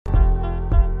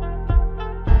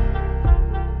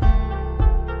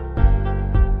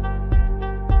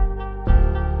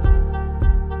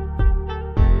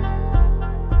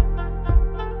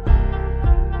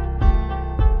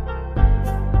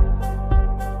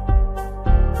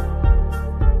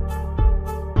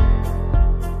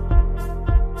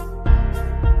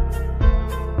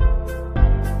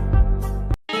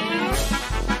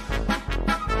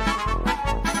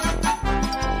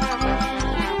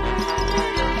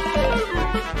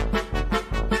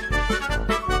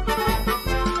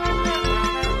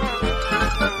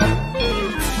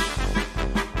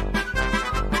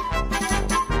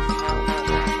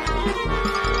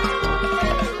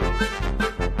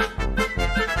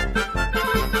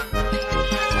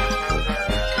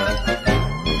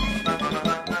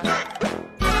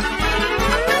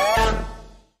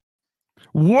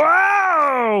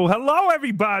Whoa! Hello,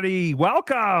 everybody.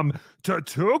 Welcome to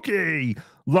Tookie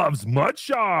Loves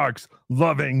MudSharks,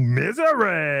 Loving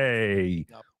Misery,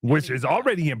 which is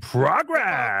already in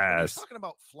progress. Talking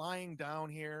about flying down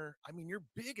here. I mean, you're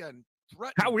big on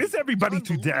threatening. How is everybody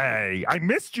today? I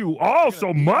missed you all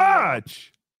so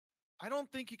much. I don't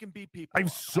think you can beat people. I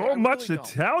have so much to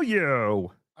tell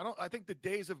you. I think the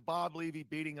days of Bob Levy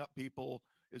beating up people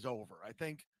is over. I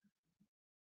think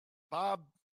Bob,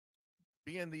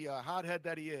 being the hothead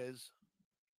that he is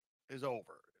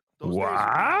over. Those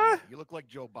what? You look like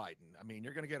Joe Biden. I mean,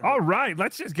 you're going to get hurt. All right,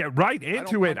 let's just get right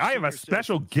into it. I have a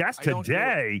special guest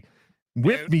today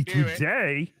with me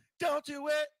today. Don't do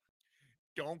it.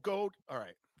 Don't go. All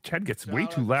right. Chad gets way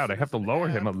too loud. I have to lower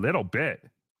him a little bit.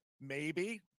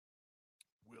 Maybe.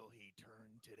 Will he turn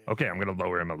today? Okay, I'm going to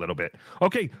lower him a little bit.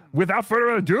 Okay, without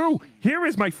further ado, here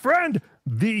is my friend,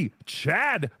 the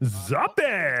Chad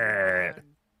Zuppet.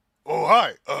 Oh,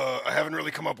 hi. I haven't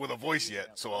really come up with a voice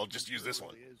yet, so I'll just use this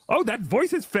one. Oh, that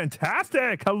voice is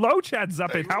fantastic. Hello, Chad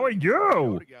Zuppet. How are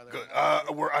you? Good.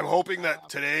 I'm hoping that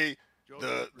today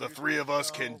the three of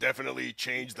us can definitely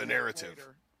change the narrative.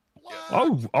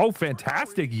 Yeah. Oh,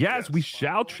 fantastic. Yes, we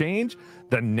shall change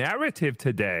the narrative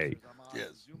today.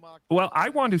 Yes. Well, I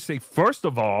want to say, first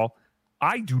of all,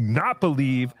 I do not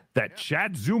believe that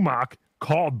Chad Zumock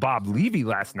called Bob Levy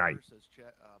last night.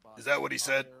 Is that what he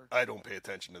said? I don't pay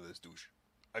attention to this douche.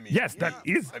 I mean, yes, that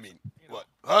is. I mean, what?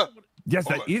 Huh? Yes,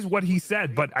 that is what he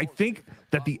said, but I think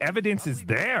that the evidence is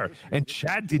there, and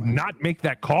Chad did not make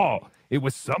that call. It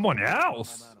was someone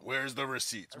else. Where's the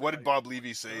receipts? What did Bob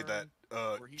Levy say that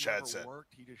Chad said?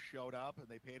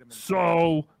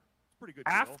 So,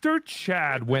 after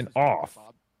Chad went off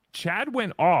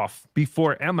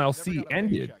before MLC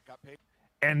ended,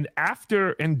 and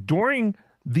during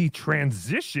the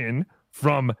transition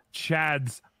from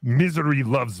Chad's Misery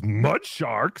Loves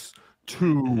MudSharks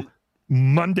to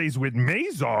Mondays with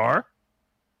Mazar,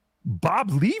 Bob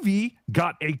Levy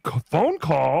got a phone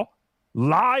call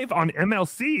live on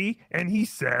MLC, and he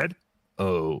said,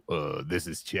 this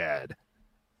is Chad.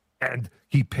 And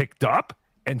he picked up,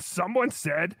 and someone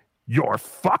said, "You're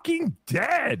fucking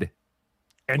dead."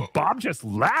 And Bob just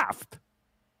laughed.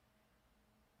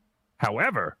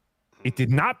 However, it did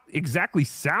not exactly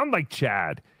sound like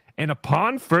Chad. And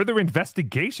upon further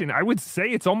investigation, I would say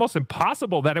it's almost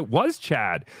impossible that it was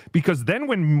Chad, because then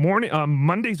when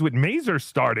Mondays with Mazur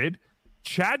started,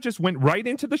 Chad just went right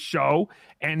into the show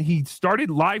and he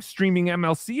started live streaming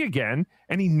MLC again,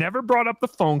 and he never brought up the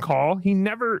phone call. He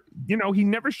never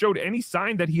showed any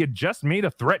sign that he had just made a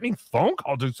threatening phone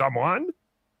call to someone.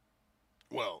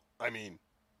 Well, I mean,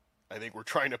 I think we're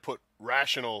trying to put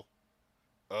rational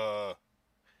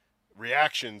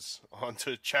reactions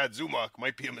onto Chad Zumock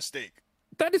might be a mistake.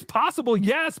 That is possible,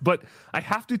 yes, but I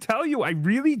have to tell you, I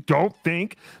really don't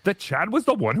think that Chad was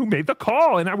the one who made the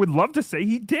call, and I would love to say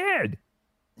he did.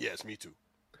 Yes, me too.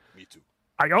 Me too.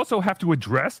 I also have to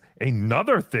address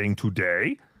another thing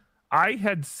today. I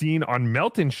had seen on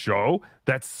Melton's show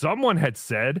that someone had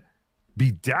said,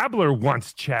 Bedabbler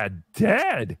wants Chad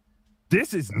dead.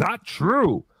 This is not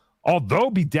true. Although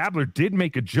Bedabbler did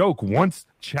make a joke once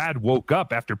Chad woke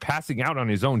up after passing out on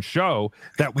his own show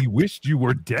that we wished you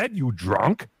were dead, you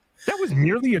drunk. That was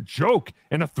merely a joke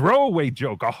and a throwaway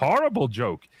joke, a horrible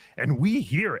joke. And we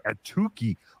here at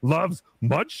Tookie Loves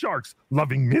MudSharks,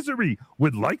 Loving Misery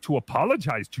would like to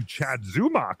apologize to Chad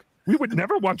Zumock. We would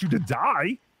never want you to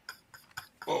die.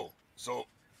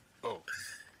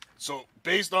 So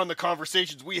based on the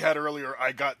conversations we had earlier,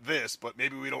 I got this, but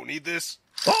maybe we don't need this.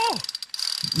 Oh!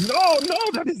 No,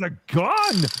 that is a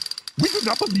gun. We do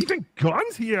not believe in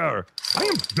guns here. I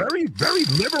am very, very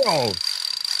liberal.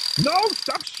 No,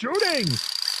 stop shooting.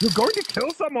 You're going to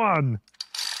kill someone.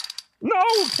 No,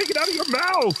 take it out of your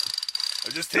mouth.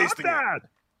 I'm just Stop tasting that.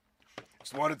 it.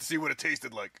 Just wanted to see what it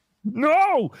tasted like.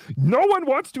 No one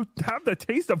wants to have the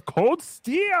taste of cold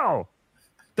steel.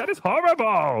 That is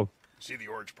horrible. You see the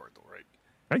orange part though, right?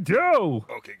 I do.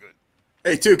 Okay, good.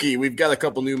 Hey, Tookie, we've got a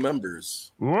couple new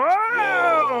members.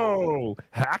 Whoa!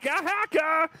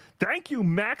 Hacka! Thank you,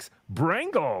 Max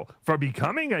Brangle, for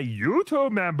becoming a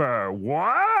YouTube member.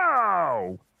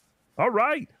 Wow! All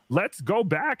right, let's go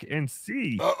back and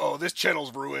see. Uh-oh, this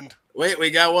channel's ruined. Wait, we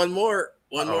got one more.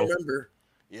 One more member.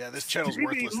 Yeah, this channel's Stevie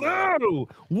worthless Lou. now.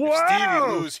 Wow!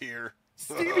 Stevie Lou's here.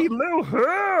 Stevie Lou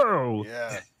who?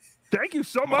 Yeah. Thank you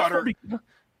so much for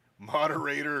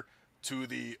moderator to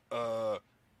the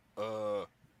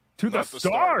to the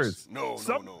stars. No.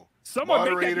 Someone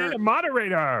moderator, make a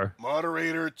moderator.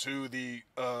 Moderator to the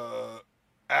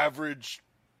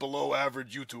below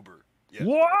average YouTuber. Yeah.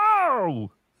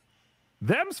 Whoa!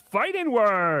 Them's fighting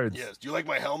words. Yes. Do you like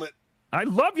my helmet? I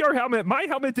love your helmet. My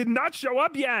helmet did not show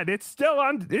up yet. It's still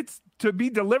on. It's to be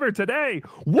delivered today.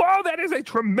 Whoa, that is a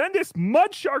tremendous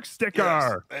MudShark sticker.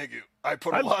 Yes, thank you. I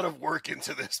put a lot of work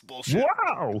into this bullshit.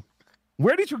 Wow.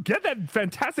 Where did you get that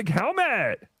fantastic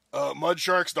helmet?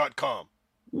 MudSharks.com.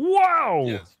 Wow.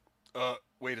 Yes.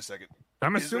 Wait a second.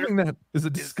 I'm assuming that is a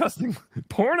disgusting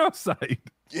porno site.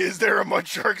 Is there a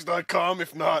MudSharks.com?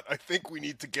 If not, I think we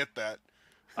need to get that.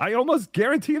 I almost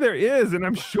guarantee there is, and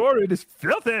I'm sure it is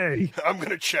filthy. I'm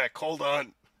going to check. Hold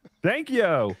on. Thank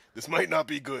you. This might not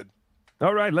be good.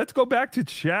 All right, let's go back to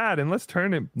Chad and let's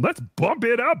bump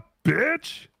it up,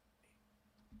 bitch.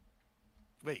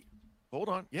 Wait, hold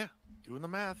on. Yeah, doing the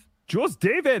math. Jules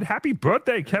David, happy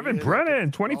birthday. Kevin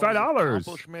Brennan, $25.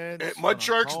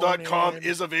 MudSharks.com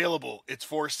is available. It's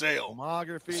for sale.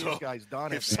 Filmography. So this guy's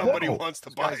done it. if somebody wants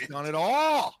to buy He's it. done it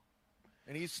all.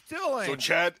 And he's still So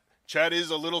Chad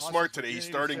is a little smart today. He's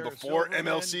starting before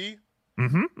MLC.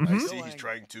 I see he's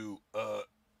trying to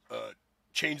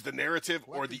change the narrative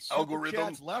or the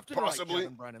algorithm, possibly.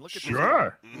 Look at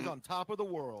Sure. He's on top of the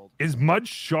world. Is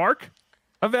MudShark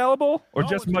available or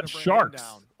just MudSharks?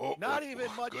 Not even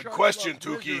MudSharks. Good question, loves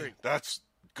Tookie. Misery. That's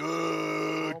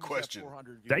good question.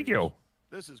 Thank Thank you.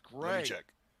 This is great. Let me check.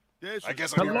 This I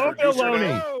guess is I'm your Hello, producer Maloney.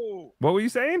 now. Hello. What were you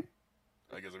saying?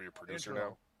 I guess I'm your producer Intro.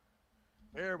 now.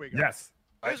 There we go. Yes,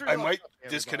 I might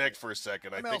disconnect for a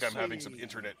second. I think I'm having some MLC.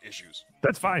 internet issues.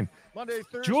 that's fine. Monday,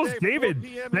 Thursday, Jules 4 David,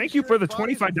 p.m. thank you for the Eastern,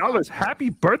 Fridays and $25. Happy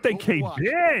birthday, Overwatch.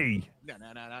 KB.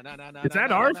 Is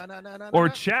that ours? Or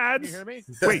Chad's? You hear me?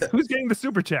 Wait, who's getting the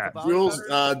super chat? Jules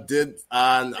did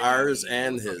on ours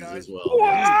and his as well.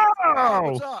 Wow!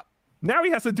 What's up? Now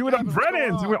he has to do it on What's going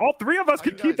Brennan's. on? All three of us How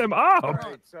can you keep guys- them up. All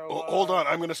right, so, Hold on,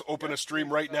 I'm going to open a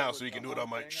stream right now so you can do it on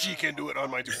my. She can do it on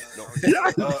my.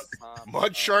 No.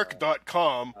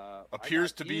 MudShark.com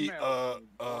appears to be a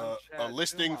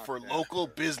listing for local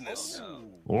business.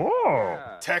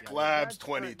 Oh, Tech Labs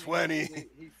 2020.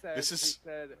 This is.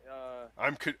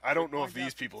 I don't know if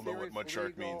these people know what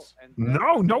MudShark means.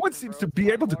 no one seems to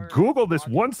be able to Google this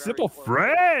one simple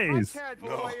phrase.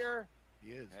 No.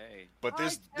 He is. But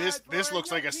this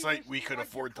looks like a site we could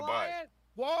afford to buy.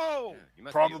 Whoa!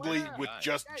 Probably with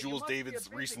just Jules David's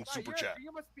recent super chat.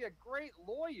 You must be a great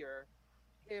lawyer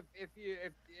if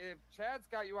Chad's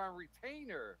got you on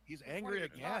retainer. He's angry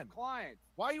again. Clients.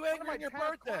 Why are you One of angry my on your top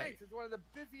birthday? clients is one of the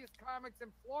busiest comics in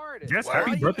Florida. Yes, Why Why are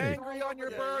happy are you birthday. angry on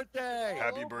your birthday?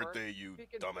 Happy birthday, you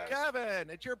dumbass. Kevin,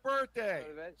 it's your birthday.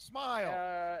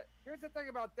 Smile. Here's the thing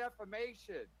about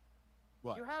defamation.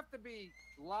 What? You have to be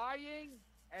lying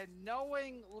and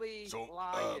knowingly So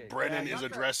lying. Brennan You is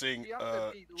have to- addressing you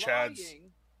have to be Chad's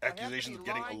lying. accusations of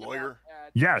getting a lawyer.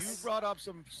 You Yes. brought up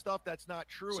some stuff that's not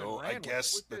true. So and I ran with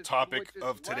guess it. the topic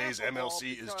of today's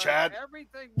MLC is Chad.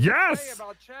 Yes!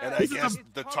 And I guess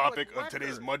the topic of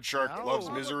today's MudShark No. Loves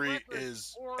Misery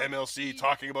is MLC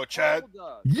talking about Chad.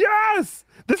 Yes.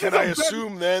 This Can is I a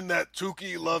assume then that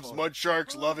Tookie Loves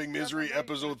MudSharks Loving Misery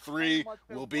episode 3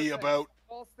 will be about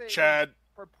Chad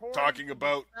talking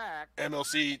about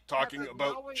MLC talking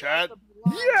about Chad?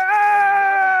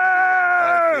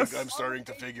 I Yes. think I'm starting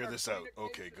to figure this out.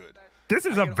 Okay, good. This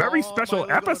is a very special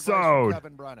episode.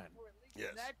 Kevin Brennan.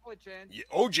 Yes. Yeah,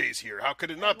 OJ's here. How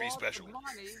could it not be special?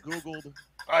 Googled.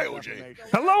 Hi, OJ.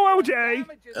 Hello, OJ.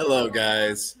 Hello,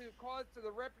 guys.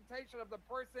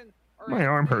 My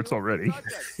arm hurts already.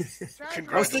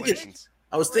 Congratulations.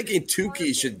 I was thinking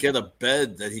Tookie should get a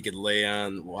bed that he could lay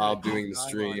on while doing the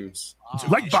streams.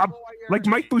 Like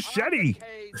Mike Buschetti.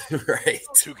 Right.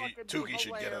 Tookie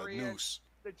should get a noose.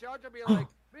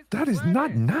 That is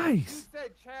not nice.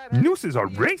 Nooses are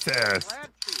racist.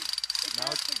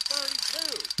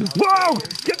 Whoa!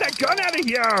 Get that gun out of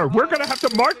here! We're gonna have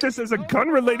to mark this as a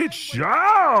gun-related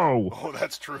show. Oh,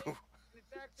 that's true.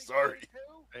 Sorry.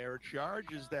 There are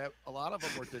charges that a lot of them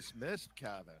were dismissed,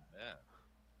 Kevin.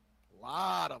 Yeah. A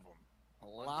lot of them. A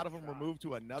lot of them were moved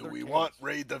to another Do we case. want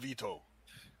Ray DeVito?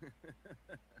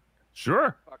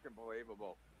 Sure. Fucking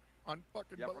believable.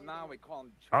 Unfucking Yeah, from now on we call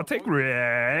him. I'll take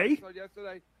Ray. So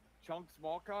yesterday, Chunk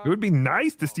Smallcock. It would be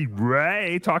nice to see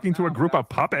Ray talking to a group of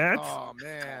puppets. Oh,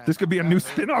 man. This could be a new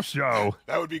spin-off show.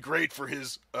 That would be great for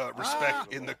his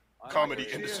respect in the comedy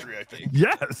industry, I think.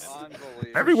 Yes. Unbelievable.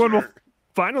 Everyone will Sure.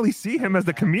 finally see him as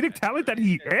the comedic talent that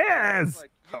he is.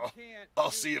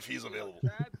 I'll see if he's available.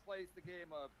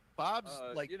 Bob's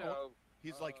like,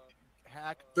 he's like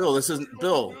hack. Bill, this isn't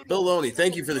Bill. Bill Loney,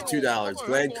 thank you for the $2.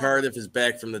 Glad Cardiff is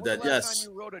back from the dead. Yes.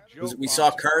 We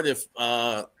saw Cardiff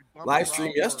live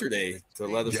stream yesterday to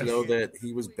let us know that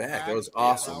he was back. That was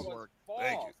awesome.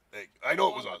 Thank you. I know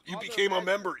it was awesome. You became a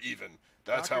member even.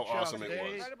 That's how awesome it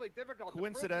was.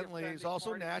 Coincidentally, it's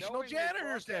also National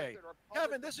Janitor's Day.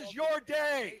 Kevin, this is your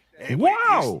day. Hey,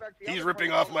 wow. He's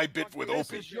ripping off my bit with Opie.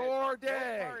 This is your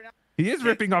day. He is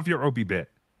ripping off your Opie bit.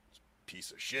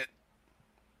 Piece of shit.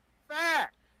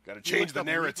 Fact. Got to change the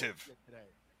narrative.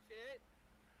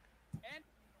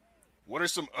 What are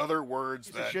some other words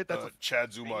that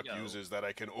Chad Zumach uses that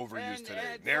I can overuse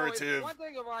today? Narrative,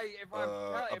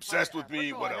 obsessed with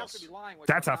me, what else?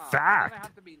 That's a fact.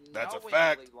 That's a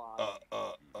fact.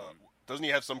 Doesn't he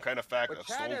have some kind of fact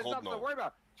that's Stone Cold? No.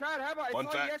 Chad, how about Fun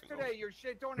I saw fact, yesterday your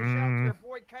shit doing a shout to your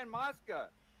boy Ken Mosca.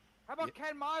 How about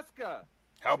Ken Mosca?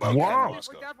 How about Wow. Ken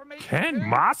Mosca? Ken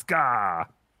Mosca.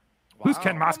 Who's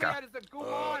Ken Mosca?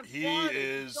 He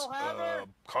is a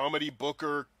comedy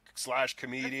booker /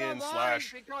 comedian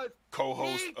 /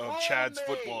 co-host of Chad's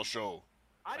football show.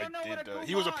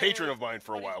 He was a patron of mine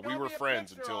for a while. We were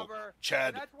friends until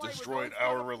Chad destroyed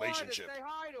our relationship.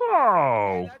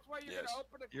 Oh. Yes.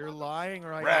 You're lying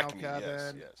right Rack now, me,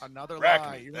 Kevin. yes. Another Rack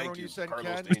lie. me. You Thank when you, you said Carlos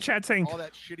Ken? Dean. Was Chad saying, All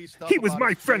that shitty stuff he was about my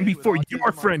his friend kid before with your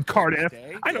autism friend, on Cardiff.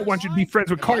 Christmas Day? I don't want you to be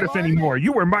friends with Am I Cardiff lying? anymore.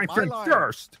 You were my Am I friend lying?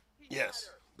 first. Yes.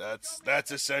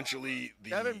 That's essentially the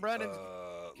Kevin Brennan, Ken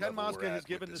level Mosca we're has at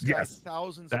given with this guy Yes.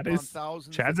 thousands That upon is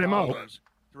thousands Chad's of MO. dollars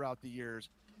throughout the years.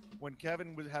 When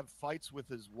Kevin would have fights with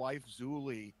his wife,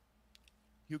 Zuli,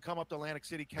 he would come up to Atlantic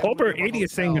City. Kevin would Pulper give him a 80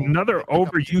 is saying hotel, another they'd pick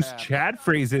up his overused tab. Chad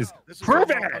phrase is, This is prove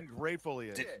how it. ungrateful he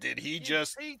is. Did he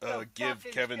just give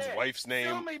Kevin's wife's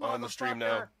name on the stream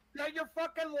now? Yeah, you're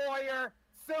fucking lawyer.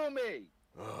 Sue me.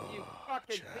 Oh, You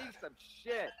fucking Chad. piece of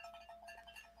shit.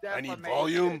 I need Defamation.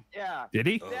 volume? Yeah. Did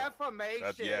he?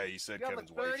 Defamation. Yeah, he said You have Kevin's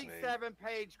a wife's name.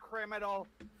 37-page criminal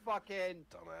fucking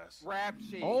Dumbass. rap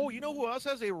sheet. Oh, you know who else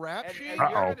has a rap and sheet? you're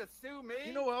Uh-oh. gonna sue me?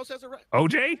 You know who else has a rap?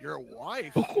 OJ? Your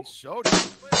wife. And so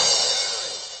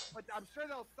does. But I'm sure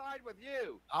they'll side with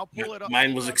you. I'll pull it up.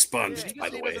 Mine was Did expunged, you by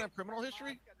say the he way. doesn't have criminal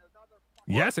history?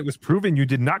 Yes, it was proven you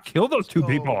did not kill those two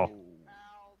people.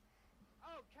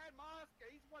 Oh, Ken Mosca,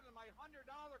 he's one of my $100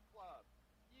 club.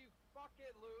 You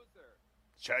fucking loser.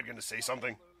 Chad gonna say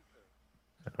something?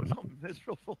 I don't know.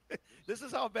 Miserable. This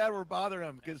is how bad we're bothering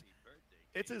him because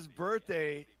it's his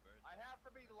birthday. I have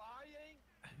to be lying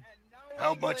and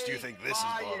How much do you think this is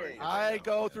bothering him? I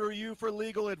go through you for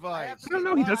legal advice. I don't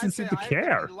know, he doesn't seem to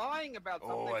care. Lying about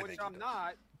something, Oh, I which think I'm he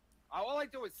not. All I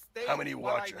do is state How many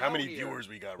what I watchers? How know many here. viewers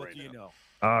we got What right do you now?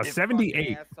 know?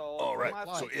 78. All right.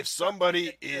 So if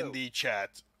somebody in the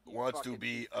chat wants to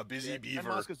be a busy Ken beaver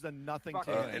Mosca's done nothing to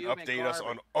Fucking him. and human update us on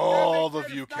garbage. all the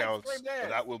Kevin, view Kevin, counts, scream this.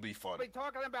 that will be fun. I'll be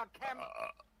talking about Ken.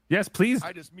 Yes, please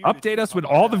I just muted update you. us with How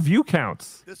about all the that? view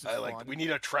counts. This is I like. fun. We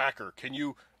need a tracker. Can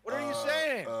you? What are you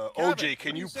saying? OJ, Kevin,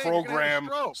 can what are you you saying? You're gonna have a program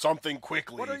stroke. something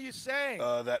quickly What are you saying?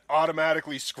 that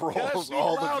automatically Gotta scrolls speak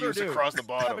all the louder, views dude. across the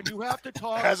bottom? Kevin, you have to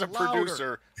talk As a louder.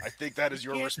 producer, I think that is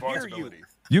your can't hear you. responsibility.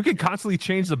 You can constantly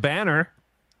change the banner.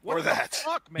 What Or the that.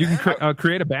 Fuck, man? You can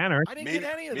create a banner. I didn't Maybe,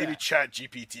 get any of maybe that. Chat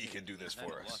GPT can do this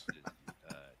for us.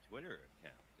 Twitter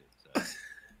account. It's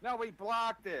No, we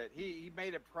blocked it. He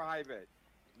made it private.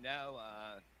 no,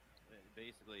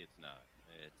 basically it's not.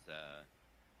 It's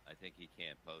I think he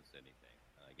can't post anything.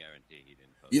 I guarantee he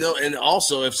didn't post. You know, and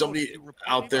also if somebody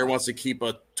out there wants to keep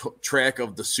a track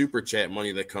of the super chat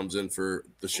money that comes in for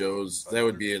the shows, that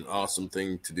would be an awesome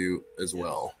thing to do as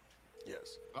well.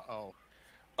 Yes. Uh-oh.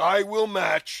 I will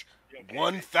match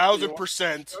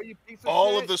 1,000%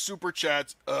 all of the super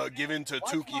chats given to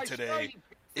Tookie today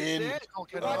in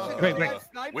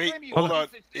wait, hold on,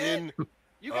 in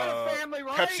You got a family,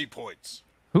 right? Pepsi points.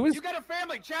 Who is? You got a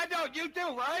family, Chad. No, you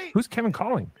do, right? Who's Kevin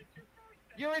calling?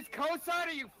 You're his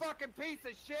co-signer, you fucking piece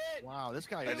of shit. Wow, this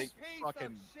guy I is think-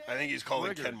 fucking. I think he's calling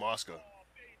Triggered. Ken Mosca.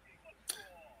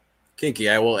 Kinky,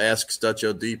 I will ask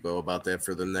Stucho Depot about that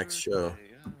for the next show.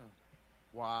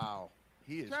 Wow,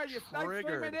 he is Chad, you start screaming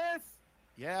triggered. this?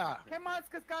 Yeah, Ken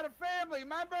Mosca's got a family,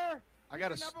 remember? I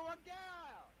got He's to. the number one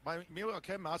gal. Meanwhile,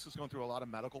 Ken Mosca's going through a lot of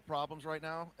medical problems right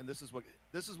now, and this is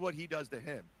what he does to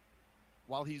him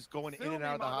while he's going Sue in and me,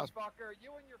 out of the hospital. motherfucker.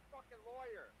 You and your fucking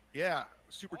lawyer. Yeah,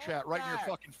 super All chat right in your facts.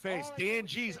 fucking face. All Dan the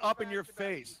G's shit up in your facts about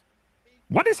face.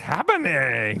 What is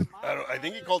happening? I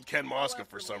think he called Ken Mosca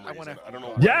for some I reason. wanna- I don't know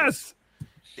what Yes.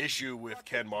 his issue with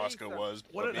Ken Mosca was,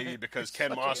 What but an- maybe because he's Ken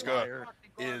such a Mosca liar.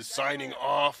 is signing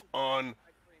off on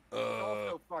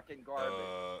Also fucking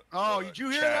garbage. Oh, did you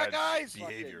hear that, Chad's guys?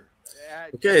 behavior. Yeah,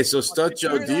 Okay, so Did you Stucho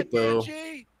hear that, Dan Depot.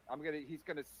 G? he's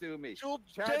gonna sue me. Jewel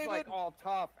Chad's David? like all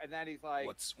tough, and then he's like,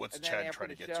 What's and then Chad after trying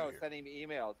to the get show, to here? sending me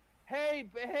emails.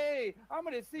 Hey, I'm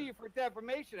gonna sue you for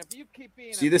defamation if you keep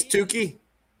being. See a this, mean- Tookie?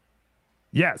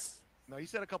 Yes. No, he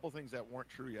said a couple things that weren't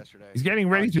true yesterday. He's getting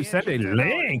ready to Dan send a G,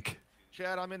 link.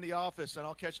 Chad, I'm in the office, and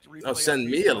I'll catch the replay. Oh, send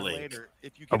me a link. Later.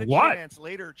 If you get a chance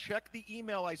later, check the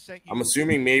email I sent you. I'm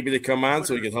assuming maybe to come on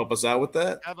so he can help us out with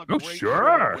that. Oh,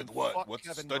 sure. With what? What's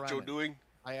Stud Joe doing?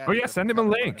 Oh, yeah, send him a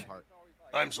link.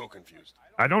 I'm so confused.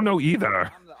 I don't know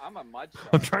either. I'm a MudSharks.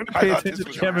 I'm trying to pay attention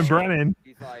to Kevin Brennan,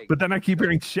 but then I keep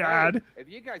hearing Chad. If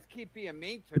you guys keep being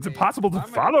mean to It's me, impossible to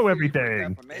follow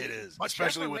everything. It is,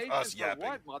 especially with us yapping.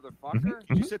 What, motherfucker?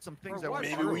 You said some things that were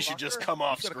Maybe we should just come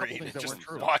off screen and just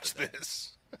watch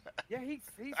this. Yeah, he's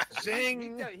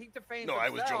Zing. he defamed No, I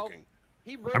was himself. joking.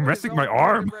 I'm resting my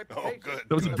arm. Oh, good.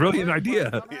 That was a brilliant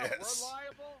idea. Yes.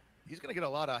 He's going to get a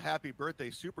lot of happy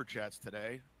birthday super chats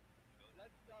today.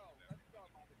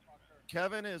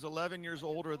 Kevin is 11 years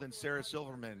older than Sarah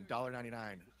Silverman, $1.99.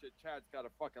 Chad's got a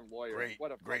fucking lawyer. Great,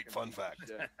 what a great fun fucking fact.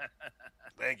 shit.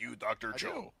 Thank you, Dr.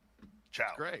 Joe. Ciao.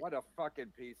 Great. What a fucking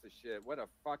piece of shit. What a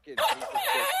fucking piece of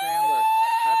shit. Sandler,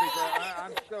 happy birthday.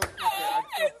 I'm so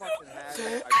fucking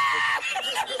happy.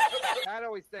 Chad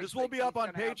always thinks This will be up on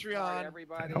he's gonna outsmart Patreon.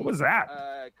 everybody, What was that?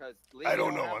 'cause I Levy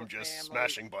don't will know. have I'm a just family.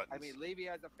 smashing buttons. I mean, Levy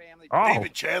has a family. Oh.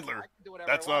 David Chandler. I can do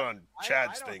whatever That's I not want. on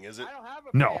Chad's I thing, is it? I don't have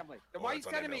a No. family. Then why Oh, are you it's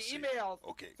on sending me MLC. emails?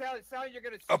 Okay. Telling you're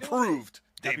gonna sue me? Approved.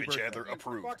 Happy David birthday. Chandler You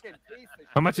approved. fucking piece of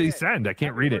How much did he shit. send? I can't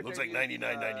Happy read it. Looks birthday, like you,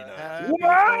 $99.99. Happy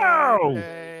Wow.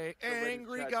 birthday,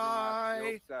 angry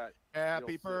guy.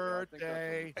 Happy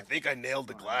birthday. I think I nailed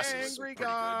the glasses. Angry pretty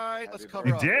guy. Let's cover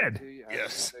You up. did.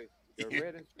 Yes.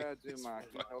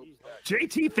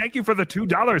 JT, thank you for the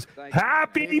 $2.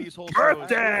 Happy Ladies, hold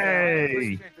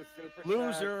birthday.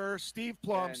 Loser, Steve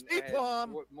Plum. Steve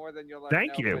Plum. More than you'll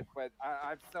Thank know, you. But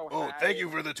I'm so Oh, happy. thank you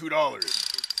for the $2.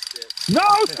 No,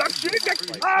 stop shooting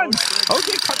that gun.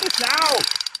 Okay, cut this out.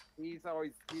 He's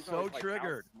always So like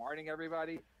triggered. outsmarting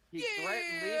everybody. He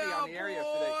threatened Levy on the air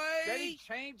yesterday. Then he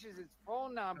changes his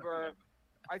phone number.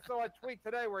 I saw a tweet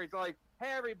today where he's like,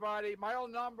 "Hey everybody, my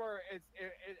own number it's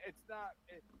not.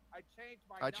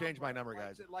 I changed my number,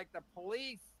 guys. Like the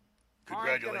police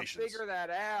Congratulations. aren't gonna figure that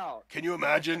out. Can you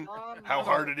imagine how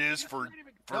hard it is for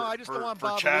No, I just don't want for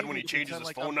Bob Chad Levy when he to changes pretend his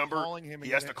like phone I'm number? calling him He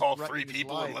and has to call threatening 3 his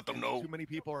people and life, let them know. Too many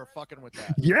people are fucking with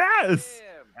that. Yes.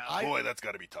 Boy, that's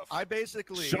got to be tough. I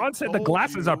basically. Sean said the told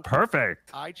glasses you are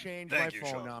perfect. I changed Thank my you,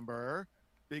 phone Sean. number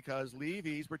because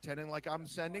Levy's pretending like I'm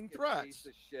sending Fucking threats. Piece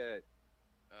of shit.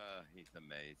 He's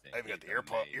amazing. I even got the He's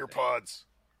amazing. earpods.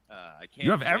 I can't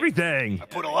You have wait. everything. I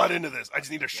put a lot into this. I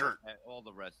just need a shirt. All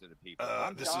the rest of the people.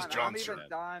 This is I'm John's even shirt.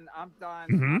 done. I'm done.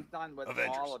 Mhm. I'm done with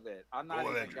Avengers. all of it. I'm not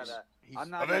Go even Avengers. gonna. He's- I'm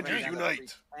not Avengers even gonna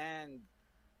Unite. pretend.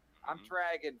 I'm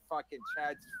dragging fucking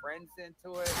Chad's friends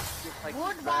into it. Just like he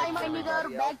Goodbye, drags my nigga.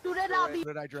 everybody else Back to the into lobby. it.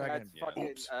 What did I drag Chad's in? fucking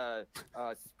Oops.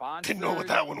 sponsors. Didn't know what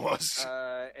that one was.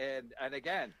 And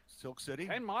again, Silk City.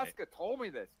 Ken Mosca told me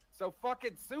this. So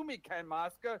fucking sue me, Ken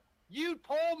Mosca. You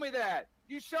told me that.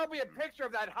 You showed me a picture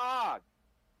of that hog.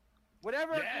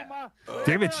 Whatever.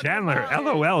 David Chandler,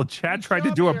 LOL. Chad tried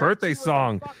to do a birthday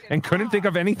song and couldn't think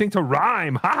of anything to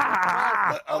rhyme. Ha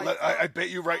ha ha. I bet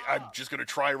you right. I'm just gonna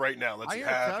try right now. Let's I see. hear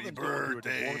Happy Kevin's going through a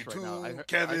birthday divorce right now. I to hear- I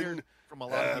Kevin. hear from a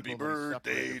lot of Happy people that he's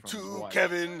birthday separated from his to wife.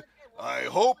 Kevin. I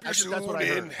hope you're Actually, that's soon what I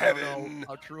heard. in I don't heaven. know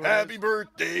how true it Happy is.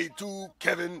 birthday to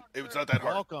Kevin. It's not that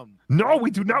hard. Welcome. No,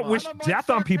 we do not wish death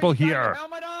on people here.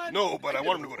 No, but I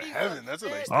want him to go to heaven. That's a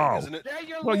nice thing, Oh. isn't it?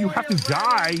 Well, you have to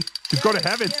die to go to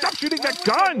heaven. Stop shooting that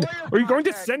gun, or you're going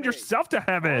to send yourself to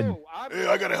heaven. Hey,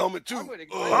 I got a helmet too.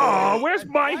 Oh, where's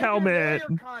my helmet?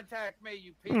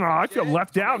 Oh, I feel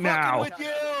left out now. With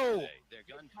you.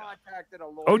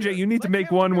 OJ, you need to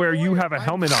make one where you have a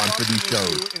helmet on for these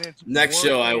shows. Next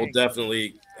show, I will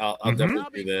definitely. I'll Mhm.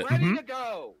 definitely do that.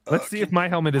 Mhm. Let's see if my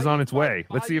helmet is on its way.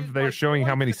 Let's see if they're showing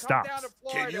how many stops.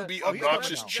 Can you be Oh, he's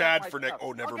obnoxious, coming Chad, for next?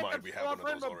 Oh, never mind. We have one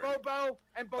of those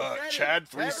already. Chad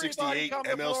 368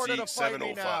 MLC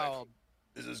 705.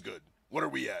 This is good. What are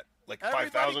we at? Like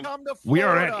 5,000? We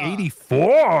are at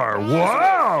 84.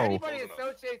 Whoa. Anybody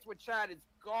associates with Chad is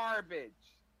garbage.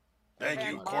 Thank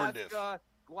you, Ken Corndiff. Mosca,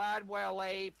 Gladwell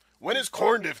Ape. When is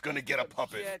Corndiff going to get a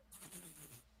puppet? Shit.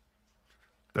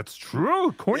 That's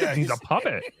true. Corndiff Yeah, needs a he's-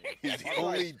 puppet. He's the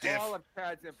only diff All of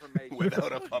Chad's information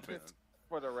without a puppet.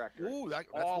 for the record. Ooh, that's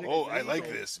Oh, I like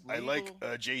legal. this. I like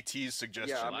JT's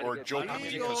suggestion Yeah, I'm gonna or get- Joe I'm gonna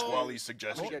Di get- Pasquale's I'm gonna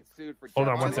suggestion. get sued for Hold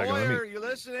on Chad. one second. Let me- Lawyer, you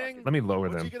listening? Let me lower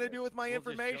What's he them. gonna do with my We'll just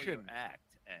show your information? act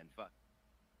and fuck.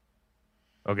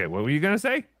 Okay, what were you going to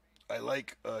say? I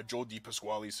like Joe Di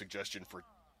Pasquale's suggestion for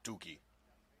Tookie.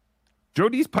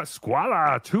 Jodie's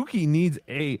Pasquala. Tookie needs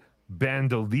a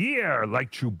bandolier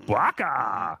like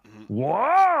Chewbacca.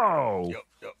 Whoa.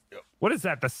 Yep. What is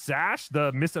that? The sash?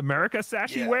 The Miss America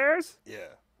sash he Yeah. wears? Yeah.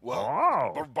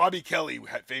 Well, Oh. Bobby Kelly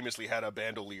famously had a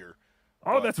bandolier.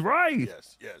 Oh, that's right.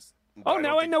 Yes. Oh,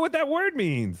 now I know what that word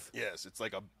means. Yes, it's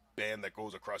like a band that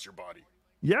goes across your body.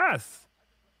 Yes.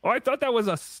 Oh, I thought that was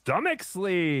a stomach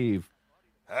sleeve.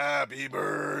 Happy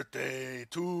birthday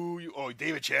to you. Oh,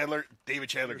 David Chandler. David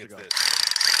Chandler gets this.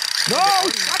 No,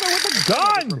 stop it with the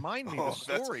gun. Remind me of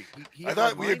the story. I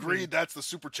thought we agreed that's the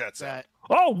super chat set.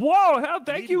 Oh, whoa. Hell,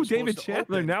 thank you, David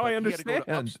Chandler. Now I understand.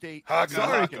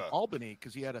 Sorry, in Albany,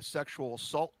 because he had a sexual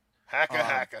assault.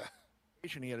 Hacka.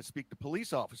 He had to speak to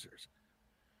police officers.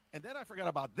 And then I forgot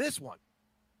about this one.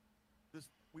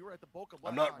 We were at the Boca.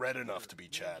 I'm not red enough to be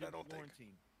Chad, I don't think.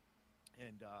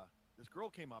 And this girl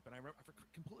came up, and I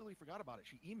completely forgot about it.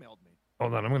 She emailed me.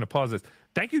 Hold on, I'm going to pause this.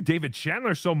 Thank you, David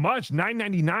Chandler, so much.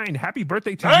 $9.99. Happy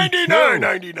birthday to you.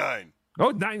 $99.99.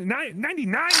 Oh,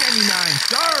 $99.99.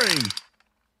 Sorry.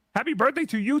 Happy birthday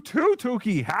to you too,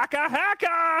 Tookie. Hacka.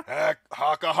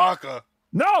 Hacka.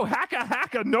 No,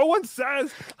 hacka. No one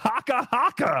says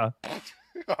hacka.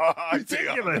 I say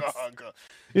hacka.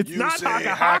 It's not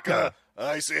hacka.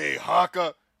 I say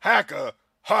hacka.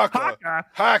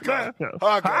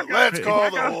 Let's call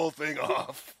the whole thing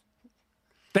off.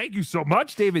 Thank you so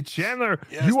much, David Chandler.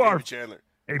 Yes, you are David Chandler.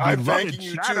 I'm thanking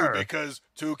you too because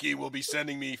Tookie will be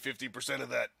sending me 50% of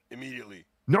that immediately.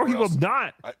 No, he will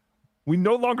not. We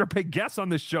no longer pay guests on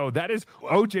this show. That is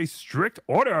OJ's strict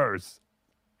orders.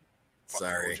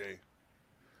 Sorry. OJ.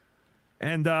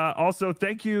 And also,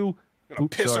 thank you. I'm gonna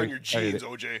piss on your jeans,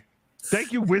 OJ.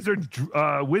 Thank you, Wizard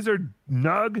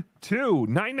Nug 2,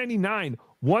 $9.99.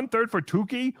 1/3 for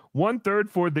Tookie, 1/3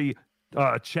 for the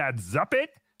Chad Zuppet,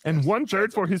 and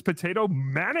 1/3 for his potato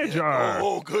manager. Yeah.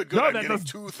 Oh, good. No, I'm that getting does,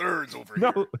 2/3 over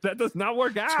here. No, that does not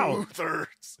work out. 2/3.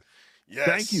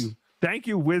 Yes. Thank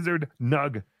you, Wizard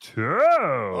Nug 2.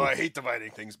 Oh, I hate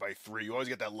dividing things by 3. You always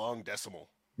get that long decimal.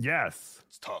 Yes.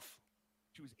 It's tough.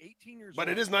 She was 18 years old. But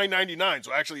it is $9.99,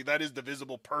 so actually that is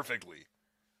divisible perfectly.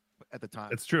 At the time.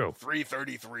 It's true.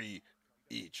 $3.33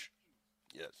 each.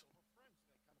 Yes.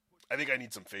 I think I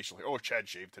need some facial hair. Oh, Chad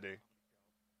shaved today.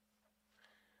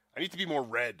 I need to be more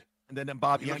red. And then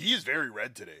Bob, he is very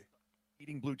red today.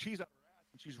 Eating blue cheese,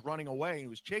 and she's running away, and he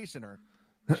was chasing her.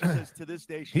 She says to this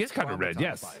day, he is kind of red.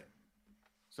 Yes.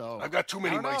 So I've got too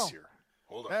many mice here.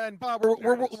 Hold on. And Bob,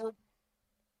 we're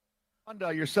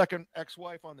on your second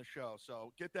ex-wife on the show,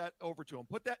 so get that over to him.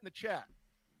 Put that in the chat.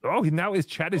 Oh, now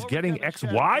Chad is getting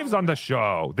ex-wives on the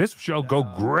show. This show go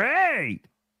great.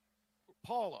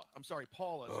 Paula.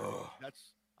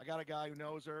 I got a guy who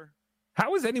knows her.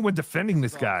 How is anyone defending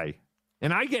this guy?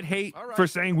 And I get hate for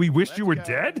saying we wished you were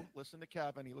dead? Listen to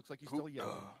Kevin. He looks like he's still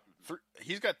young.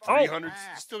 He's got 300.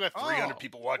 He's still got 300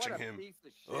 people watching him.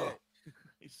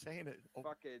 He's saying it.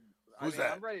 Who's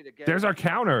that? I'm ready to get There's our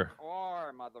counter.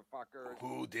 Motherfucker.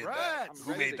 Who did that?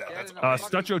 Who made that? That's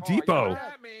Stuccio Depot.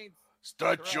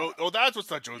 Stutcho. Oh, that's what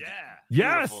Stutcho. Yeah.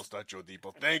 Yes. Beautiful, Stutcho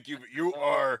Depot. Thank you. You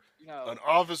are an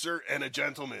officer and a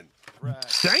gentleman.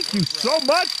 Thank you so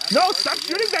much. No, stop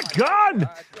shooting that gun.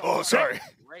 Oh, sorry.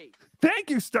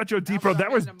 Thank you, Stutcho Depot.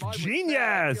 That was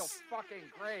genius. Fucking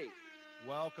great.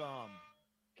 Welcome.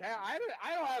 I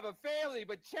don't have a family,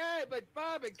 but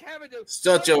Bob and Kevin do.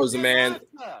 Stutcho is the man,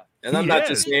 and I'm not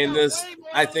just saying this.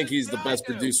 I think he's the best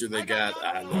producer they got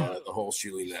on the whole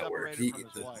Shooting Network. The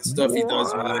stuff he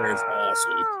does on there is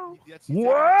awesome.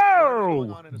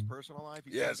 Whoa!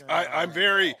 Yes, I'm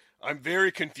very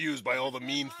confused by all the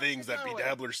mean things that B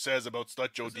Dabbler says about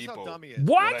Stutcho Depot.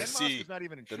 What? I see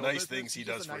the nice things he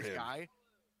does for him.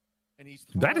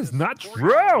 That is not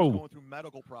true.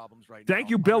 Thank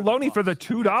you, Bill Loney, for the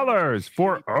 $2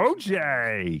 for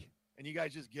OJ. And you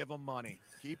guys just give him money.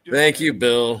 Thank you,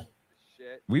 Bill.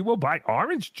 We will buy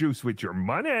orange juice with your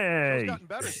money. It's gotten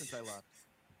better since I left.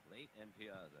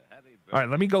 All right,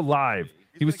 let me go live.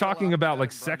 He was talking about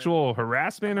like sexual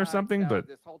harassment or something, but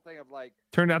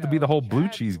turned out to be the whole blue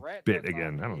cheese bit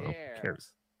again. I don't know. Who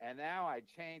cares? And now I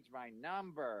changed my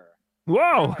number.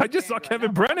 Whoa! I just saw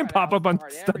Kevin Brennan pop up on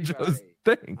Stutcho's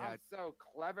thing. I'm so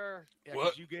clever.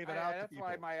 What? You gave it out. That's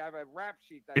why I have a rap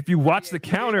sheet. If you watch the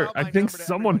counter, I think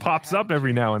someone pops up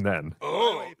every now and then.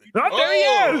 Oh, there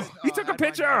he is! He took a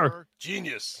picture.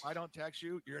 Genius. If I don't text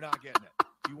you, you're not getting it.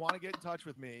 If you want to get in touch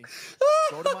with me,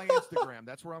 go to my Instagram.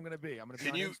 That's where I'm going to be.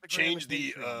 Can you change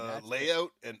the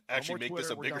layout and actually make this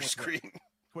a bigger screen?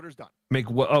 Twitter's done. Make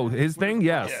what? Oh, his thing?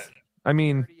 Yes. Yeah. I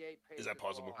mean, is that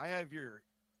possible? I have your.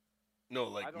 No,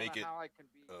 like make it.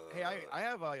 Hey, I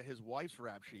have his wife's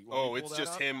rap sheet. It's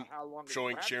just him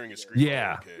sharing a screen.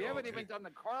 Yeah. Okay, we haven't even done the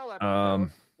Carl episode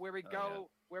where we go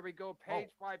where we go page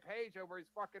by page over his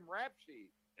fucking rap sheet.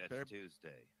 That's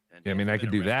Tuesday. And Yeah, I mean, I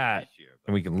could do that, this year,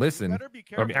 and we can listen.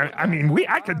 I mean, mean,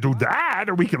 I could do that,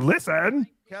 or we can listen.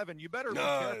 Kevin, you better be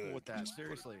careful with that.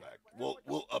 Seriously, we'll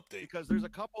update because there's a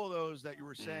couple of those that you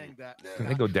were saying that Can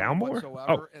they go down more?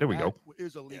 Oh, there we go.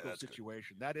 Is a legal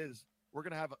situation. That is, we're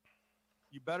gonna have.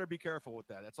 You better be careful with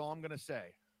that. That's all I'm gonna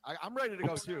say. I'm ready to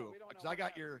go too, because I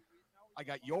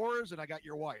got yours and I got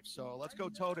your wife. So let's go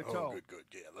toe to toe. Good.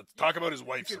 Yeah, let's talk about his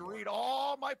wife. You can read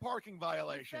all my parking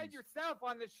violations. You said yourself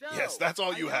on the show. Yes, that's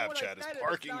all you have, Chad, is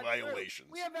parking violations.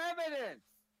 We have evidence.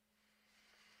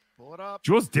 Pull it up.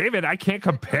 Jules David, I can't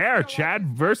compare Chad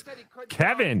versus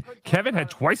Kevin. Kevin had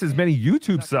twice as many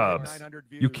YouTube subs.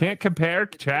 You can't compare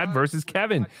Chad versus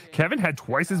Kevin. Kevin had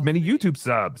twice as many YouTube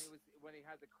subs.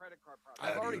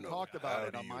 I've already talked about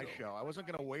it on my show. I wasn't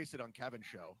going to waste it on Kevin's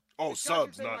show. Oh,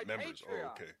 subs, not members.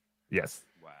 Oh, okay. Yes.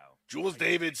 Wow. Jules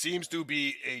David seems to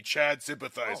be a Chad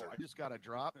sympathizer. I just got a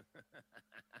drop.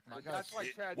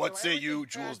 What say you,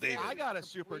 Jules David? I got a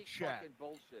super chat.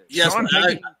 Yes,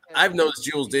 I've noticed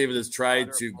Jules David has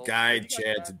tried to guide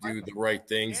Chad to do the right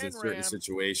things in certain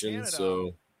situations.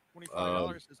 So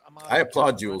I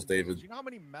applaud Jules David. Do you know how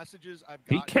many messages I've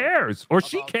He cares, or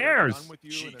she cares.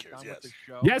 She cares, yes.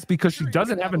 Yes, because she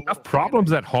doesn't have enough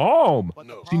problems at home.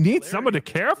 No. She needs someone to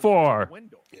care for.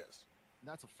 Yes.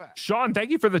 That's a fact. Sean,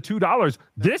 thank you for the $2.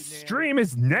 This stream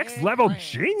is next level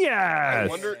genius. I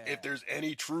wonder if there's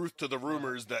any truth to the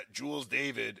rumors that Jules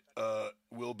David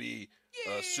will be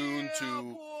soon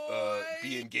to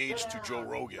be engaged to Joe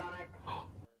Rogan.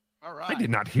 All right. I did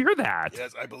not hear that.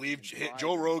 Yes, I believe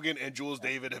Joe Rogan and Jules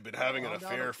David have been having an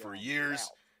affair for years,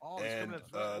 and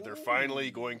they're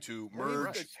finally going to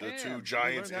merge the two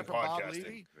giants in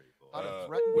podcasting.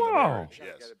 Whoa.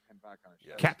 Yes.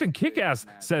 Captain Kickass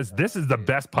says this is the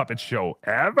best puppet show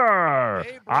ever.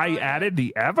 I added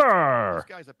the ever.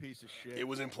 This guy's a piece of shit. It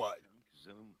was implied.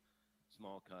 Zoom,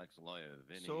 small cox lawyer,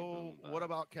 Vinny, So what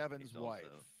about Kevin's wife?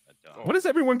 What is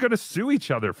everyone going to sue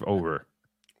each other over?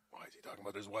 Why is he talking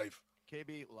about his wife?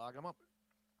 KB, log him up.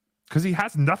 Because he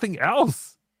has nothing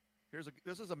else.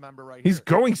 This is a member right He's here.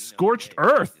 going scorched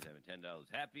earth.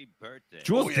 Happy birthday.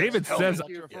 Jules David Hell says,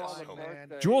 yes.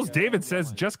 Jules David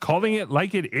says, just calling it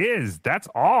like it is. That's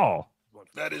all.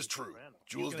 That is true.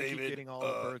 Jules David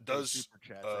does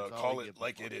call it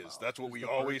like it is. That's what we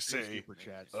always say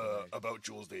about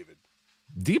Jules David.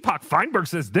 Deepak Feinberg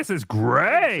says, this is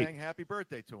great. Saying happy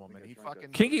birthday to him, and he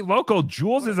fucking Kinky Loco,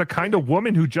 Jules is a kind of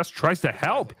woman who just tries to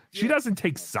help. She doesn't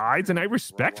take sides, and I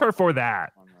respect her for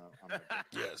that.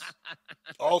 Yes.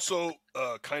 Also,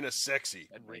 kind of sexy.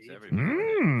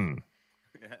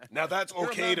 Now that's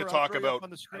okay to talk about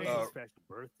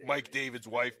Mike David's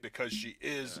wife because she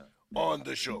is on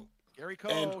the show. Gary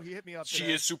Cole, he hit me up. She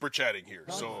is super chatting here,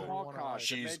 so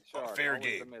she's fair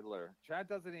game. Chad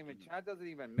doesn't even.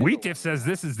 Wheat Diff says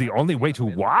this is the only way to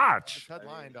watch.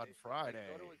 Headlined on Friday.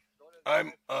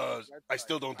 I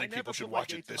still don't think people should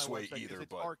watch it this way either,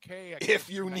 but if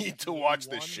you need to watch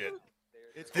this shit,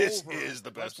 this is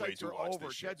the best way to watch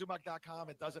this shit. ChadZumak.com.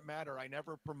 It doesn't matter. I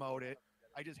never promote it.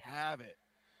 I just have it.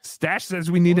 Stash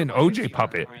says we need an OJ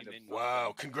puppet.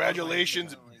 Wow.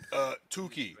 Congratulations,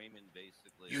 Tookie.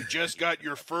 You just got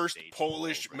your first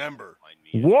Polish member.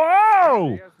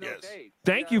 Whoa! Yes.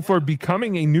 Thank you for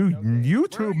becoming a new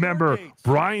YouTube member,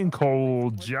 Brian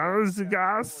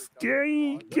Koljaski.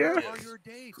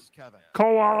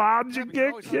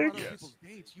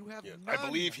 I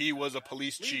believe he was a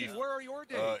police chief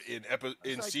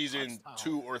in season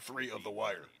 2 or 3 of The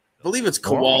Wire. I believe it's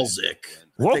Kowalczyk.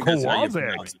 Whoa,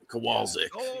 Kowalczyk. Kowalczyk.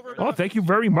 Oh, thank you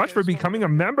very much for becoming a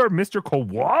member, Mr.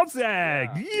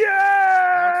 Kowalczyk.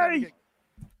 Yay!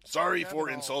 Sorry for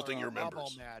insulting your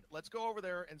members. Let's go over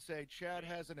there and say Chad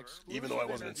has an exclusive. Even though I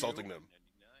wasn't insulting them.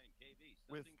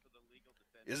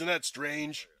 Isn't that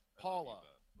strange? Paula.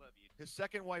 His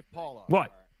second wife, Paula.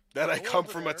 What? That I come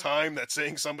from a time that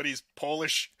saying somebody's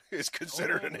Polish is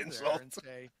considered an insult.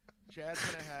 Say, Chad's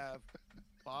going to have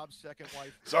Bob's second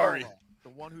wife, sorry, Paula, the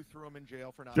one who threw him in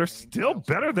jail for not. They're still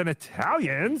better than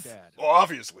Italians. Well,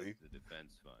 obviously.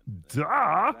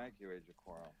 Duh. Thank you, Agent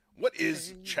Quarrel. What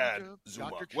is Chad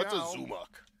Zumock? What's a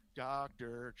Zumock?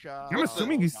 Dr. Chow. I'm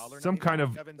assuming he's some kind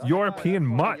of European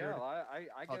mutt.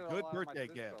 I get a good birthday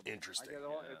gift. Interesting.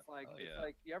 It's like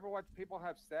you ever watch people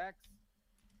have sex,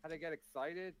 how they get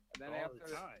excited, and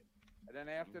then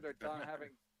after they're done having.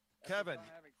 Kevin,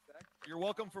 you're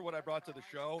welcome for what I brought to the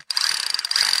show.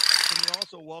 And you're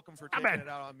also welcome for taking it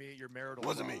out on me, your marital.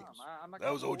 Wasn't me.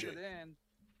 That was OJ.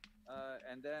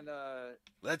 And then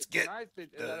let's get the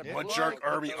MudShark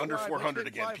Army under 400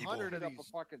 again, people.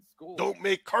 Don't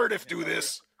make Cardiff do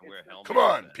this. Come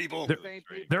on, people.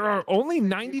 There are only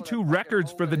 92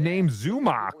 records for the name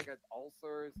Zumach.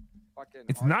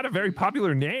 It's not a very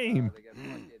popular name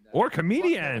or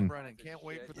comedian. Brennan, can't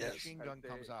wait for the machine gun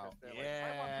comes out.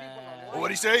 Well,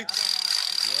 what'd he say?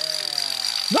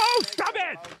 No, stop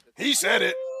it! He said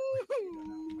it.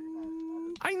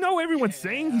 I know everyone's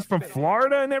saying he's from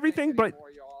Florida and everything, but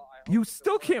you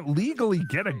still can't legally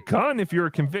get a gun if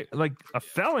you're a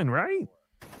felon, right?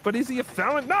 But is he a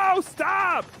felon? No,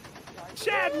 stop!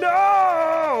 Chad,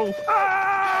 no!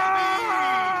 Ah!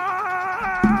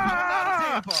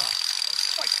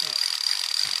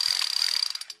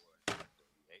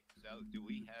 So, do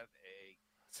we have a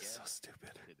This is so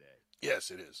stupid. today?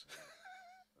 Yes, it is.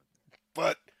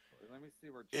 But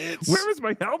Where is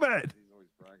my helmet?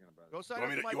 Go sign up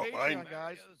for my Patreon,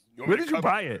 guys. Where did you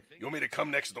buy it? You want me to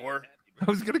come next door? I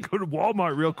was going to go to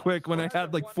Walmart real quick when I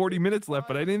had like 40 minutes left,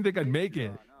 but I didn't think I'd make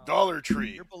it. Dollar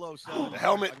Tree. You're below 7. The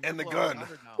helmet and the gun.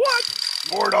 What?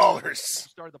 $4.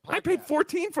 I paid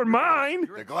 $14 for mine.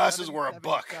 The glasses were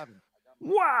 $1.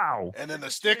 Wow. And then the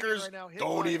stickers,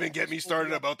 don't even get me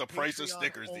started about the price of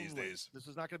stickers these days. This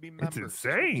is not going to be members. It's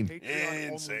insane.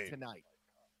 Insane. Tonight.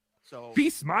 So Be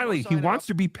Smiley. He wants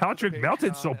to be Patrick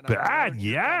Melton so bad.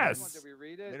 Yes.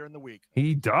 later in the week.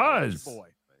 He does. Boy.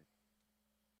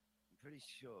 Pretty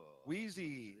sure.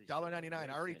 Wheezy, $1.99. I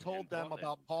already told them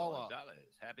about Paula.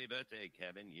 Happy birthday,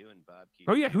 Kevin. You and Bob.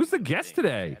 Oh, yeah. Who's the guest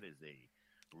today?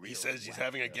 He says he's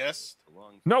having a guest?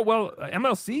 No, well,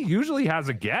 MLC usually has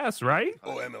a guest, right?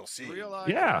 Oh, MLC. Realize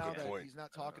Yeah. now Good that point. he's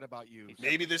not talking about you.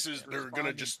 Maybe this is, they're going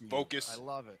to just focus I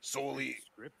love it. solely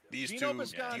these Gino two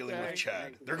Bisconte. dealing with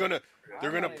Chad. They're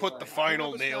gonna put the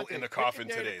final nail in the coffin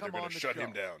today. They're gonna shut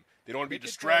him down. They don't want to be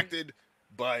distracted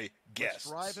by Let's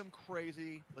drive guests. him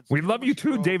crazy. Let's We give love him a you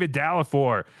too, stroke. David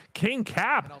Dallafor. King And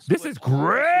Cap, I'll this split is all the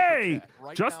super great. chat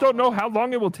right Just now don't know on how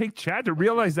long it will take Chad to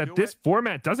realize that do this it.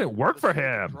 format doesn't work for Let's keep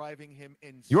him. driving him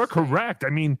You're insane. correct. I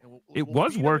mean, And it we'll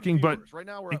was beat him in working, but viewers. Right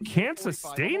now we're it at can't 445,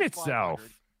 sustain almost itself.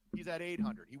 500. He's at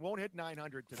 800. He won't hit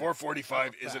 900 today.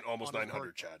 445 That's a isn't fact almost on his 900,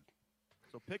 birthday. Chad.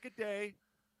 So pick a day.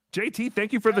 JT,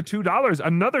 thank you for the $2.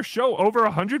 Another show over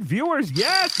 100 viewers.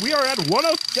 Yes, we are at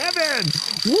 107.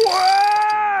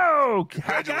 Whoa! Hacka,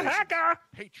 Congratulations. hacka.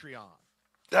 Patreon.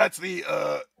 That's the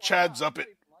Chad's up it.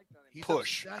 He's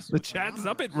Push. obsessed The with Chad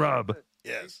numbers. Zuppet rub.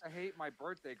 Yes. I hate my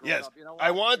birthday. Yes.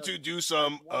 I want to do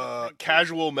some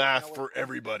casual math for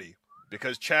everybody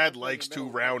because Chad likes to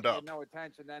round up.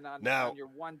 Now,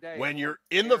 when you're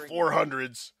in the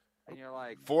 400s, and you're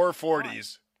like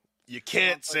 440s, you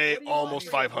can't say almost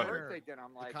 500.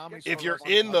 The comedy If show you're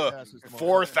on in the podcast is the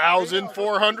most-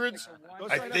 4,400s,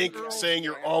 I think saying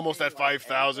you're almost at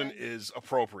 5,000 is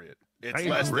appropriate. It's I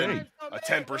less agree. than a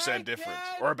 10% difference,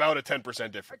 or about a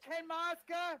 10% difference. Ken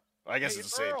Mosca. I guess Hey, it's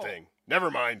the same Earl. thing.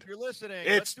 Never mind. If you're listening,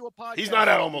 It's- let's do a podcast. He's not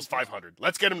at almost 500.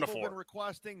 Let's get him to People have been 4.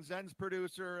 requesting Zen's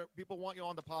producer. People want you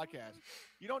on the podcast.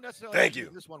 You don't necessarily. Thank have to you,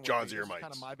 use this one with John's me. ear This is mics.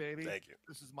 kind of my baby. Thank you.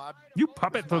 This is my. You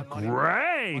puppets look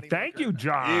great. Thank you,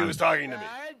 John. He was talking to me.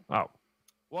 Dad, Oh,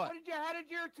 What? how did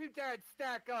your two dads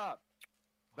stack up?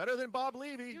 Better than Bob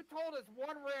Levy. You told us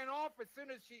one ran off as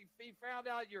soon as he found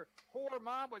out your poor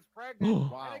mom was pregnant.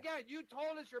 Wow. And again, you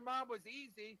told us your mom was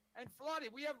easy and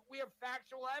slutty. We have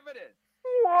factual evidence.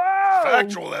 whoa!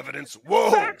 Factual evidence.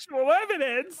 Whoa. Factual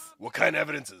evidence. What kind of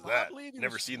evidence is Bob that? Levy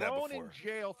Never was seen that thrown before. in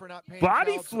jail for not paying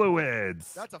Body child support.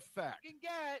 fluids. That's a fact. You can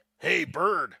get. Hey,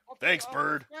 Bird. Thanks,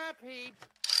 Bird. Scrap heap.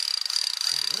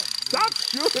 Stop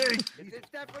shooting. It's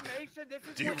defamation. This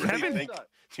is Do you what really Kevin think? does.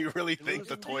 Do you really think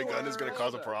the toy gun is going to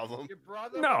cause a problem? Your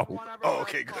brother No. was one of Oh, our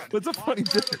okay, best good. buds. That's a My funny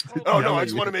brother difference. told Oh me no, I Yeah,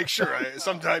 just want to make sure.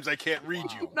 Sometimes I can't read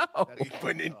you. No.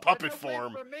 When in That's puppet a win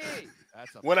form, for me.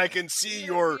 That's a when I fact. can see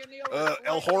your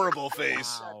El Horrible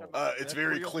face, Wow. it's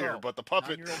very Real clear. though. But the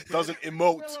puppet 9-year-old kid. doesn't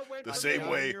emote the I'm same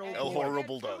way 9-year-old El boy.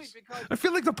 Horrible does. I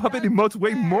feel like the puppet emotes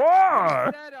way more.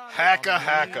 Hacka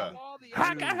hacka.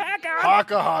 Hacka, hacka.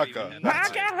 Haka haka.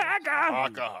 Hacka, hacka.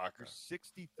 Haka haka. You're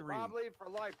 63. Probably for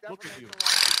life. Look at you. Defamation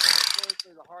lawsuits are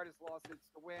seriously the hardest lawsuits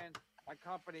to win. My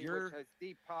company, You're- which has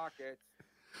deep pockets,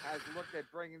 has looked at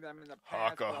bringing them in the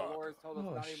past. Haka But our haka. lawyers told us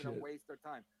Oh, not even shit. to waste their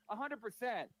time.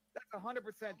 100%. That's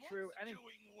 100% true. Any lawyer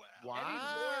will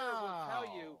Wow. tell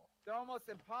you they're almost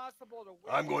impossible to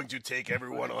win. I'm going to take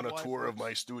everyone on a tour of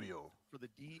my studio. For the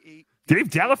D8. Dave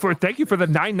Dallafor, thank you for the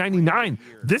 $9.99.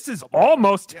 This is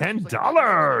almost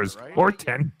 $10 or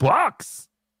 $10.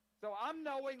 So I'm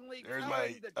knowingly There's telling my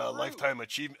the truth lifetime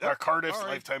achievement, Cardiff's All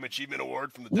right. lifetime achievement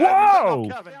award from the Whoa!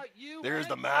 Diamond. Kevin. about you There's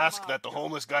and the your mask mom. that the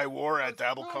homeless guy wore at It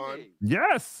was DabbleCon. Tookie.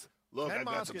 Yes. Look, Ken I've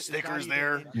got Moss some is stickers not even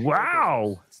there. in show Wow.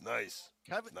 business. It's nice.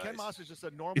 Ken Moss is just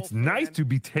a normal. It's nice fan to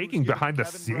be who's taking giving behind the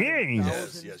Kevin Brennan scenes.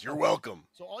 thousands Yes, you're of- welcome.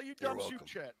 So all you You're dumb welcome. soup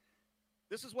chat,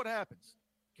 this is what happens.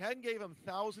 Ken gave him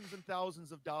thousands and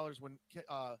thousands of dollars when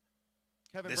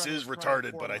Kevin. This Brennan is was trying to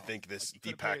retarded, pour but him I out. think this Like, he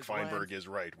couldn't pay Deepak his Feinberg rent. is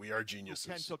right. We are Ken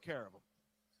geniuses. took care of him.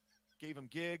 Gave him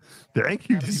gigs. Thank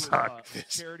you, had him do his, Deepak.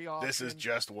 charity This is auction,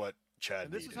 just what Chad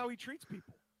and this needed. is how he treats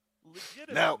people.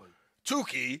 Legitimately. Now,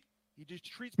 Tookie, he just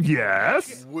treats people Yes.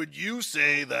 like shit. would you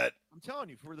say that I'm telling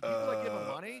you, for the people that give him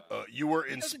money, you were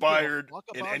he doesn't give a inspired fuck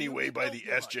in about any you. way He by don't the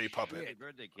give a SJ puppet?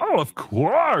 shit. Oh, of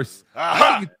course.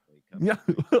 Aha! Yeah,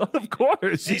 of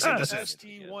course. Cease and yes. desist.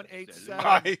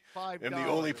 ST187. I am the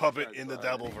only puppet in the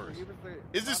Dabbleverse.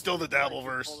 Is this still the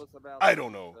Dabbleverse? I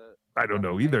don't know. I don't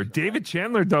know either. David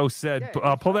Chandler, though, said,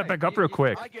 pull that back up real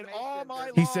quick. I get all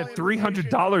my He law said information $300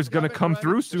 from going to Kevin come Brennan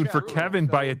through to soon for Chad. Kevin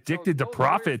by Addicted to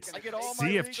Profits. I get all my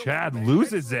See if legal Chad information.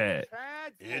 loses it.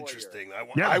 Interesting.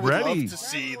 Get I would ready. love to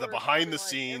see the behind the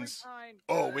scenes.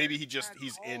 Oh, maybe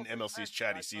he's in MLC's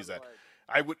chat. He sees that.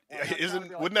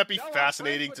 Wouldn't that be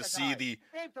fascinating to see the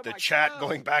chat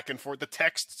going back and forth, the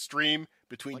text stream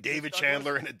between Like David this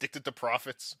Chandler and Addicted to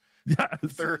Profits?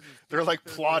 Yes. They're like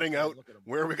plotting out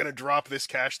where are we going to drop this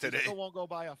cash They today. still won't go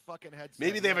buy a fucking headset.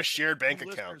 Maybe they have a shared bank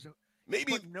Listeners account. who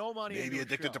Maybe put no money into a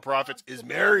Addicted show. to Profits is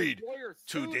married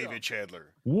to David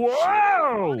Chandler.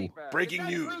 Whoa. Breaking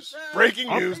news. Breaking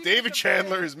news. David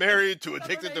Chandler is married to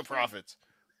Addicted to Profits.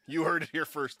 You heard it here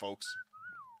first, folks.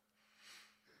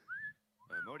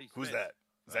 Who's that?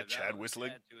 Is that Chad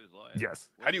whistling? Yes.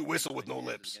 How do you whistle with no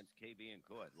lips?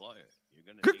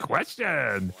 Good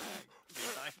question.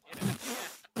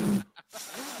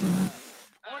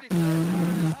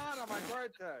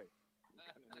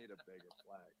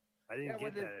 I didn't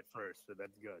get that at first, so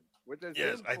that's good.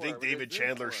 Yes, I think David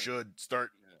Chandler should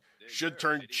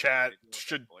turn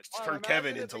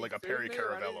Kevin into like a Perry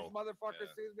Caravello.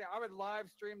 I would live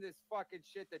stream this fucking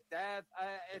shit to death.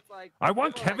 It's like I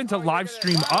want Kevin to live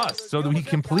stream us so that he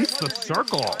completes the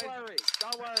circle.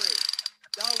 Don't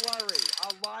worry.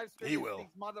 I'll live stream He will.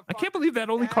 I can't believe that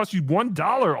only cost you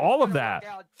 $1, all of that.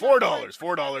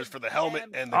 $4 for the helmet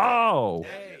and the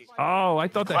Oh, I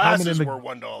thought the helmet glasses and the were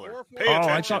 $1. Pay I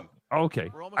attention. thought okay.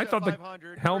 We're almost I at thought the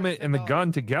 500. helmet and the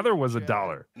gun together was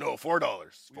 $1. No, $4.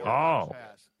 We Oh. almost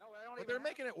passed. But they're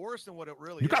making it worse than what it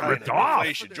really You is. got China, ripped off.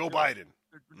 inflation, Joe Biden.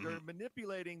 They're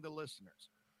manipulating the listeners.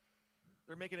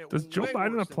 They're making it. Does Joe way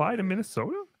Biden worse than apply what to it is.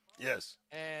 Minnesota? Yes,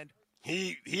 And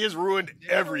he has ruined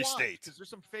every state. Because there's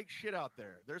some fake shit out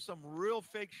there. There's some real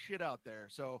fake shit out there.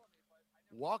 So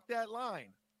walk that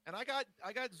line. And I got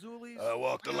Zuli's.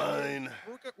 Walk the line.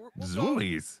 We'll go.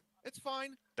 Zuli's. It's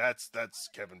fine. That's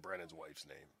Kevin Brennan's wife's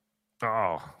name.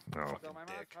 Oh, no. Fucking So my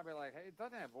mom's dick. probably like, hey, it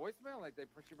doesn't have voicemail. Like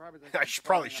she probably. I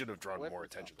probably should have drawn more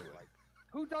attention to it.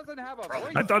 Who doesn't have a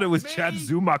Probably. voice? I thought it was Chad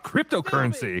Zuma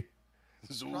cryptocurrency.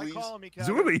 Try Zuli's. calling me,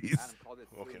 Kevin. Zuli's.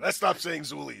 Okay, let's stop saying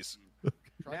Zuli's.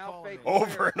 Try Now calling fake me.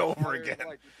 Over and over again.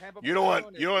 You don't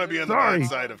want to be on the Sorry. bad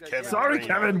side of Kevin. Sorry, Brennan.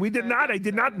 Kevin. We did not. I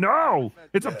did not know.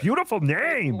 It's a beautiful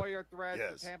name. Lawyer threats.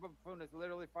 Yes. Tampa Buffoon is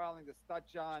literally filing the Stud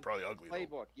John Probably ugly though.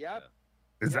 playbook. Yep.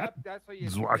 Is Yep, that that's what you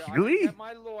Swahili? I get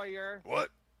my lawyer. What?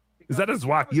 is that a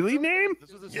Swahili name?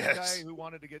 This was the same Yes. guy who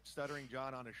wanted to get Stuttering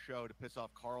John on his show to piss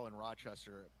off Carl in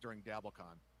Rochester during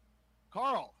DabbleCon.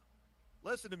 Carl,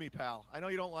 listen to me, pal. I know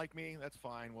you don't like me. That's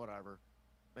fine. Whatever.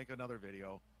 Make another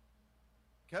video.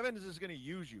 Kevin is just going to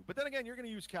use you. But then again, you're going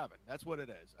to use Kevin. That's what it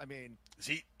is. I mean,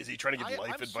 Is he trying to give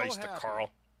life I'm so advice to happy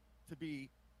Carl? to be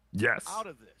Yes. out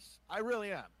of this. I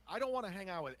really am. I don't want to hang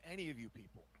out with any of you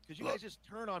people because you Look. guys just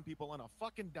turn on people on a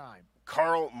fucking dime.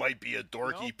 Carl might be a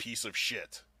dorky No. piece of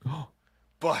shit,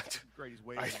 but Great, he's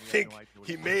waving I at me. have think no idea what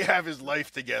he he's may doing. have his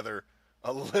life together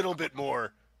a little bit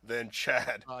more than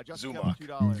Chad Just Zumach.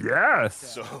 $2. Yes.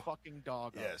 So- fucking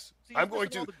dog. up. Yes, See, I'm he's going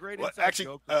missing all to. the great Well, inside actually,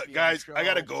 jokes at the guys, show. I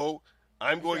gotta go.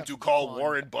 I'm He's going got to some call fun.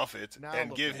 Warren Buffett Now and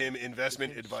look give at him him.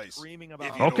 investment Him advice. screaming If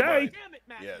about you don't Okay. mind. Damn it,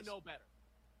 Matt, Yes. you know better.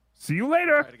 See you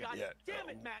later. Try it again. Yeah. Damn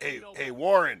it, Matt, Hey, you know hey, better.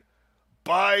 Warren,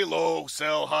 buy low,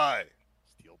 sell high.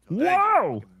 Steel toe.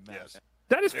 Whoa. Fucking mess. Yes.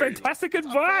 That is There you go. fantastic I'm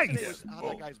fascinated advice. with how Whoa.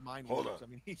 that guy's mind Hold works. on.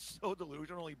 I mean, he's so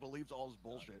delusional. He believes all his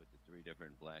bullshit. With the three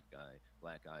different black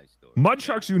eye stores.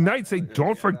 MudSharks Unite say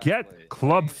don't forget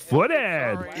Club Footed.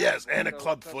 Sorry. Yes, and a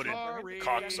club-footed, Sorry.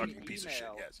 cock-sucking piece of shit.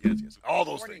 Yes. All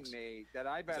those things.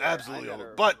 Absolutely all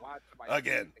those. But,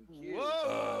 again,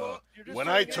 Whoa, you're just when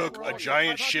trying I to get took it a wrong.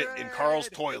 giant shit in Carl's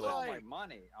toilet,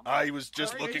 money. I was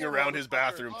just looking around his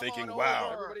bathroom thinking,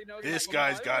 wow, this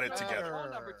guy's got it together.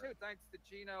 Phone number too, thanks to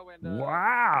Gino and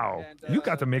Wow. You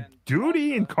got to make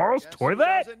duty in Carl's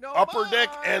toilet? Upper deck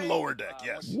and lower deck,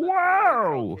 yes.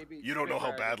 Wow. You don't know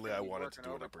how badly I wanted to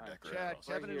do an upper deck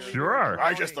right now. Sure.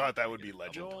 I just thought that would be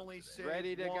legend.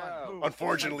 Ready to go.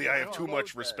 Unfortunately, I have too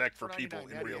much respect for people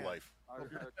in real life.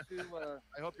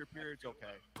 I hope your period's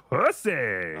okay.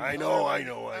 Pussy. I know.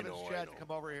 Chad,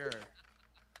 come over here.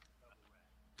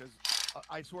 Because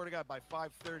I swear to God, by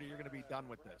 5:30, you're going to be done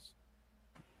with this.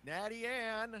 Natty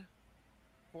Ann,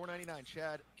 $4.99.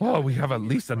 Chad. Oh, we have at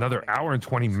least another hour and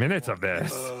 20 minutes of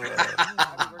this.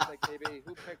 Happy birthday, KB.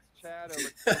 Who picked Chad over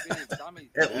KB? Dummies.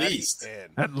 At least.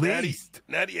 At least.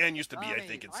 Natty Ann used to be, I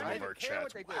think, in some of our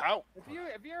chats. How? If you're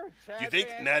a Chad Do you think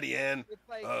fan, Natty Ann, it's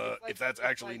like if that's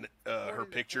actually her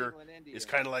picture, is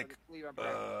kind of like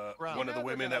one of the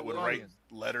women that would write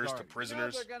letters to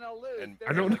prisoners and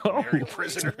I don't know. marry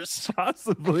prisoners?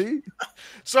 Possibly.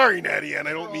 Sorry, Natty Ann.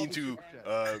 I don't mean to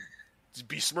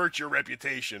besmirch your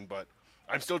reputation, but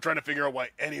I'm still trying to figure out why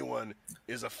anyone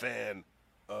is a fan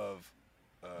of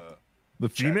The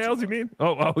females, you mean?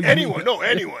 Oh, anyone. No,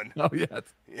 anyone. Oh, yes.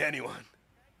 Anyone.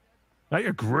 I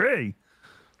agree.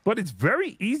 But it's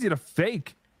very easy to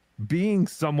fake being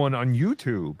someone on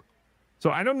YouTube.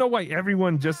 So I don't know why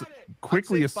everyone just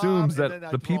quickly assumes that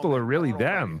the people are really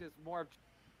them.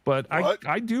 But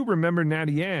I do remember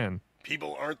Natty Ann.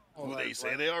 People aren't who they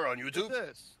say they are on YouTube?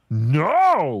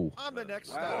 No! I'm the next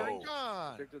starter,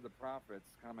 John. Stick to the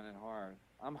profits, coming in hard.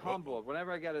 I'm humbled.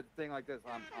 Whenever I get a thing like this,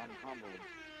 I'm humbled.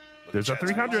 There's a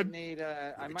 300.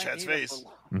 I might Chad's need face.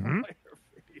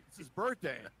 It's his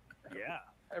birthday. Yeah.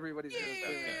 Everybody's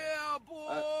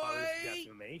boy.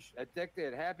 Defamation.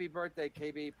 Addicted. Happy birthday,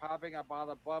 KB. Popping up on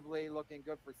the bubbly, looking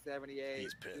good for 78.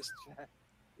 He's pissed.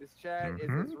 This chat is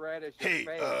as red as your Hey,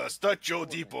 face. Stud Joe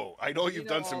Depot. I know you've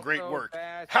done some great work.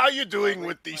 How you doing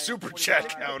with the super chat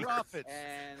counter?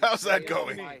 How's that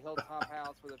going?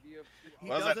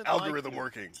 How's that algorithm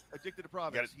working? Addicted to You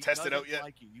profits. got it tested out yet?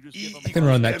 I can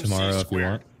run that tomorrow if you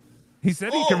want. He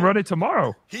said he can run it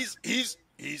tomorrow. He's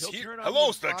here.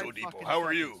 Hello, Stud Joe Depot. How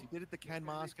are you? He did it to Ken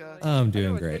Mosca. I'm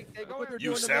doing great.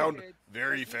 You sound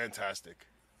very fantastic.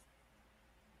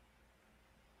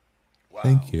 Wow.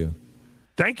 Thank you.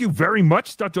 Thank you very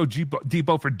much, Stutto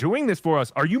Depot, for doing this for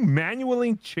us. Are you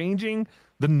manually changing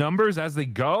the numbers as they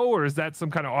go, or is that some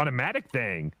kind of automatic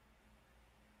thing?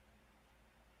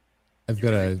 I've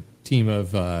got a team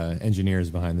of engineers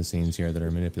behind the scenes here that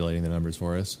are manipulating the numbers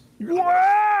for us.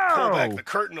 Wow! Pull back the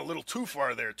curtain a little too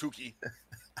far there, Tookie.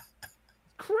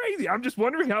 Crazy. I'm just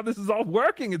wondering how this is all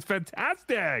working. It's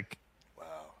fantastic.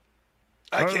 Wow.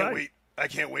 I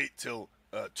can't wait till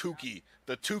Tookie,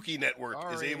 the Tookie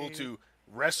network, is able to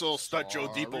wrestle Stut Joe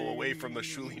Depot away from the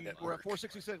Shuli network. We're at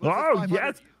 466. Oh,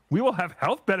 yes. We will have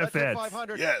health Let's hit benefits.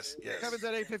 500. Yes. Kevin's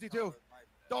at 852.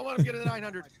 Don't let him get to the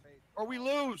 900, or we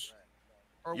lose.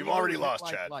 You've already lost,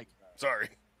 Chad. Sorry.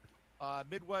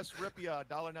 Midwest Ripia,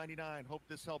 $1.99. Hope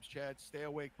this helps, Chad. Stay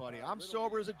awake, buddy. I'm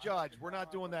sober as a judge. We're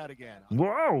not doing that again.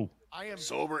 Whoa. I am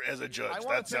sober as a judge. That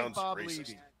That sounds Bob racist.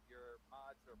 Levy.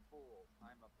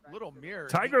 Little mirror.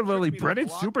 Tiger Lily Brennan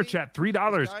super chat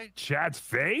 $3. Chad's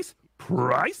face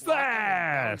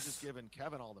priceless. Just giving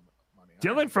Kevin all the money.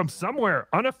 Dylan from somewhere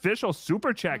unofficial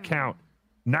super chat count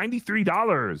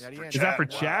 $93. Is that for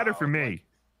Chad or for me?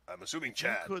 I'm assuming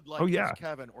Chad. You could Oh, yeah.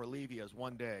 Kevin or Levy as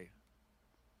one day.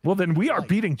 Well, then we are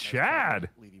beating Chad.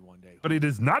 Levy one day. But it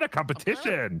is not a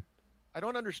competition. I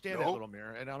don't understand that little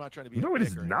mirror, and I'm not trying to be. No, a it is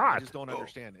dick or not. I just don't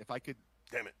understand. If I could,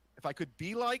 damn it. If I could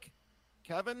be like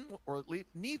Kevin or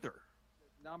neither.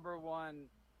 Number one.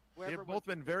 They've both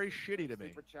been very shitty to me.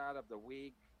 Super chat of the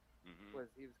week. Was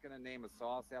he was going to name a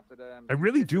sauce after them. I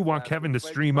really do want Kevin to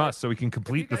stream us so he can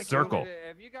complete the circle.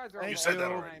 If you guys are You said that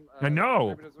already. I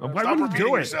know. Why Stop would he do repeating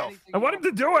it? yourself. I want him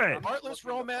to do it. Heartless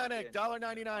Romantic,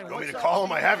 $1.99. You want me to call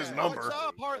him? I have his number. What's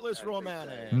up, Heartless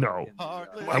Romantic? No.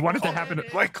 I want it to happen.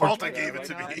 Mike Calta gave it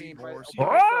to me.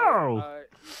 Oh!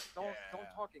 Don't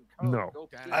talk in code. No.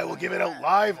 I will give it out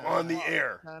live on the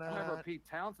air. I remember Pete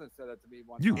Townsend said that to me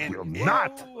one You time. will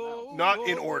not. Not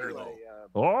in order, though.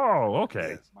 Oh,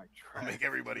 okay. I'll make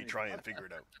everybody try and figure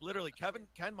it out. Literally,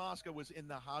 Ken Mosca was in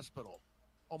the hospital.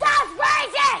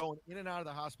 Going in and out of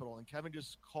the hospital, and Kevin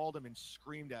just called him and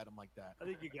screamed at him like that. I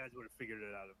think you guys would have figured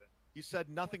it out of it. He said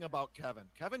nothing about Kevin.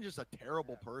 Kevin's just a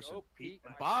terrible person.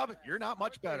 And Bob, you're not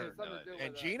much better.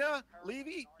 And Gina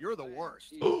Levy, you're the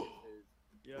worst.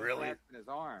 Really? His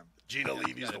arm. Gina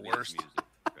Levy's the worst.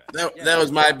 That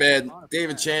was my bad,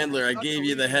 David Chandler. I gave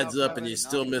you the heads up, and you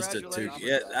still missed it too.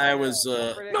 Yeah, I was.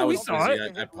 I we was saw busy.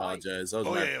 it. I apologize. That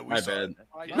was we my saw bad.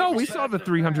 it. No, we saw the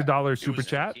 $300 super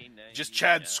chat. Just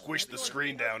Chad squished the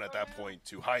screen down at that point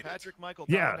to hide it. Patrick Michael,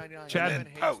 Yeah, $1.99. Chad Kevin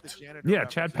hates pout. the janitor Yeah,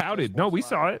 reference. Chad It's just pouted. No, we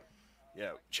saw it.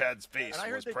 Yeah, Chad's face And I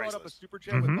heard was they brought up a priceless. super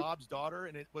chat Mhm. with Bob's daughter,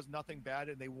 and it was nothing bad,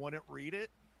 and they wouldn't read it.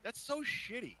 That's so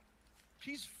shitty.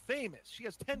 She's famous. She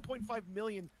has 10.5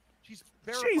 million. She's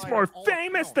She's verified more on all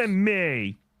famous accounts. than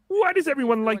me. Why does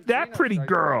everyone like that pretty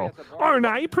girl? Aren't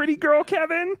I a pretty girl,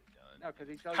 Kevin?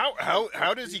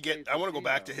 How does he get? I want to go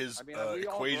back to his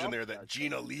equation there. That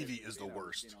Gina Levy is the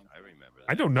worst. I remember that.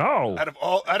 I don't know.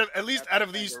 At least out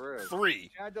of these three,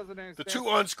 the two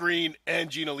on screen and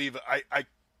Gina Levy.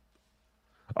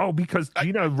 Oh, because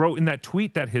Gina wrote in that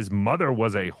tweet that his mother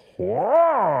was a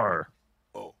whore.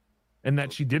 Oh. And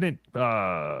that she didn't,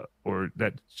 or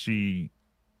that she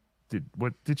did,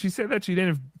 what did she say, that she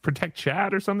didn't protect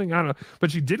Chad or something? I don't know.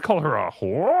 But she did call her a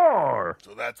whore.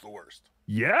 So that's the worst.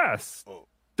 Yes. Oh.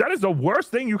 That is the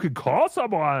worst thing you could call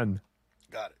someone.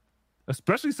 Got it.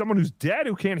 Especially someone who's dead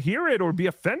who can't hear it or be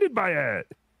offended by it.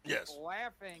 Yes.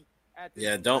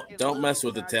 Yeah, don't mess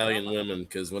with Italian women,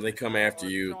 because when they come after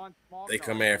you, they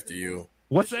come after you.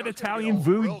 What's that Italian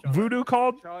voodoo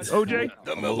called, OJ?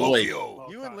 The Malocchio.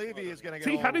 You and Levy is going to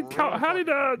See, how did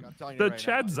the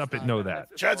Chad Zuppet know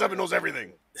that? Chad Zuppet knows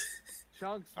everything.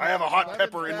 I have a hot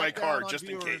pepper in my car just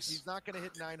in case. He's not going to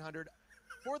hit 900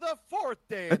 for the fourth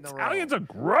day in the row. Italians are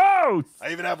gross.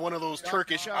 I even have one of those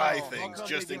Turkish eye things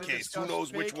just in case. Who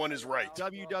knows which one is right?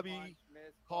 WWE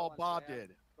call Bob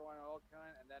did.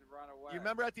 You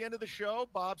remember at the end of the show,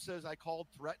 Bob says I called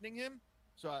threatening him,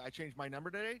 so I changed my number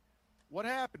today. What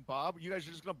happened, Bob? You guys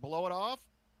are just going to blow it off?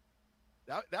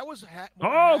 That was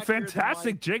oh,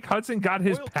 fantastic. Jake Hudson got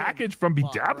his package from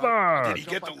Bedabbler. Did he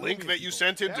get the link that you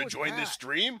sent him to join this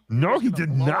stream? No, he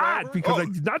did not, because I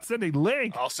did not send a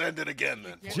link. I'll send it again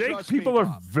then. Jake, people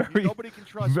are very...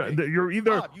 You're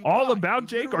either all about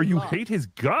Jake or you hate his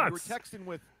guts.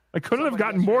 I couldn't have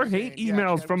gotten more hate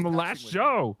emails from the last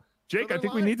show. Jake, I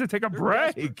think we need to take a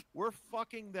break. We're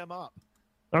fucking them up.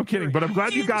 I'm kidding, but I'm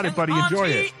glad you got it, buddy. Enjoy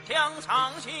it. What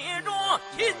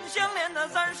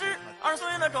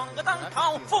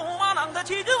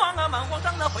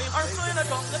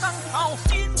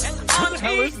the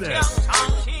hell is this?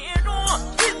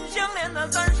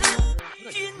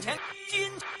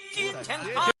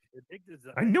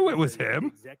 I knew it was him.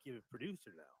 Executive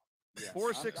producer now.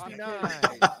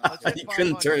 469. You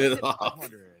couldn't turn it off.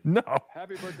 No.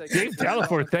 Dave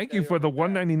Delafor, thank you for the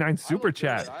 $1.99 super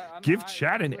chat. Give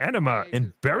Chad an enema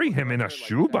and bury him in a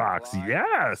shoebox.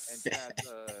 Yes.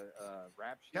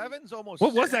 Kevin's almost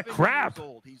What was that crap?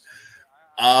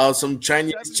 Some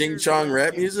Chinese ching chong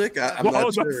rap music. I'm Whoa, not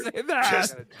don't sure. say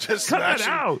that. Just Cut that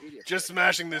smashing, out. just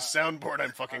smashing this soundboard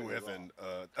I'm fucking with, and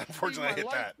unfortunately I hit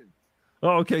that.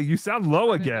 Oh, okay. You sound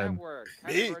low again.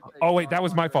 Me? Oh, wait. That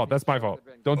was my fault. That's my fault.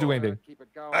 Don't do anything.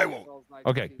 I won't.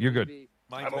 Okay. You're good.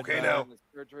 I'm okay now.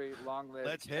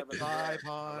 Let's hit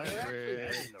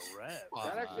 500.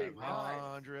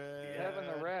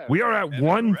 500. We are at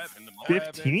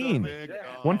 115. He's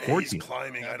 114.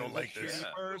 climbing. I don't like this.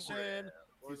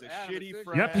 He's a shitty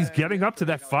friend. Yep, he's getting up to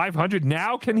that 500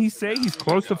 now. Can he say he's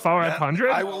close to 500?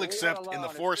 I will accept in the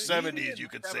 470s you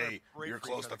could say you're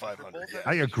close to 500. Yes.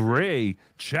 I agree.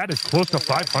 Chad is close to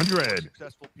 500.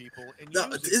 No,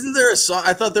 isn't there a song?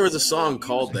 I thought there was a song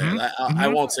called that. I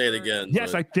won't say it again.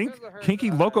 Yes, but... I think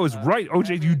Kinky Loco is right.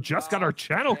 OJ, you just got our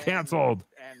channel canceled.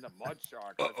 And the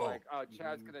MudSharks was like, oh,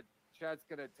 Chad's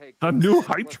gonna take A new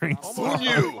hype train Who song.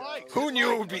 knew? Who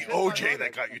knew it would be OJ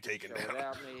that got you taken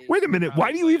down? Wait a minute.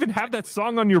 Why do you even have that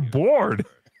song on your board?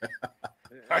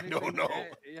 I don't know.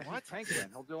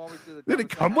 Did it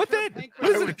come with it? What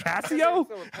is it, a Casio?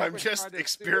 I'm just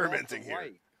experimenting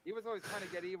here. He was always trying to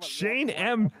get even. Shane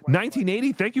M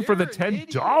 1980, thank you for the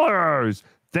 $10.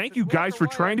 Thank you guys for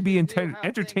trying to be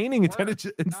entertaining.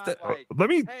 Let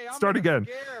me start again.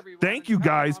 Thank you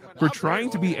guys for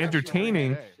trying to be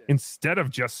entertaining instead of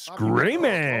just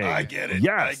screaming. I get it.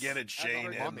 Yes. I get it,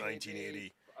 Shane M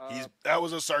 1980. That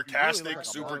was a sarcastic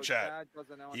super chat.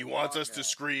 He wants us to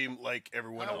scream like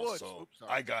everyone else, so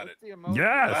I got it.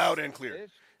 Yes. Loud and clear.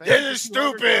 This is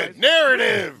stupid.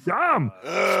 Narrative. Dumb.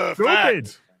 Stupid.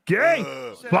 Fact. Gay.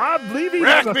 Bob Levy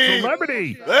is a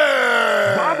celebrity.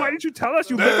 Bob, why didn't you tell us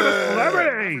you live with a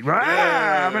celebrity?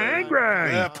 I'm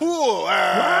angry. Pool.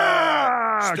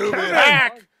 Stupid Kevin,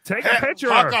 hack. Take a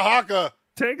picture. Haka haka.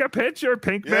 Take a picture,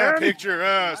 Pink Yeah, Man.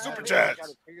 picture. Super chat.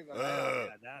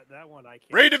 That one I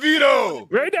can't. Ray DeVito.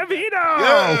 Ray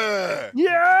DeVito. Yeah.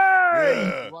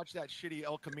 Yay. Watch that shitty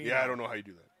El Camino. Yeah, I don't know how you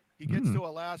do that. he gets to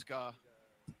Alaska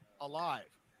alive.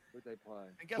 Who'd they play?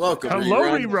 And guess Welcome, what? Hello,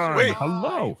 Rerun. Rerun. Wait.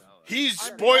 Hello. He's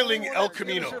spoiling El You're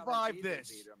Camino. gonna survive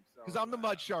this because I'm the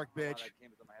MudShark, bitch.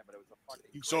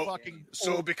 You So, fucking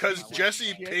so because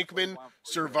Jesse Pinkman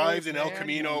survived in El man,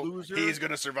 Camino, you loser. he's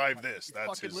gonna survive this. You That's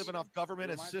fucking his. living off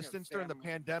government assistance during the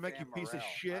pandemic, you piece of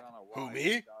shit. Who,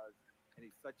 me? And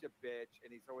he's such a bitch,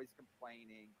 and he's always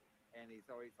complaining, and he's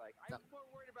always like, "I'm more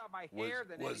worried about my hair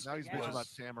than was- Now he's anything bitching else. about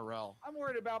Sam Morril. I'm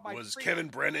worried about my Was freaking Kevin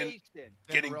Brennan creation."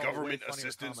 getting Morril, government way funnier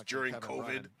assistance comic than during Kevin COVID,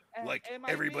 Brennan. like Am I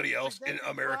everybody being else in presented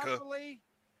America? properly?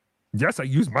 Yes, I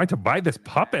used mine to buy this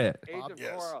puppet. Agent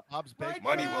Yes. Coral. Bob's My baked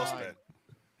Money out of well his spent. mind.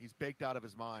 He's baked out of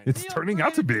his mind. It's Neil turning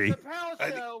out to Brandon, be. the Chappelle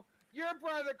I thi- Show, your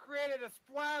brother created a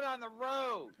splat on the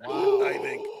road. Wow. I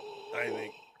think.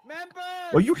 Remember?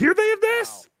 Well, you hear they have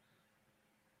this?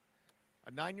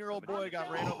 A 9-year-old boy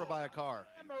got ran over by a car.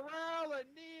 Morale and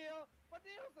Neil. But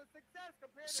Neil's a success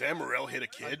compared to Sam Morril hit a A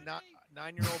kid.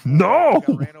 9-year-old boy No!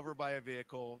 got ran over by a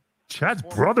vehicle. Chad's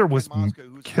Former brother was in Moscow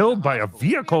who's in killed the by a hospital.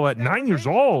 vehicle at 9 years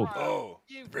old. Oh,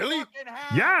 You really? fucking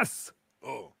have. Yes.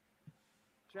 Oh,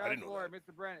 Chad didn't know Floyd, that.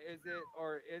 Mr. Brent, is it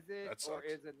or is it That or sucks.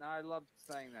 is it? No, I love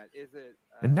saying that. Is it?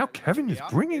 And now Kevin is yeah.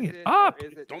 bringing is it or up.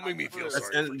 is it don't not make me feel true?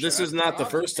 sorry. And this is not the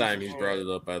first time he's brought it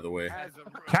up, by the way.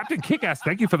 Captain Kickass,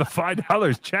 thank you for the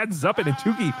 $5. Chad Zuppet and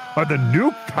Tookie are the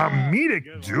new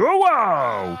comedic duo.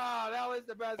 Oh, that was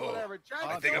the best one Oh, ever. Chad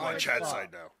I was think I'm so on much Chad's fun. side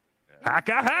now.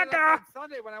 Hacka, On hacka.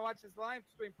 Sunday when I watched his live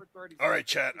stream for 30 All right,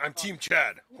 seconds, Chad. I'm Team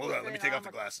Chad. people Hold on, let me saying take off I'm the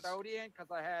a glasses. custodian 'cause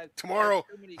I had Tomorrow,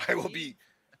 too many I will keys. be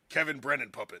Kevin Brennan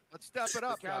puppet. Let's step it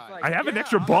up, Chad's guys. like, I have an yeah,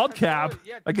 extra I'm a bald cap.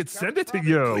 custodian. Yeah, I could Kevin's send it to probably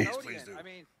you. a Please, custodian. please do. I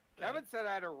mean, Kevin said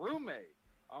I had a roommate.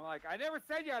 I'm like, I never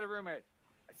said you had a roommate.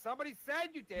 Somebody said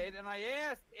you did, and I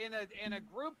asked in a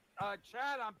group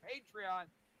chat on Patreon.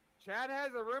 Chad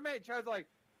has a roommate. Chad's like,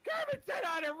 Kevin said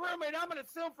I had a roommate. I'm gonna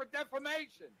sue for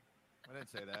defamation. I didn't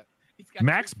say that.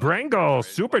 Max Brangle,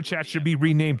 Super Chat should be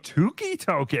renamed Tookie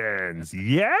Tokens.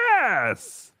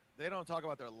 Yes. They don't talk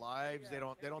about their lives. They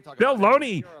don't talk Bill about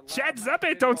Loney, You're a Chad loudmouth, Zuppet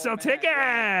big don't old sell man, weird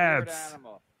tickets.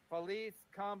 animal. Police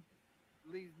come,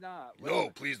 please not. No,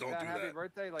 please don't do Happy that.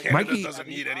 birthday, like Canada Mikey- doesn't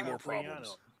need any more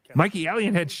problems. Mikey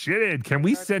Alien had shitted. Can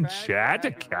we send Chad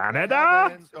to Canada?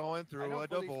 Kevin's going through a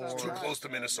It's divorce. too close to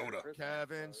Minnesota.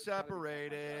 Kevin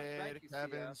separated.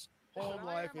 Kevin's home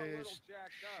life is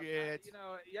shit. You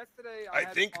know, yesterday I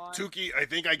had think fun, Tookie. I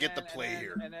think I get the and play then-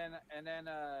 here. And then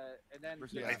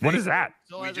Yeah. I What think is that?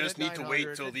 Still We has it just at need to wait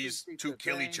 900. till these two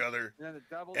kill each other, and then the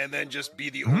double and then just be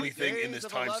the Hmm? only thing in this Days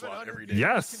of time slot 1100 every day.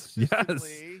 Yes, yes.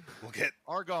 consistently We'll get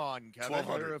Are gone, Kevin.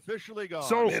 1200. They're officially gone.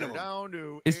 So- They're Minimum. down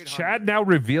to Is 800. Chad now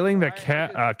revealing that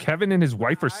Kevin and his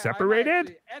wife are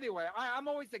separated? Anyway, I'm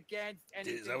always against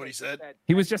anything. Is that what he said?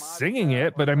 He was just singing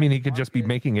it, but I mean, he could just be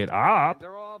making it up.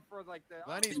 They're all for like the.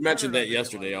 Lenny's He mentioned better that than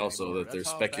yesterday Lenny also, anymore. that there's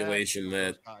That's how bad speculation he's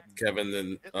that gotten. Kevin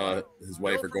and his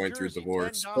wife Bill are from going through a Jersey,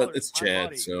 divorce, $10. but it's My Chad,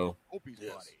 buddy. so Opie's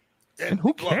Yes. buddy. And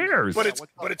who cares? But Yeah, it's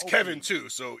what's but up, it's Opie? Kevin too.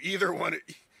 So either one,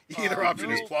 either option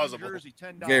Bill is from plausible. Jersey,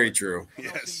 $10. very true. MLC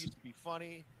Yes. used to be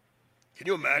funny. Can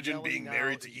you imagine Yelling being now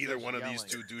married to is either just one of these yelling.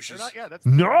 two They're douches? not- yeah, that's-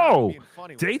 No. they're not being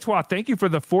funny with it. Daytwa, thank you for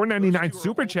the $4.99 Those two are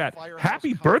super old chat. firehouse Happy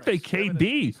comics. birthday, Kevin is a KB.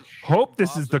 piece of shit. Hope this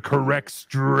Bob's is the a guru. correct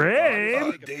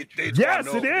stream. Daytwa, Yes,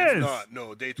 no, it it's is. not.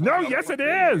 No, Daytwa. No, yes, it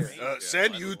is.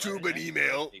 Send YouTube an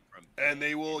email, and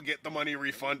they will get the money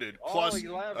refunded. Plus,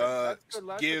 11. That's good.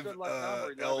 That's a give good luck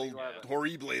number, El 11.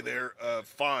 Horrible there a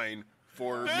fine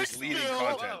for misleading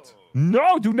content.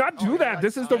 No, do not do that.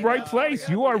 This is the right place.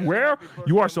 You are where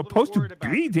you are supposed to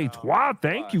be, Daytwa.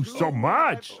 Thank you so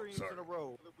much. Sorry.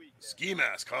 Ski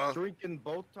mask, huh? Drinking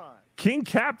both times. King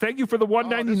Cap, thank you for the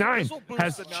 $1.99. this'll boost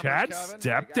Has the numbers, Chad's Kevin.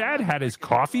 stepdad had his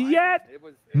coffee yet? It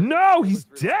was- No, it he's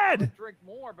was really- I would dead. drink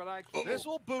more, but I Uh-oh. This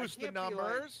will boost the can't be, like,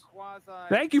 numbers. quasi-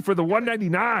 Thank you for the I gotta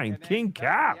 $1.99. drink, and King then that's the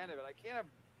Cap. end of it.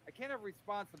 I can't have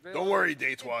responsibility. Don't worry, I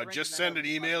can't Daytwa. drink Just and send then an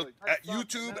have email responsibility.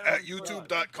 at That's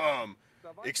youtube@youtube.com.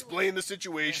 Explain the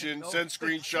situation, send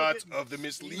screenshots of the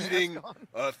misleading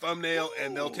thumbnail,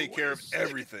 and they'll take care of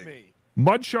everything.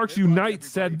 MudSharks Unite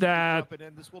said that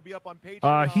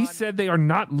he said they are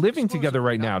not living together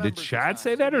right now. Did Chad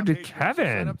say that or did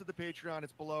Kevin?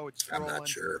 I'm not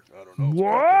sure. I don't know.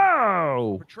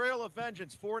 Whoa. Betrayal of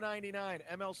Vengeance, $4.99.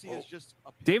 MLC is just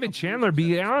a David Chandler,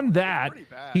 beyond that,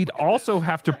 he'd also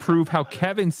have to prove how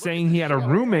Kevin saying he had a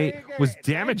roommate was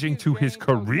damaging to his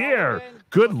career.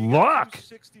 Good luck.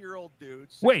 60-year-old dude.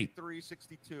 Wait.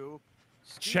 62.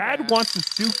 Chad wants to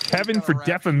sue Kevin for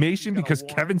defamation because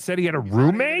Kevin said he had a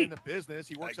roommate? I guess that's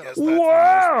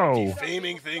Whoa. the most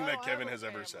defaming thing that Kevin has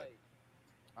ever said.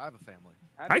 I have a family.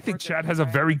 I think Chad has a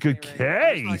very good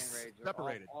case.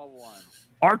 Separated.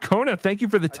 Arcona, thank you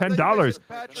for the $10.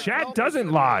 Chad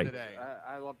doesn't lie.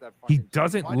 I love that. He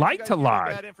doesn't like to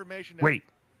lie. Wait,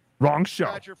 wrong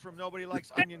show. From Nobody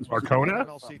Likes Onions Arcona?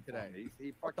 MLC today.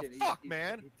 What the fuck,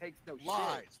 man? He takes no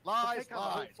Lies. shit. Lies.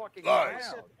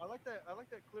 I like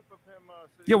that clip of him.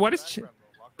 Yeah, what is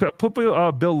put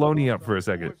Bill Loney up for a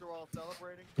second.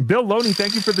 Bill Loney,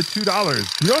 thank you for the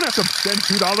 $2. You don't have to send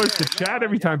 $2 to Chad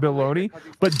every time, Bill Loney.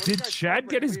 But did Chad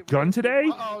get his gun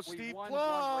today?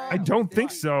 I don't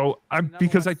think so.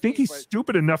 Because I think he's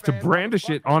stupid enough to brandish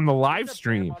it on the live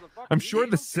stream. I'm sure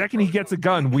the second he gets a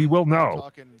gun, we will know.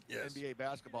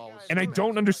 And I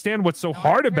don't understand what's so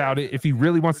hard about it. If he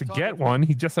really wants to get one,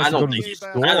 he just has to go to the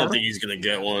store. I don't think he's going to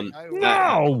get one.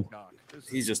 No.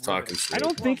 He's just talking shit. I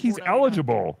don't think he's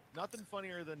eligible. Nothing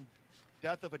funnier than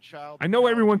death of a child. I know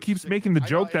everyone keeps making the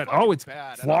joke that, oh, it's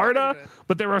Florida,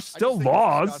 but there are still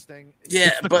laws. Yeah,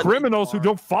 it's the criminals who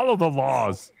don't follow the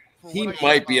laws. He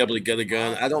might be able to get a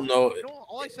gun. I don't know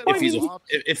if he's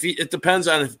it depends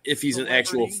on if he's an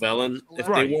actual felon. If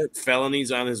they weren't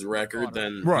felonies on his record,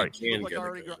 then he can get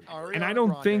a gun. And I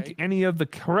don't think any of the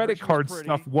credit card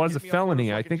stuff was a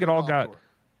felony. I think it all got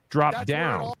dropped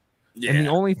down. Yeah. And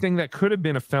the only thing that could have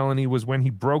been a felony was when he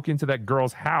broke into that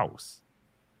girl's house.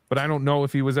 But I don't know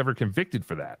if he was ever convicted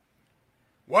for that.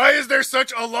 Why is there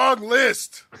such a long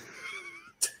list?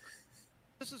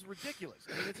 This is ridiculous.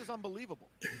 I mean, this is unbelievable.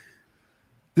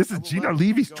 This is Gina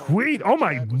Levy's tweet. Oh,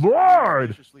 my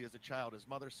Lord. As a child, his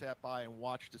mother sat by and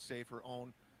watched to save her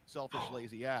own selfish,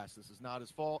 lazy ass. This is not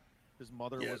his fault. His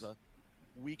mother was a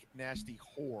weak, nasty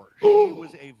whore. She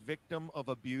was a victim of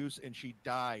abuse, and she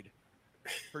died.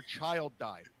 Her child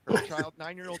died. Her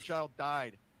 9-year-old child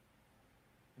died.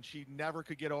 And she never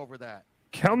could get over that.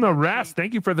 Kelna Rast,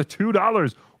 thank you for the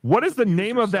 $2. What is the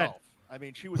name of that? I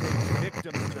mean, she was a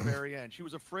victim to the very end. She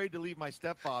was afraid to leave my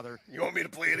stepfather. You want me to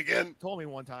play it again? Told me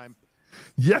one time.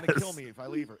 Yes. Gonna kill me if I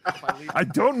leave her. I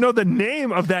don't know the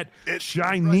name of that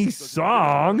Chinese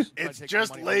song. It's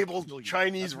just labeled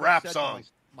Chinese rap song.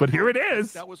 But here it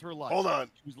is. That was her life. Hold on.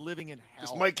 She was living in hell.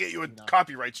 This might get you a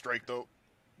copyright strike, though.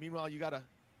 Meanwhile, you gotta.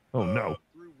 Oh no.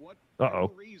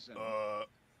 Uh-oh.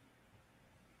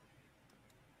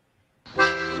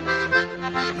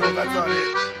 No, that's not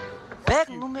it.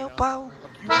 Pega no meu pau.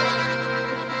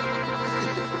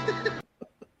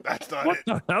 That's not what it.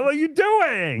 What the hell are you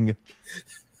doing?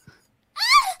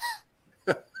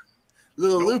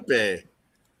 Little Lupe.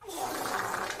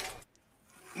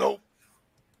 Nope.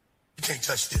 You can't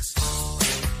touch this.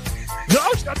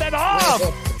 No, shut that off.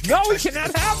 No, we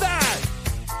cannot have that.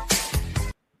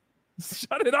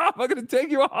 Shut it off. I'm going to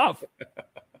take you off.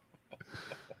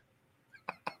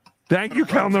 Thank you,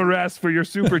 Kelna Rest, for your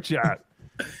super chat.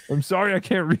 I'm sorry I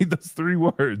can't read those 3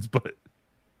 words, but.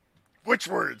 Which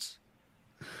words?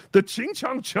 The ching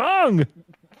chong chung.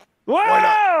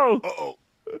 Wow. Uh-oh.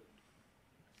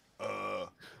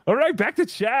 All right, back to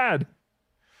Chad.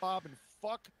 Bob, and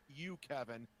fuck you,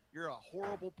 Kevin. You're a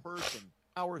horrible person.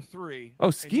 Hour 3.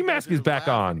 Oh, Ski Mask is back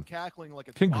on.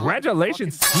 Like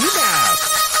congratulations, Ski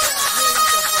Mask.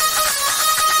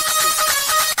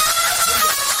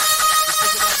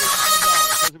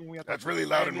 That's really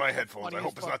loud in my headphones. I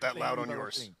hope it's not that loud on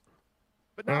yours.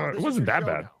 But it wasn't that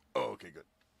bad. Oh, okay, good.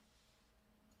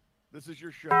 This is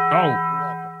your show.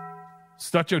 Oh.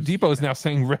 Stucho Depot is now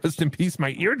saying, rest in peace,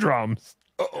 my eardrums.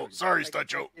 Uh-oh, sorry,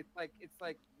 Stucho. It's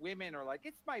like women are like,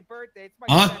 it's my birthday, it's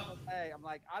my birthday. I'm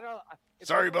like, I don't.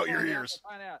 Sorry about your ears.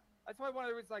 That's why one of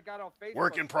the reasons I got on Facebook.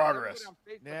 Work in progress.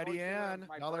 Natty Ann,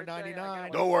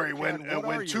 $1.99. Don't worry, when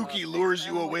Tookie lures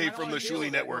you away from the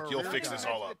Shuli Network, you'll fix this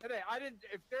all up.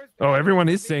 Oh, everyone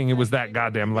is saying it was that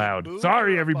goddamn loud.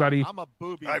 Sorry, everybody. I'm a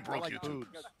booby. I broke you too.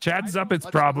 Chad's up its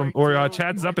problem, or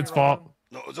Chad's up its fault.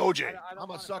 No, it was OJ. I'm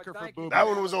a sucker for boobies. That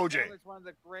one was OJ. It's one of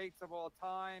the greats of all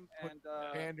time, and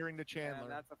pandering to Chandler.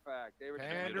 That's a fact.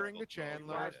 Pandering to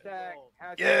Chandler.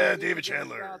 Yeah, David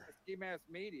Chandler.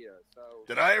 Media, so.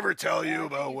 Did I ever tell you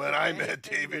about when I met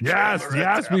David Chandler?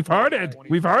 Yes, we've heard it.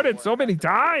 We've heard it so many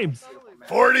times.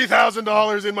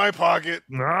 $40,000 in my pocket.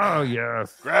 Oh,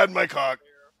 yes. Grabbed my cock.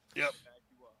 Yep.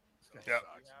 Yep.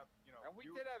 We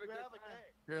did have a good time.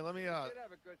 Here, let me.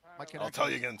 I'll tell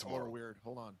you again tomorrow. Weird.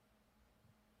 Hold on.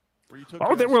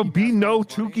 Oh, there will be no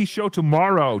Tookie show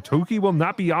tomorrow. Tookie will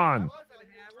not be on.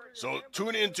 So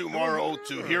tune in tomorrow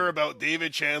to hear about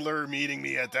David Chandler meeting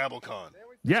me at DabbleCon.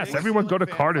 Yes, everyone go to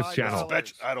Carter's channel.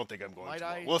 I don't think I'm going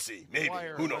to. We'll see. Maybe.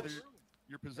 Who knows?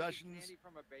 Your possessions.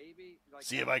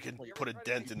 See if I can put a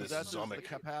dent in this stomach. The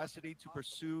capacity to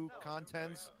pursue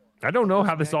contents I don't know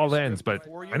how this all ends, but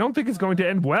I don't think it's going to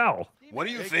end well. What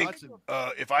do you think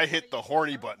if I hit the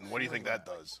horny button? What do you think that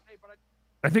does?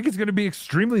 I think it's going to be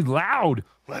extremely loud.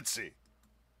 Let's see.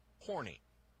 Horny.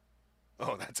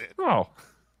 Oh, that's it. Oh.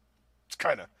 It's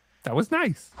kind of. That was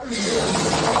nice.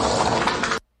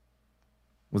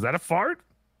 Was that a fart?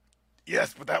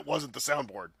 Yes, but that wasn't the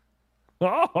soundboard.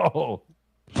 Oh.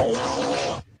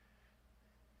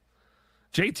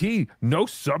 JT, no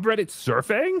subreddit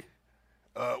surfing?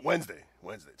 Wednesday,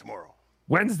 tomorrow.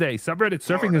 Wednesday. Subreddit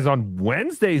surfing is on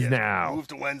Wednesdays now. Move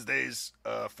to Wednesdays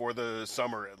for the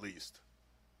summer at least.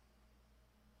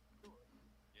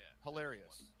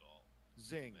 Hilarious.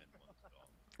 Zing.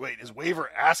 Wait, is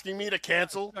Waver asking me to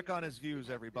cancel? Check on his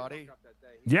views, everybody.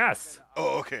 Yes.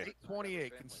 Oh, okay.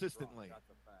 828 consistently.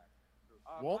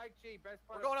 Well,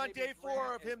 we're going on day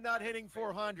 4 of him not hitting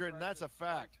 400, and that's a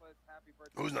fact.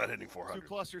 Who's not hitting 400?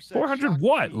 400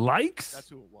 what? Likes? That's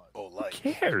who it was. Oh, likes.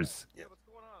 Who cares? Yeah. What's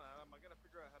going on, Adam? I gotta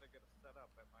figure out how to get it set up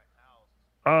at my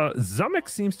house. Zumek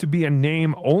seems to be a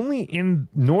name only in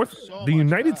the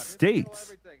United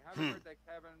States.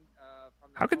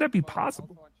 How could that be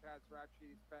possible?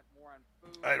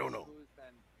 I don't know.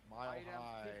 Mile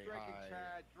high.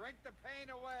 Drink the pain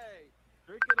away.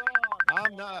 Drink it on.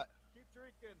 I'm not. Keep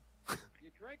drinking. You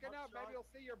drink enough, maybe you'll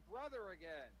see your brother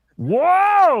again.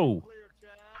 Whoa!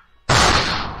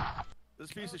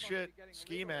 This piece of shit,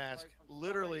 ski mask,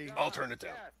 literally I'll turn it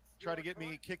down. tried to get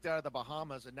me kicked out of the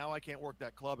Bahamas, and now I can't work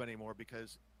that club anymore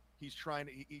because he tried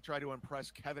to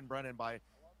impress Kevin Brennan by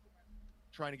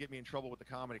trying to get me in trouble with the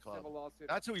comedy club.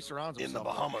 That's who he surrounds himself in the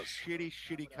Bahamas. with.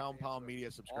 Shitty compound media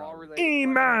subscribers.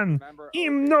 Man,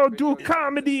 him no do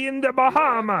comedy in the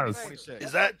Bahamas.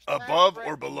 Is that above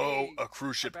or below a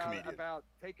cruise ship comedian?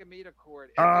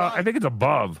 I think it's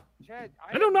above.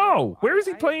 I don't know. Where is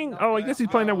he playing? Oh, I guess he's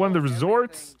playing at one of the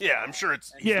resorts. Yeah, I'm sure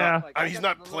it's. He's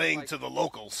not playing to the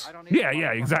locals.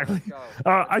 Yeah, exactly.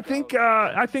 I think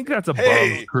that's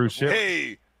above cruise ship.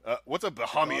 Hey, what's a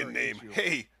Bahamian name?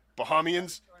 Hey,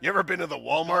 Bahamians, you ever been to the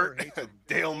Walmart,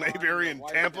 Dale Mayberry in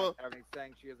Tampa?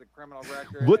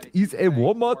 What is a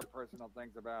Walmart?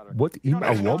 What is a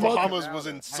Walmart? Bahamas was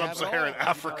in sub-Saharan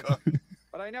Africa.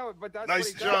 But I know, but that's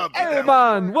nice job. Hey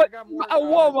man, what a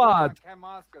Walmart?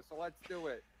 So let's do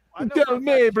it. Dale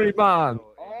Mayberry man.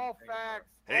 All facts.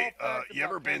 Hey, you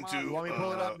ever been to you want me to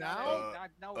pull it up now?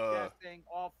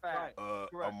 All facts.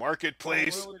 A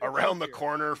marketplace around the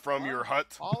corner from your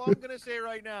hut? All I'm gonna say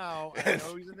right now, I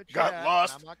know he's in the chat, got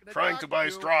lost trying to buy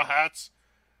straw hats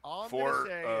for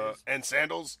and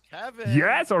sandals. Kevin,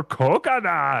 yes, or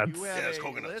coconuts. You have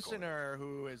a listener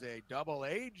who is a double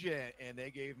agent, and they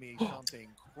gave me something.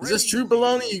 Is this true,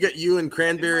 Baloney? You and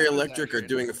Cranberry Electric are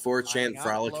doing a 4chan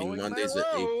frolicking Mondays at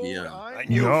 8 p.m. I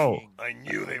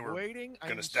knew they were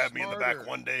going to stab me in the back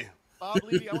one day. Bob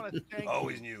Levy, I want to thank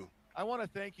Always knew. I want to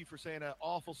thank you for saying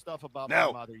awful stuff about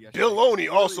my mother yesterday. Bill Loney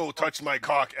also touched my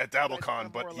cock at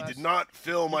DabbleCon, but he did not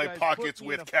fill my pockets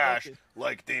with cash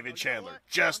like David Chandler.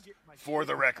 Just for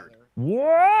the record.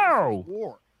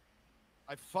 Wow!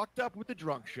 I fucked up with the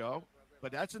drunk show,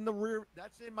 but that's in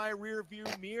my rear view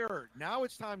mirror. Now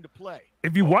it's time to play.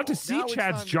 If you want to see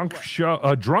Chad's drunk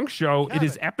show, it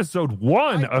is episode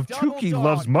 1 of Tookie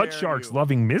Loves MudSharks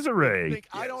Loving Misery.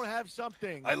 I don't have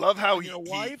something. I love how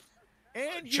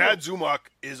and Chad Zumach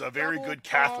is a very good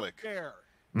Catholic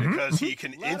because he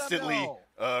can instantly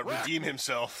redeem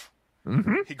himself.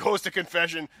 Mm-hmm. He goes to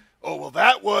confession. Oh, well,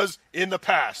 that was in the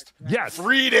past. Yes.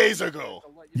 3 days ago.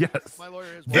 Yes.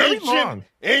 Very long.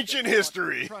 Ancient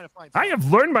history. I have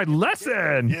learned my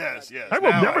lesson. Yes. I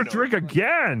will never drink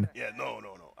again. Yeah, no.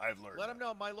 I've learned. Let him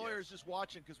know my lawyer is just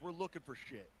watching because we're looking for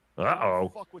shit. Uh-oh.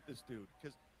 Fuck with this dude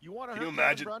because you want to.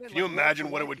 Can you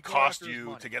imagine what it would cost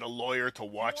you to get a lawyer to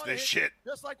watch this shit?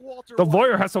 Just like Walter. The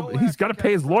lawyer he's got to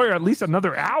pay his lawyer at least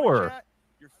another hour.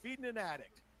 You're feeding an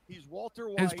addict. He's Walter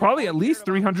White. It's probably at least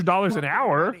 $300 an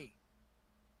hour.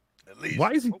 At least.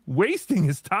 Why is he wasting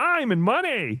his time and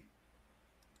money?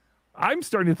 I'm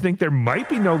starting to think there might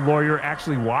be no lawyer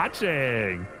actually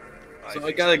watching. So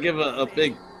I gotta give a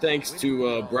big thanks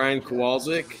to Brian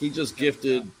Kowalczyk. He just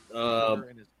gifted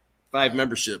 5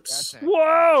 memberships.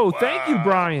 Whoa! Thank you,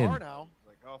 Brian.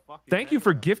 Thank you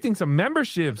for gifting some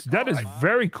memberships. That is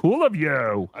very cool of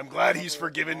you. I'm glad he's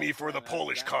forgiven me for the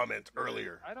Polish comment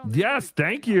earlier. Yes,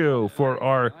 thank you for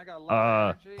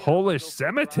our Polish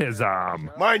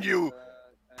Semitism. Mind you,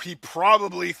 he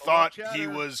probably thought he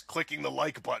was clicking the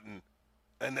like button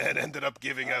and then ended up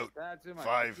giving out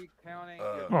 5.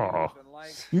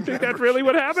 You think that's really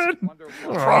what happened?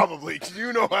 Probably.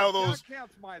 You know how those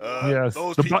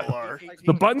people are.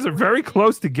 The buttons are very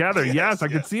close together. Yes, I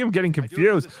could see him getting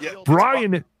confused. Yeah.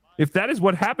 Brian If that is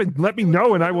what happened, let me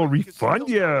know and I will refund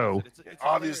you.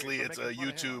 Obviously, it's a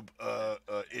YouTube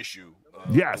issue.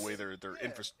 Yes. The way their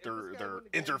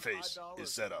interface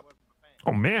is set up.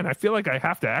 Oh man, I feel like I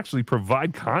have to actually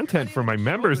provide content for my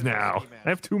members now. I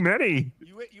have too many.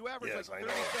 You average Yes, like I know.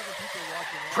 37 people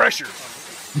watching. Pressure.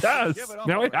 Yes. Give it up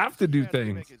Now I already. have to do Chad's things.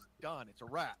 gimmick is done. It's a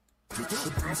wrap.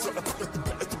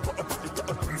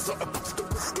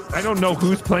 I don't know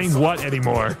who's playing what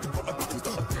anymore.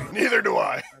 Neither do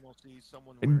I.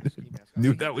 I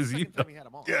knew that was you.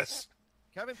 Yes.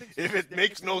 Kevin thinks If he's it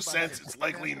makes David no Goldberg. sense, it's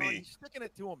likely me. He's sticking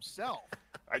it to himself.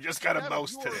 I just got a Kevin,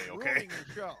 mouse you are today, okay? ruining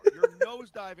the show. You're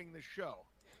nosediving the show.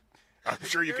 I'm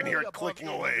sure you can hear it clicking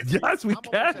away. Yes, we I'm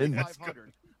almost at can.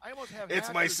 500. I almost have It's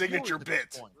half my your signature viewers at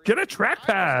this bit. point. Get a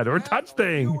trackpad or a touch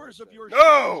thing. Viewers of your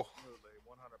No!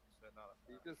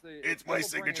 Just It's my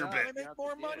signature up, bit. I make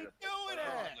more money doing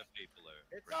it.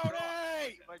 It's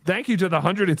Donate. Thank you to the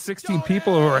 116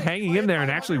 people who are hanging in there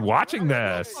and actually watching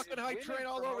this. Fucking hype train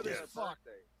all over this fuck.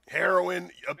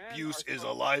 Heroin abuse is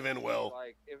alive and well.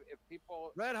 Like if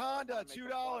people Red Honda, wanna make a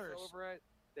 $2. fuss over it,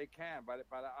 they can, but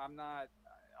I'm not.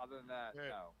 Other than that, Yeah.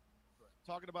 no.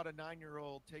 Talking about a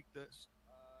 9-year-old, take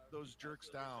those jerks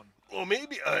down. Well,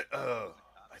 maybe I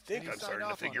think I'm starting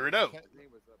to figure it out.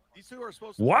 These two are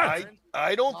supposed to What?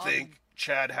 I don't think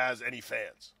Chad has any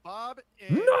fans. Bob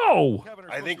and No. Kevin are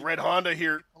I supposed think to Red be Honda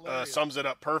here hilarious. sums it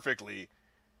up perfectly.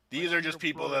 These My are just 9-year-old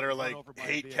people brother that are was like run over by a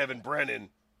hate vehicle. Kevin Brennan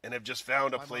and have just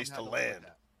found a My mom place had to live with land.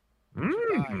 that.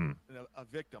 Mm. A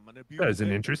victim, an abuse. That is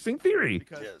an interesting theory.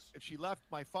 Because Yes. if she left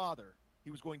my father,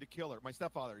 he was going to kill her. My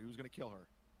stepfather, he was going to kill her.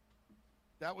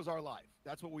 That was our life.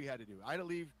 That's what we had to do. I had to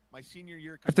leave my senior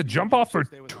year. I have to jump off for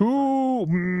Stay with my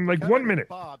two, like Kevin 1 and minute.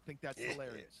 Bob think that's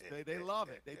hilarious. They love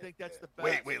it. They think that's the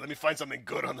best. Wait, let me find something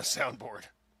good on the soundboard.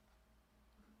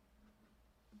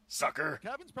 Sucker.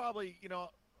 Kevin's probably,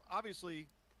 obviously,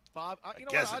 Bob. You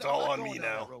know guess what? it's I'm all not on going me down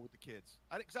that now. road with the kids.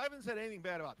 Because I haven't said anything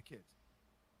bad about the kids.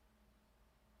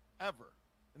 Ever.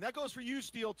 And that goes for you,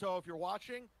 Steel Toe, if you're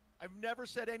watching. I've never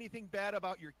said anything bad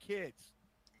about your kids.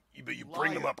 But you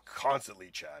bring them Liar. up constantly,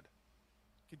 Chad.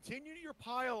 Continue your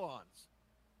pile-ons.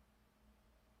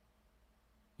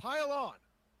 Pile on.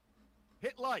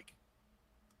 Hit like.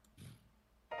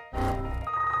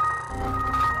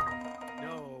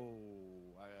 No,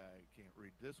 I can't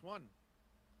read this one.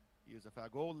 He is a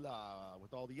fagola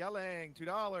with all the yelling.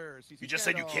 $2. You just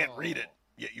said you can't read it,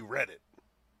 yet you read it.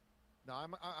 No,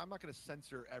 I'm not going to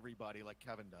censor everybody like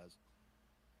Kevin does.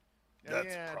 That's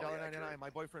yeah, probably $1.99. accurate. My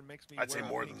boyfriend makes me I'd wear say a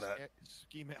more pink than that.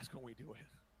 ski mask when we do it.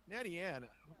 Natty Ann,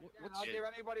 I'll give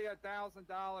anybody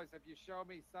 $1,000 if you show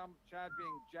me some Chad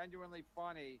being genuinely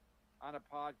funny on a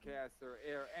podcast or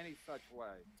any such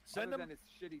way. Send other him- than his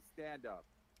shitty stand-up.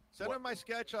 send him my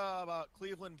sketch about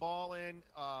Cleveland ballin',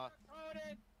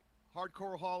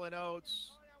 hardcore Hall and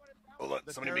Oates. Hold on,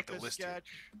 The somebody make the therapist list here. sketch.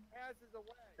 Passes away.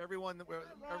 Everyone,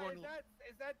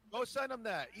 Is that go send them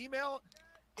that email.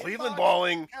 Cleveland inbox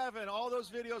balling, Kevin, all those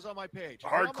videos on my page.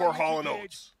 If you're on my hardcore Hall YouTube and page,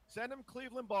 Oates. Send them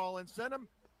Cleveland ballin'. Send them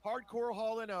hardcore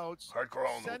Hall and Oates. Hardcore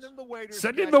Hall and Send Oates. them the waiters.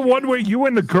 Send in the one where you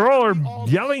and the girl are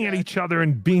yelling at each other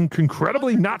and being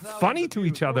incredibly not funny to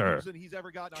each other.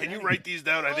 Can you write these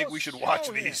down? I think we should watch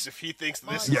these if he thinks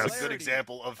this is Yes. a good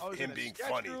example of him being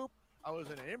funny. I was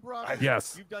in an improv.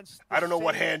 Yes. You've done I don't know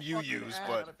what the same hand you fucking use, act.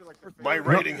 but I feel like we're my very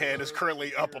writing good. hand is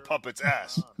currently up a puppet's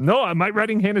ass. No, my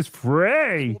writing hand is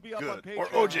free. We'll be up on Good. Or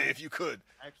Patreon. OJ, if you could.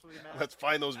 Let's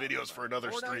find those videos for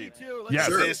another stream. $4.92. Let's Yes.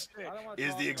 hit This it.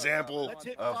 is the example Let's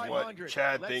hit of what 500.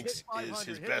 Chad Let's thinks hit 500. is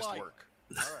his Hit best like. work.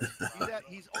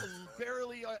 He's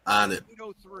barely On it.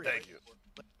 803. Thank you.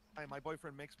 My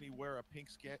boyfriend makes me wear a pink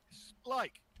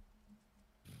like.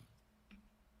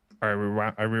 I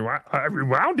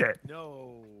rewound it.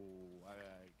 No, I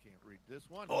can't read this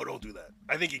one. Oh, don't do that.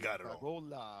 I think he got it all.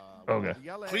 Okay.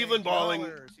 Cleveland balling,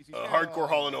 hardcore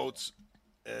Hall and Oates,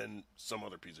 and some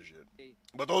other piece of shit.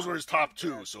 But those were his top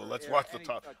two, so let's watch the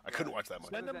top. I couldn't watch that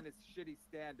much. Other than his shitty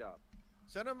stand-up.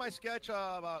 Send him my sketch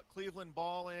about Cleveland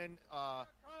ballin',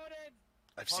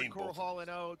 I've seen hardcore both. Hall and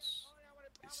Oates,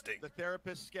 They stink. the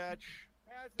therapist sketch.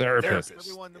 Therapist.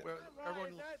 Everyone, Yeah.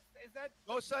 everyone, Is that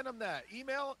go send them that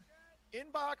email.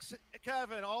 Inbox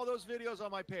Kevin, all those videos on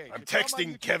my page. I'm If you're on my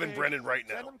texting YouTube Kevin page, Brennan right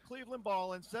Send now. him Cleveland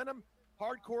ballin'. Send him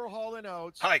hardcore Hall and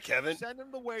Oates. Hi, Kevin. Send him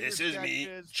the waiter This is me,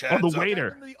 sketches. Chad. Oh, the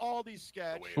waiter. Send him the Aldi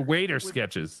sketch. The waiter with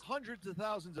sketches. Hundreds of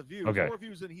thousands of views. Okay. More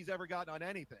views than he's ever gotten on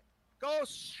anything. Go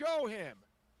show him.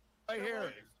 Right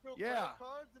here. Yeah.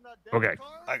 Okay.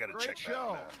 I gotta Great check show.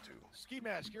 that out too. Ski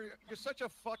Mask, you're such a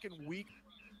fucking weak.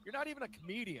 You're not even a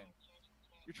comedian.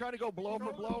 You're trying to go blow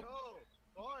for blow.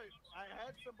 I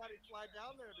had somebody fly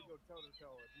down there to go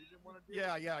toe-to-toe it. You didn't want to do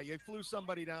Yeah, yeah. You flew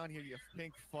somebody down here, you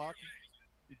pink fuck.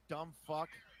 You dumb fuck.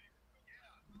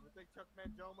 You think Chuck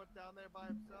Mangione went down there by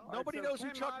himself? Nobody knows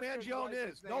who Chuck Mangione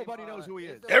is. Nobody knows who he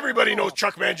is. Everybody knows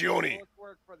Chuck Mangione.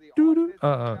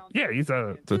 Yeah, he's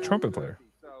a trumpet player.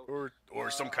 Or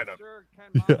some kind of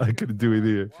Yeah, I couldn't do it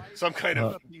either. some kind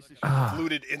of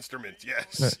fluted instrument.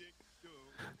 Yes.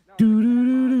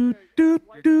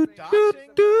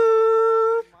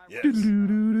 Yes.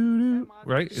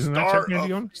 Right? Isn't that Chuck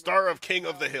Mangione? Star of King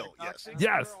of the Hill. Yes.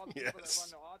 Yes.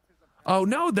 Yes. Oh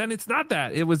no, then it's not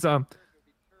that. It was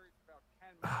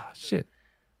shit.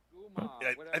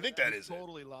 Yeah, I think that is it.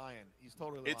 Totally lying. He's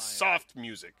totally lying. It's soft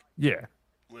music Yeah.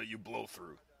 where you blow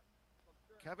through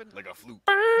Kevin, like a flute.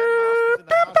 Ken Moss is in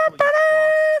the hospital,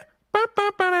 you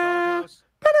fuck. Doghouse.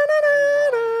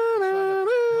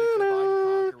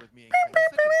 With me. He's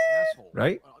such an asshole.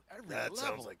 Right? On every That level.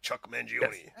 sounds like Chuck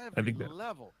Mangione. Every I think that-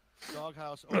 level.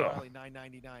 Doghouse O'Reilly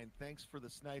 999. Thanks for the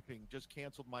sniping. Just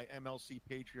canceled my MLC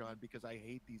Patreon because I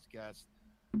hate these guests.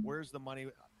 Where's the money?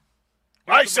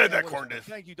 I said that, Corn Diff.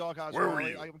 Thank you, Doghouse. Where were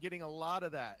O'Reilly. you? I'm getting a lot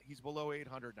of that. He's below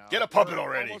 800 now. Get a puppet We're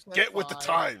already. almost at Get with the 5.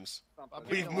 times. I'm We've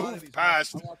getting a lot of moved these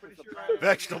past messages.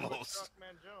 vegetables Chuck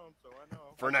Mangione, so I know.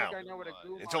 for now.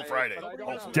 Until Friday.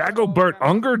 Hopefully. Dagobert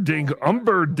Umberdingle,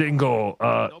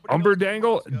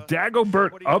 Umberdangle,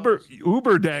 Dagobert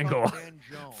Uberdangle.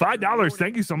 $5.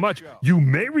 Thank you so much. You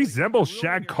may resemble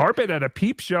shag carpet at a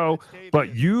peep show,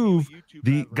 but you've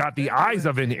got the eyes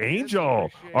of an angel.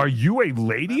 Are you a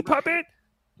lady puppet?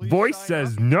 Voice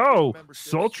says no.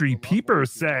 Sultry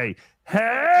peepers say,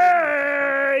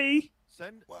 hey.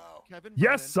 Wow.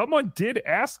 Yes, someone did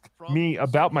ask me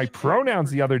about my pronouns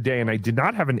the other day, and I did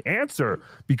not have an answer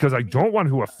because I don't want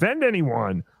to offend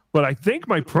anyone. But I think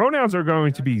my pronouns are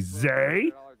going to be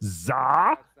they,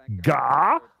 za,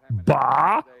 ga,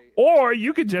 ba, or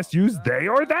you could just use they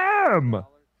or them.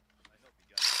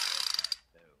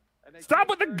 Stop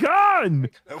with the gun!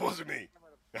 That wasn't me.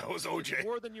 That was OJ.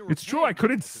 It's true, I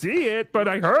couldn't see it, but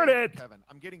I heard it. Kevin,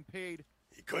 I'm getting paid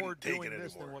He couldn't more take doing it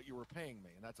this than anymore. what you were paying me,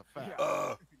 and that's a fact.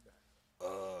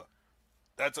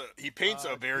 He paints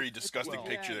a very disgusting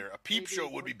picture there. A peep show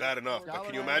would be bad enough, but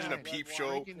can you imagine a peep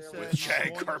show with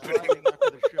shag carpeting?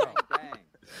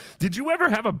 Did you ever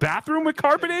have a bathroom with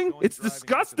carpeting? It's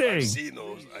disgusting. I've seen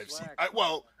those.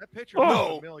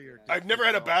 Oh. No, I've never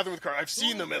had a bathroom with carpet. I've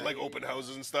seen them at like open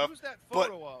houses and stuff.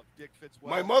 But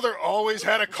my mother always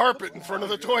had a carpet in front of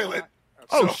the toilet.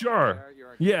 Oh, So- sure.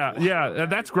 Yeah,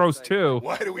 that's gross too.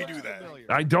 Why do we do that?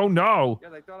 I don't know.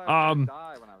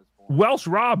 Welsh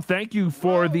Rob, thank you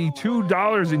for the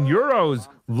 $2 in euros.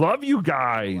 Love you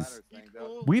guys.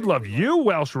 We love you,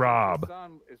 Welsh Rob.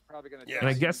 And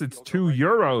I guess it's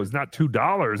 €2, not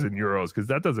 $2 in euros, because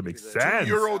that doesn't make sense.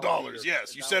 $2.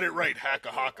 Yes, you said it right. Haka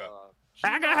haka.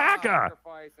 Haka.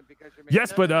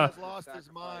 Yes, but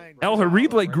El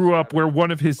Harible grew up where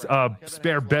one of his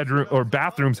spare bedroom or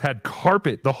bathrooms had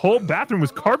carpet. The whole bathroom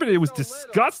was carpeted. It was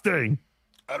disgusting.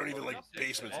 I don't even like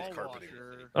basements with carpeting.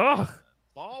 Oh,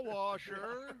 Ball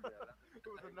washer.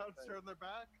 With a nutster on their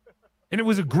back. and it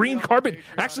was a green carpet.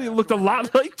 Actually, it looked a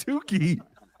lot like Tookie.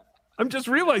 I'm just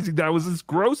realizing that it was this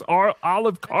gross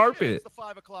olive carpet. It's the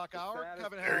 5 o'clock hour.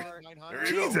 Kevin There Harris, 900.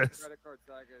 you go. Jesus.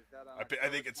 I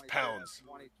think it's pounds.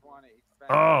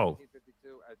 Oh.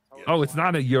 Oh, it's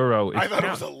not a euro. I It's thought it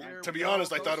was pounds. to be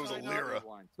honest, I thought it was a lira.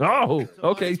 Oh,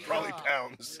 okay. It's probably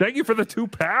pounds. Thank you for the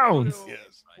 £2.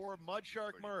 Yes. For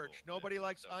MudShark merch. Nobody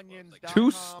likes onions.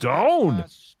 Too stoned.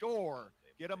 Store.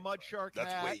 Get a MudShark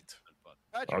That's hat. weight.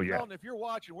 Patrick Oh, yeah. Felton, if you're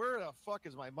watching, where the fuck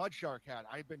is my MudShark hat?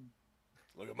 I've been.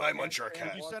 Look at my MudShark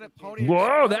hat. You sent it Pony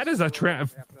Whoa, Express? that is a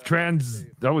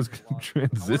that was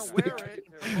transistic.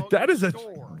 That is a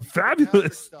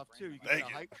fabulous. Stuff too. You can Thank get a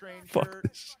you. hype train Fuck shirt.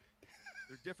 this.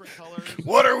 They're different colors.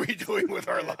 What are we doing with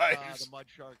our The lives?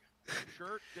 MudShark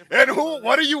shirt. And who?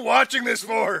 What are you watching this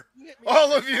for?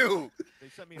 All of you. They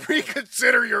sent me a photo.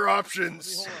 Reconsider your Let me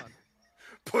options. hold on.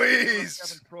 Please.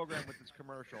 Kevin's program with this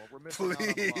commercial. We're missing out on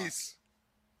a lot. Please.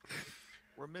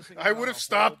 We're missing I out would on have a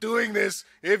stopped whole- doing this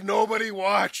if nobody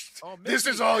watched. Oh, This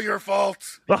Mickey. is all your fault.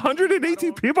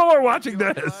 118 people are watching You know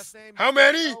his this. last name? How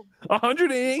many? You bought it-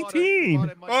 118. bought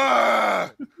it much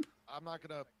Ah. cheaper. I'm not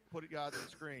gonna put it on the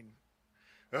screen.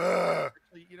 You know,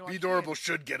 Be I'm Adorable saying-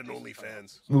 should get an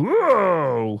OnlyFans.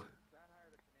 Whoa.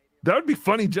 That would be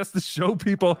funny just to show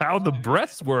people how the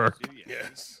breasts work.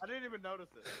 Yes. I didn't even notice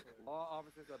it.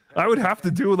 I would have to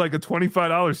do like a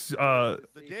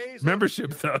 $25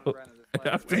 membership, though. I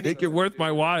have to make it worth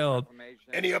my while.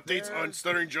 Any updates on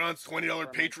Stuttering John's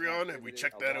 $20 Patreon? Have we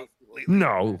checked that out lately?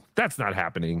 No, that's not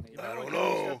happening. I don't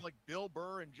know.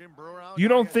 You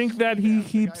don't think that he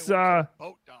keeps...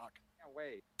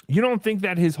 You don't think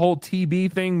that his whole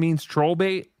TB thing means troll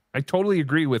bait? I totally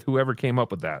agree with whoever came up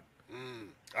with that.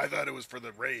 I thought it was for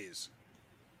the Rays.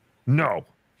 No,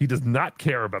 he does not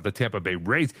care about the Tampa Bay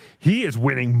Rays. He is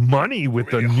winning money with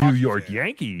the New York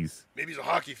Yankees. Maybe he's a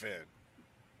hockey fan.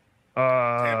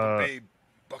 Tampa Bay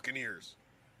Buccaneers.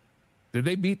 Did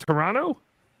they beat Toronto?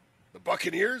 The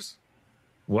Buccaneers?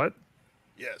 What?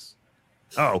 Yes.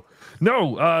 Oh,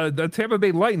 no, the Tampa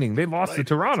Bay Lightning. They lost to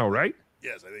Toronto, right?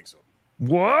 Yes, I think so.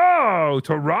 Whoa,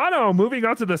 Toronto moving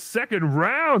on to the second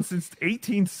round since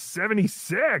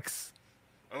 1876.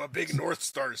 I'm a big North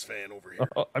Stars fan over here.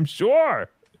 I'm sure.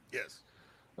 Yes.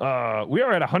 We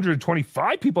are at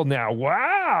 125 people now.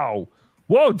 Wow.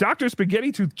 Whoa, Dr.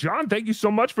 Spaghetti Tooth John, thank you so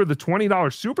much for the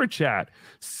 $20 super chat.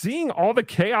 Seeing all the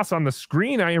chaos on the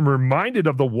screen, I am reminded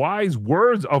of the wise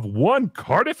words of one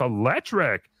Cardiff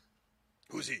Electric.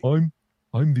 Who's he?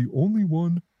 I'm the only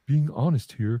one being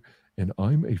honest here, and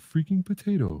I'm a freaking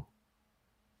potato.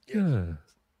 Yes.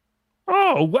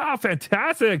 Oh, wow,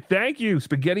 fantastic. Thank you,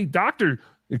 Spaghetti Dr.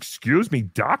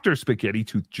 Spaghetti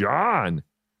Tooth John.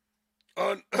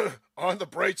 On the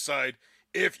bright side,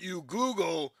 if you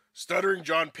Google Stuttering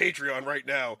John Patreon right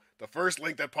now, the first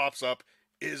link that pops up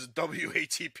is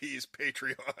WATP's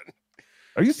Patreon.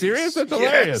 Are you serious? That's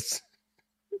hilarious.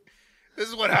 Yes. This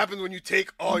is what happens when you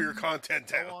take all your content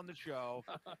down. On the show,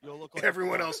 you'll look like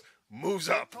everyone else moves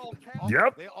up.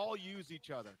 Yep. They all use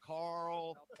each other.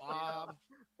 Carl, Bob.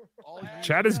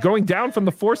 Chad is going down from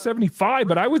the 475,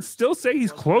 but I would still say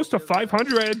he's close to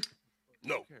 500.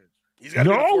 No. He's got to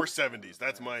be in the 470s.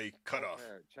 That's my cutoff.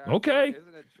 Okay.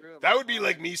 That would be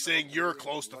like me saying you're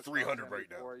close to 300 right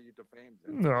now.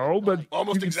 No, but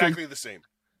almost exactly the same.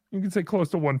 You can say close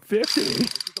to 150.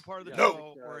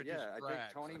 No. I think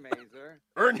Tony Mazer.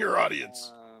 Earn your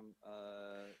audience.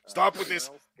 Stop with this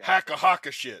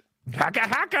hacka shit. Hacka.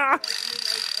 I do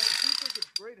think it's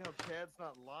great how Chad's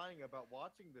not lying about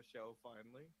watching the show.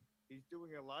 Finally, he's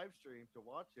doing a live stream to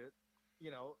watch it. You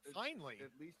know, finally,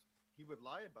 at least he would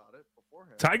lie about it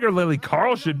beforehand. Tiger Lily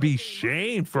Carl should be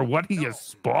shamed for what he has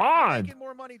spawned.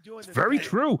 It's very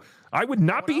true. I would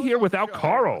not be here without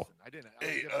Carl.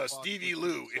 Hey, Stevie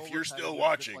Lou, if you're still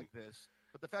watching,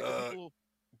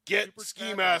 get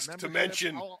Ski Mask to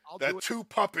mention that two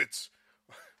puppets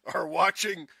are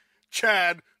watching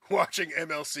Chad watching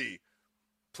MLC.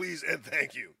 Please and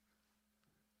thank you.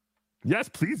 Yes,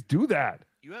 please do that.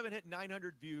 You haven't hit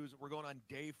 900 views. We're going on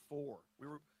day 4. We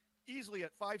were easily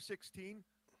at 516,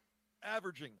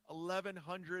 averaging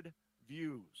 1,100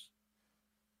 views.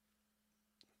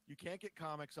 You can't get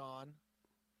comics on.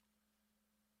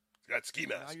 Got Ski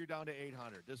Mask. Now you're down to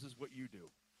 800. This is what you do.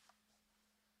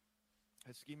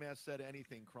 Has Ski Mask said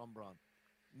anything, Crumbron?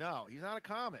 No, he's not a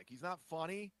comic. He's not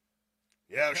funny.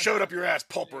 Yeah, shove it up your ass,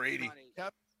 Pulper 80.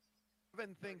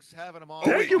 Kevin thinks having him on.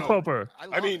 Thank you, Pulper.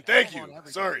 I mean, thank you.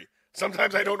 Sorry.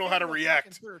 Sometimes I don't know how to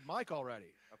react. Mike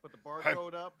already. Put the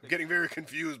barcode up. I'm getting very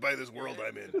confused by this world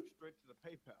I'm in. Straight to the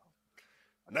PayPal.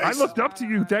 Nice. I looked up to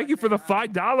you. Thank you for the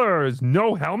 $5.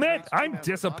 No helmet? I'm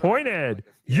disappointed.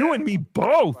 You and me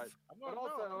both.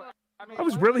 I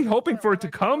was really hoping for it to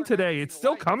come today. It's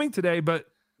still coming today, but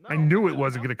I knew it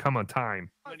wasn't going to come on time.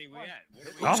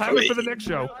 I'll have it for the next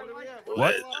show.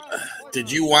 What?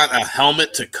 Did you want a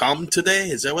helmet to come today?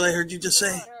 Is that what I heard you just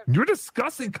say? You're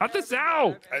disgusting. Cut this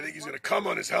out. I think he's going to come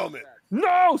on his helmet.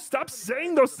 No, stop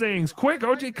saying those things. Quick,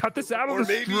 OJ, cut this out of the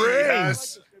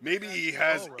string. Maybe he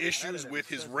has issues with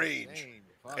his range,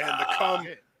 and the cum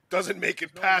doesn't make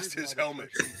it past his helmet.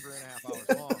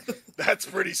 That's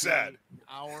pretty sad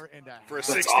for a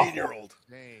 16-year-old.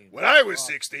 When I was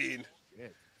 16,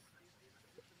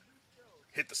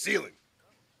 hit the ceiling.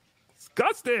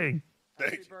 Disgusting.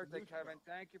 Happy birthday, Kevin.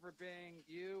 Thank you for being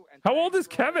you. And how old is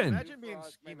Kevin? Imagine being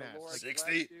Ski Mask.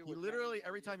 60. He literally,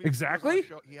 every time he exactly?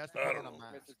 Show, he has to put on a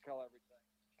mask.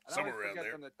 Somewhere around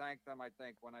there. Them to thank them, I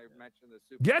think, when I mentioned the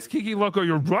Super yes, Kiki Loco,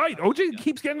 you're right. OJ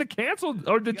keeps getting the canceled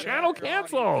or the channel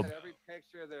canceled.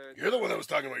 You're the one that was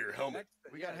talking about your helmet.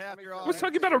 We got half your I was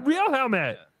talking about a real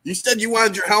helmet. You said you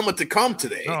wanted your helmet to come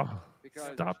today. Oh,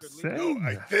 stop saying No,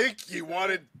 I think he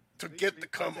wanted to get the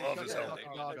cum off his helmet.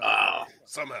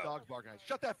 Somehow.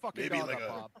 Shut that fucking maybe dog like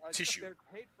up, a Bob. tissue.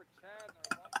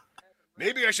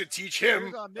 Maybe I should teach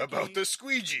him about the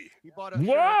squeegee.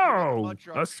 Whoa,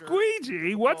 a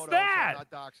squeegee? What's that? I'm not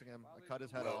doxing him. I cut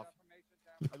his head off.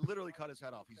 I literally cut his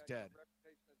head off. He's dead.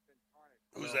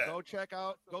 Who's that? Go check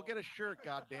out. Go get a shirt.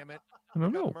 God damn it! I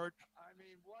don't know. Merch.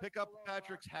 Pick up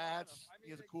Patrick's hats.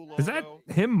 He has a cool logo. Is that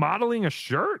him modeling a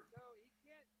shirt?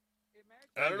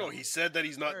 I don't know. He said that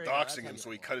he's not doxing him,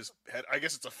 so he cut his head. I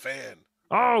guess it's a fan.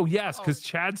 Oh, yes, because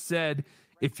Chad said,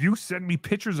 if you send me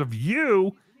pictures of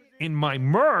you in my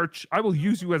merch, I will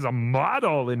use you as a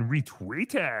model and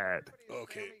retweet it.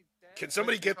 Okay. Can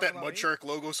somebody get that MudShark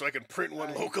logo so I can print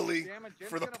one locally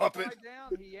for the puppet?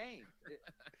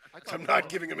 I'm not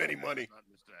giving him any money.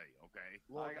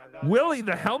 Willie,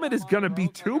 the helmet is going to be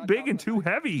too big and too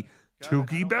heavy.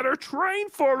 Tookie better train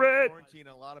for it.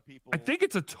 I think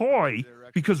it's a toy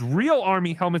because real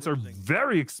Army helmets are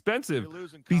very expensive.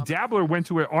 The Dabbler went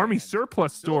to an Army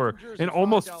surplus store and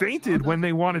almost fainted when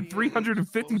they wanted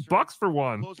 $350 for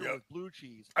one. Yep.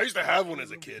 I used to have one as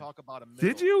a kid.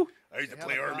 Did you? I used to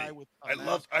play Army.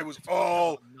 I was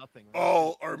all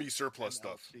Army surplus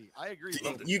stuff. I agree.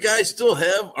 You guys still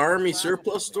have Army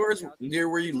surplus stores near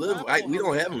where you live? We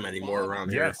don't have them anymore around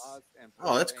here. Yes.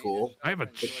 Oh, that's cool. I have a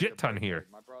shit ton here.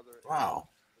 Wow.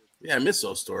 Yeah, I miss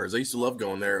those stores. I used to love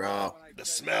going there. The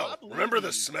smell. Remember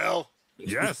the smell?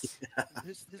 Yes.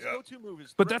 His go-to move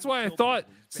is But that's why I thought,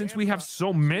 since we have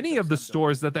so many of the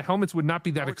stores, that the helmets would not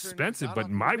be that expensive. But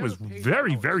mine was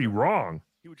very, very wrong.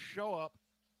 He would show up.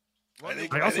 I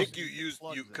think you used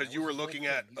because you were looking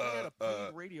at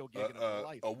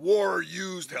a war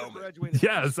used helmet.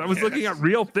 Yes, I was looking at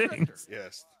real things.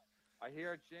 Yes. I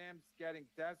hear Jim's getting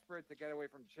desperate to get away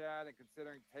from Chad and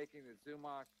considering taking the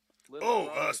Zumach.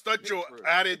 Stud Joe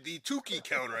added the Tookie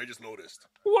counter. I just noticed.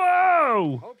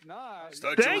 Whoa! Hope not.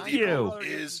 Thank you.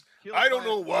 I don't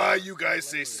know why you guys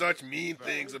say such mean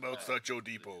things about Stud Joe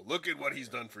Depot. Look at what he's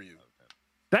done for you.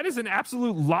 That is an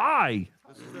absolute lie.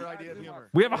 This is their idea of humor.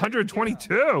 We have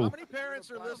 122. How many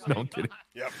parents are listening? No, I'm kidding.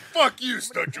 Yeah, fuck you,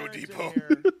 Stud Joe Depot.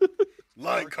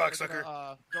 Lying cocksucker.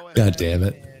 God damn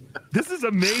it. This is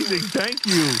amazing. Thank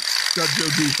you, Stud Joe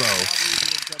Depot.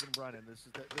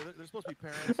 They're supposed to be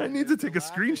parents. I need to take a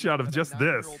screenshot of just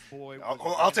this.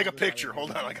 I'll take a picture.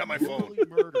 Hold on, I got my phone.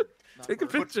 Take a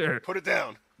picture. Put it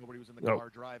down. Nobody was in the car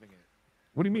driving it.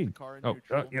 What do you mean? Oh,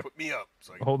 yep. Put me up.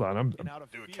 So Hold on, I'm do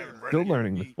a Kevin Brennan still here.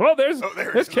 learning this. Well,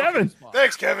 there's Kevin.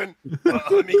 Thanks, Kevin.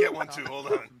 Let me get one too. Hold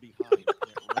on.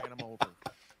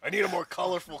 I need a more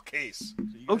colorful case.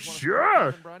 Oh,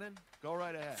 sure. Go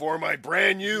right ahead. For my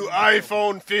brand new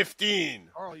iPhone 15.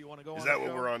 Carl, you want to go Is on that the what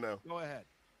show? we're on now? Go ahead.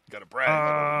 Got to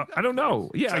brag. I don't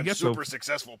know. Yeah, I guess so. Super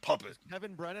successful puppet.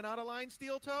 Kevin Brennan out of line,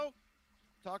 Steel Toe?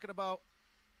 Talking about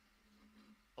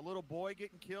a little boy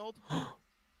getting killed?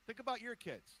 Think about your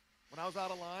kids. When I was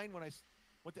out of line, when I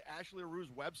went to Ashley LaRue's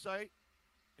website.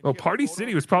 Oh, Party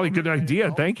City was probably a good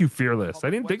idea. Thank you, Fearless. I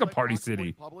didn't think of Party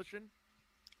City.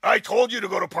 I told you to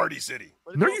go to Party City.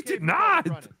 No, you did not.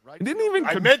 I didn't even.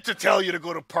 I meant to tell you to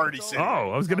go to Party City. Oh,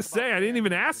 I was going to say, I didn't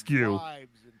even ask you.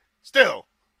 Still,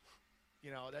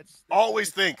 that's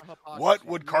always think, what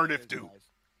would Cardiff do?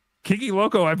 Kiki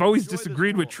Loco, I've always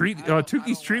disagreed with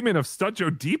Tookie's treatment of Stud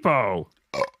Joe Depot.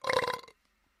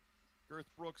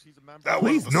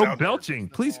 Please, no belching.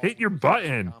 Please hit your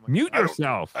button. Mute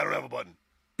yourself. I don't have a button.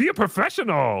 Be a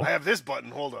professional. I have this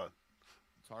button. Hold on.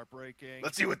 It's heartbreaking.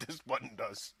 Let's see what this button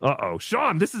does. Uh-oh.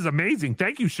 Sean, this is amazing.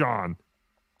 Thank you, Sean.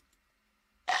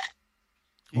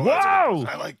 Well, whoa!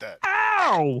 I like that.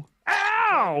 Ow!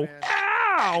 Ow!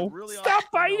 Ow! Really Stop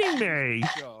biting me!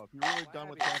 If you're really done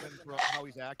with Kevin for how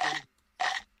he's acting.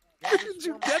 Where did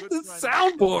you get the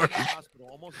soundboard?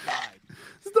 Almost died.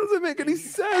 This doesn't make any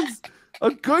sense.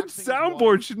 A good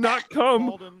soundboard should not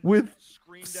come with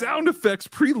sound effects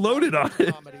preloaded on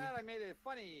it. I made it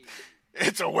funny.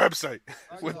 It's a website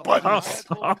with buttons.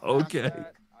 Oh, okay.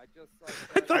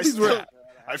 I thought these were.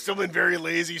 I've still been very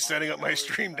lazy setting up my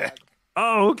Stream Deck.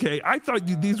 Oh, okay. I thought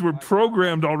these were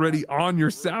programmed already on your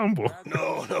soundboard.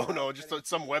 No. Just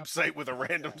some website with a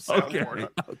random soundboard.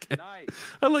 Okay.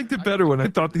 I liked it better when I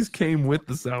thought these came with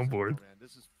the soundboard.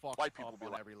 This is fucked up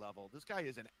on every level. This guy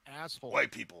is an asshole.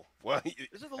 White people. Well,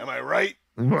 am I right?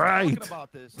 Right.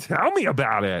 About this. Tell me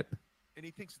about it. And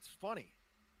he thinks it's funny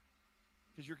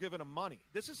because you're giving him money.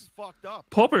 This is fucked up.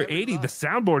 Pulper 80, the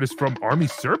soundboard is from Army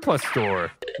Surplus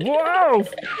Store. Whoa!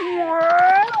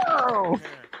 Whoa!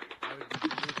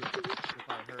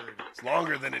 It's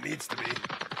longer than it needs to be.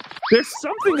 There's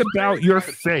something about your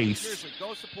face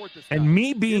and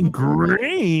me being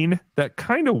green that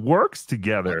kind of works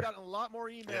together.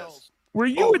 Were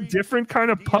you a different kind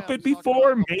of puppet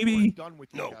before? Maybe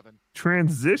no.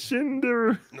 Transitioned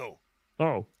or no.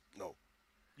 Oh.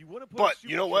 But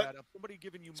you know what?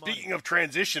 Speaking of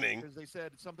transitioning,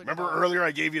 remember earlier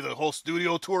I gave you the whole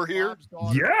studio tour here?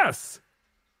 Yes.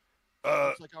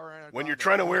 When you're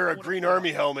trying to wear a Green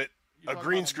Army helmet, a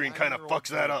green screen kind of fucks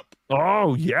that up.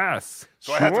 Oh, yes.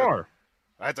 So sure.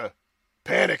 I had to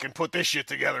panic and put this shit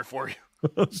together for you.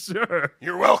 Sure.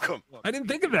 You're welcome. I didn't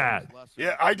think of that.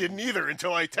 Yeah, I didn't either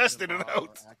until I tested it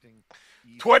out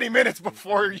 20 minutes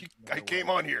before I came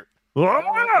on here.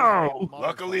 Wow.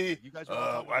 Luckily,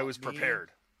 I was prepared.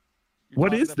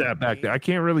 What is that back there? I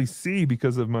can't really see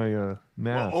because of my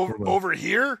mask. Well, over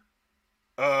here,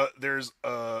 there's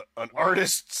an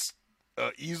artist's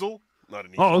easel. Not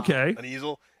an easel. Oh, okay. An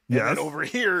easel. And yes. then over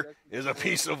here is a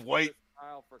piece of white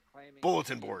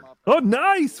bulletin board. Oh,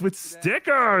 nice. With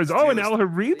stickers. Oh, an El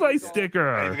Haribe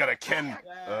sticker. I even got a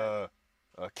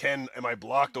Ken, am I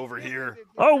blocked over here?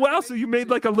 Oh, wow. So you made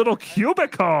like a little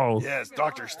cubicle. Yes,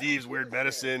 Dr. Steve's Weird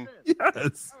Medicine.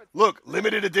 Yes. Look,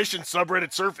 limited edition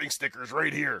subreddit surfing stickers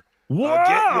right here.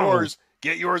 Wow.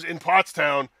 Get yours in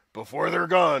Pottstown before they're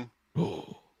gone.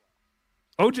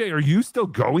 OJ, are you still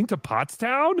going to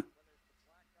Pottstown?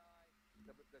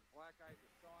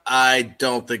 I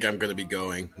don't think I'm going to be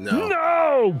going. No.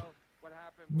 No.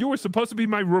 You were supposed to be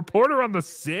my reporter on the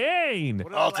scene.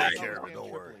 I'll take care of it.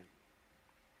 Don't worry.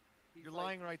 You're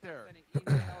lying right there.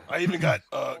 I even got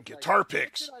guitar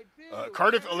picks.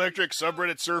 Cardiff Electric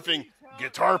subreddit surfing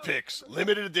guitar picks,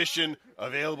 limited edition,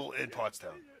 available in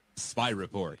Pottstown. Spy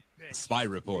report.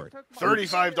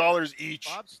 $35 each,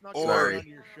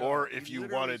 or if you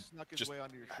wanted, just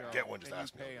get one. Just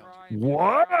ask me.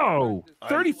 Wow,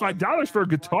 $35 for a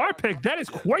guitar pick. That is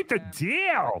quite the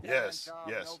deal. Yes.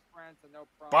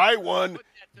 Buy one,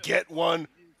 get one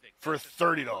for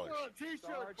 $30.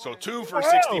 So 2 for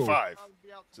 $65.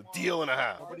 It's a deal and a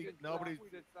half. Nobody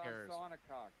cares.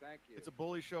 It's a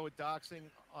bully show with doxing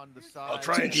on the side. I'll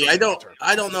try and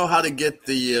I don't know how to get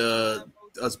the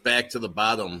us back to the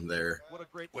bottom there.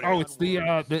 Oh, it's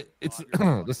it's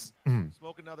this.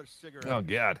 Smoke another cigarette. Oh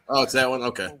God. Oh, it's that one.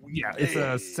 Okay. Yeah, it's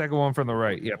a second one from the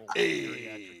right. Yep.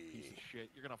 Hey.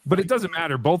 But it doesn't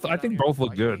matter. I think both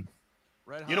look good.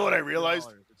 You know what I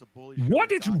realized? What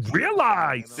did you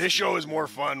realize? This show is more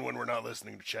fun when we're not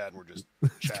listening to Chad and we're just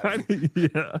chatting.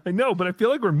 Yeah, I know, but I feel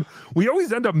like we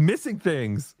always end up missing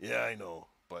things. Yeah, I know,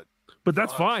 but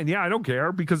that's fine. Yeah, I don't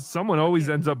care because someone always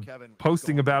ends up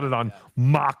posting about it on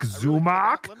Mock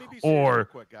Zumock or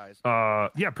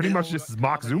pretty much just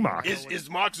Mock Zumock. Is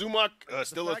Mock Zumock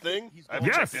still a thing? I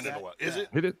haven't checked in a while. Is it?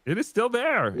 It is still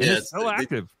there. Yeah, it's still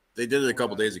active. They did it a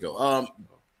couple days ago.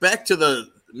 Back to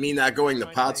me not going to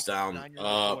Pottstown.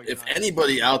 If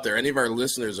anybody out there, any of our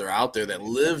listeners are out there that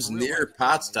lives near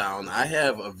Pottstown, I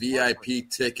have a VIP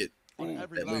ticket that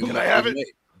we Can I have it?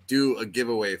 Do a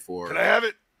giveaway for. Can I have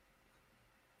it?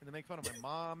 And to make fun of my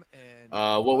mom and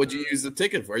what would you use the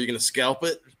ticket for? Are you going to scalp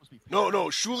it? No.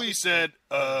 Shuli said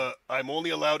I'm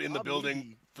only allowed in the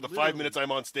building for the 5 minutes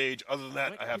I'm on stage. Other than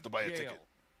that, I have to buy a ticket.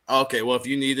 Okay, well, if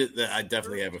you need it, then I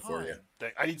definitely have it for you.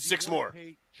 I need 6 more.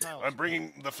 I'm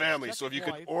bringing the family, so if you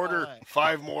could order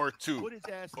 5 more too.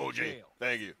 OJ,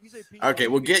 thank you. Okay,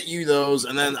 we'll get you those,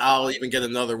 and then I'll even get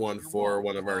another one for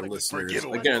one of our listeners.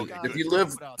 Again, if you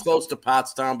live close to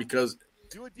Pottstown, because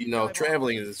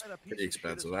traveling is pretty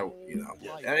expensive.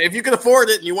 If you can afford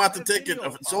it and you want the ticket,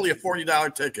 it's only a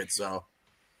 $40 ticket. So,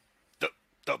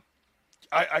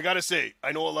 I gotta say,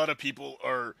 I know a lot of people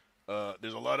are.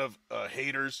 There's a lot of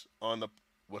haters on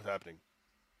what's happening.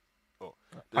 Oh,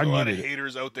 there's a lot of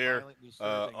haters out there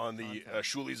on the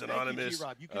Shuli's Anonymous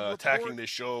attacking this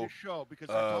show.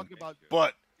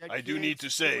 But I do need to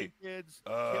say,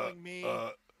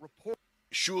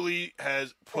 Shuli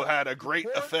has had a great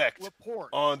effect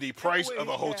on the price of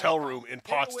a hotel room in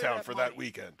Pottstown for that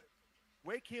weekend.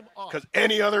 Because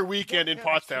any other weekend in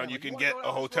Pottstown, you can get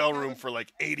a hotel room for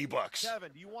like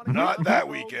 $80. Not that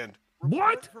weekend.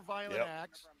 What?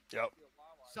 Yep.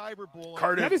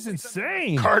 Cyberbullying. That is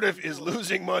insane. Cardiff is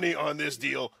losing money on this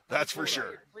deal, that's for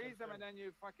sure.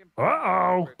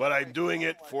 Uh-oh. But I'm doing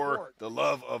it for the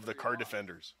love of the car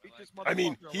defenders. I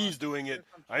mean, he's doing it.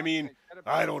 I mean,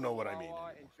 I don't know what I mean.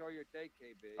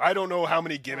 I don't know how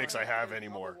many gimmicks I have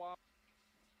anymore.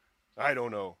 I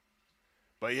don't know.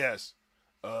 But yes,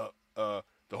 the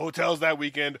hotels that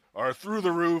weekend are through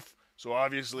the roof. So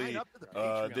obviously,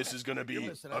 this is going to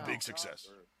be a big success.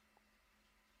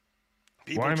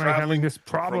 People Why am I having this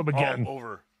problem again?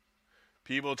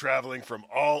 People traveling from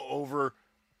all over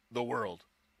the world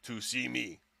to see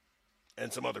me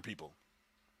and some other people.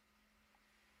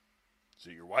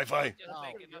 See your Wi-Fi?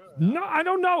 No, I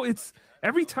don't know. It's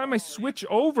every time I switch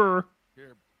over,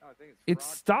 it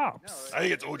stops. I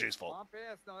think it's OJ's fault.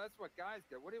 No, that's what guys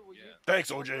get. What do you?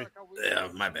 Thanks, OJ. Yeah,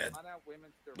 my bad.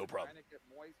 No problem.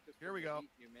 Here we go.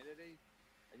 Humidity,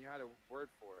 and you had a word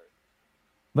for it.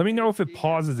 Let me know if it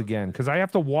pauses again, because I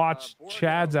have to watch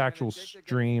Chad's actual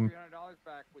stream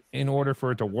in order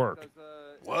for it to work.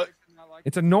 What?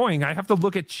 It's annoying. I have to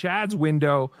look at Chad's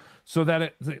window so that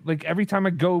it, like, every time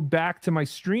I go back to my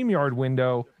StreamYard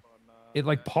window, it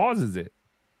like pauses it.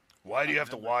 Why do you have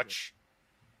to watch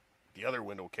the other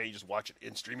window? Can't you just watch it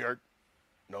in StreamYard?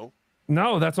 No?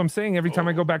 No, that's what I'm saying. Every time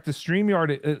I go back to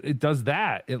StreamYard, it does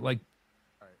that. It like.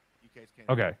 All right,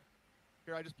 okay.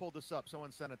 Here, I just pulled this up.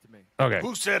 Someone sent it to me. Okay.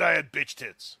 Who said I had bitch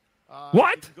tits?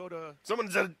 What?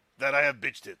 Someone said that I have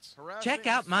bitch tits. Check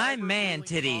out my man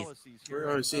titties. We're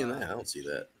already seeing that. I don't see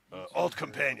that. Alt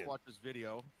companion. Watch this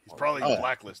video. He's probably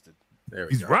blacklisted. There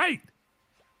we He's go. right.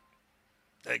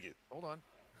 Thank you. Hold on.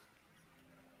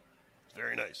 It's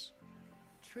very nice.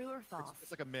 True or false?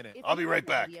 It's like a minute. I'll be right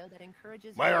back.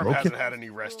 My arm hasn't had any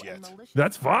rest yet.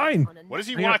 That's fine. What is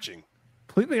he watching?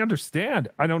 Completely understand.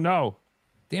 I don't know.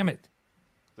 Damn it.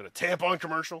 Is it a tampon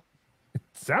commercial? It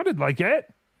sounded like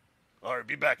it. All right,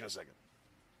 be back in a second.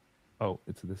 Oh,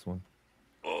 it's this one.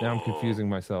 Now I'm confusing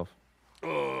myself.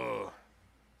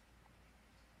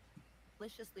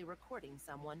 Maliciously recording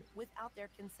someone without their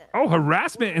consent. Oh,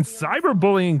 harassment and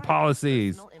cyberbullying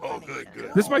policies. Oh, good.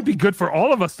 This might be good for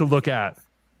all of us to look at.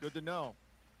 Good to know.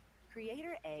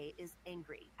 Creator A is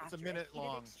angry after a minute heated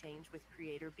long. exchange with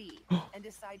Creator B and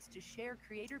decides to share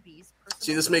Creator B's personal.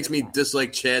 See, this makes me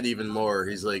dislike Chad even more.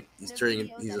 He's a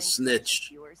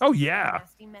snitch. Oh, yeah.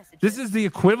 This is the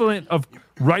equivalent of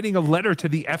writing a letter to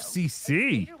the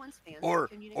FCC. Or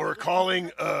calling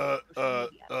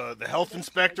the health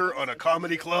inspector on a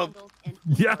comedy club.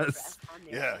 Yes.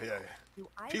 Yeah.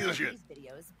 Piece of shit.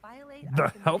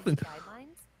 The health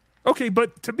Okay,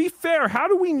 but to be fair, how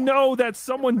do we know that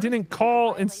someone didn't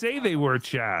call and say they were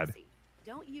Chad?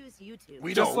 Don't use YouTube.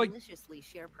 We Just don't. like, maliciously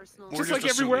share personal just like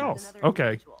everywhere else.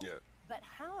 Okay. Yeah. But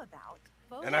how about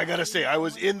And I gotta say, I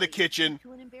was in the kitchen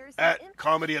at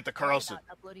Comedy at the Carlson,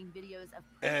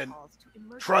 and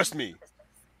trust me,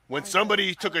 when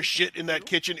somebody took a shit in that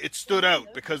kitchen, it stood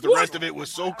out because the rest of it was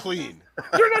so clean.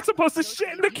 You're not supposed to shit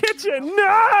in the kitchen.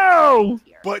 No.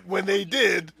 But when they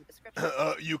did,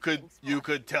 you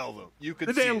could tell them. You could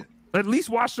Did see they it. at least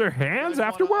wash their hands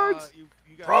afterwards?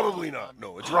 Probably not.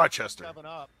 No, it's Rochester.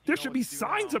 There should be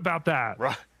signs about that.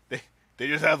 They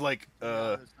just have like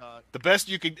the best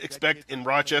you could expect in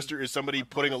Rochester is somebody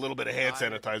putting a little bit of hand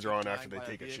sanitizer on after they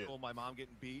take a shit. My mom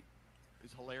getting beat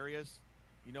is hilarious.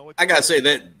 You know what? I gotta say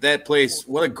that place,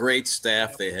 what a great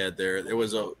staff they had there. It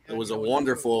was a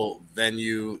wonderful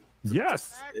venue.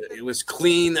 Yes, it was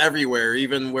clean everywhere,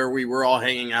 even where we were all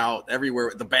hanging out.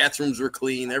 Everywhere, the bathrooms were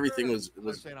clean. Everything was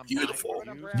beautiful.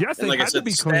 Yes, and like I said, the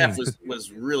staff clean.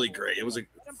 was really great. It was a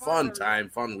fun time,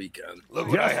 fun weekend. Look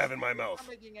what I have in my mouth. Not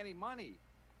making any money.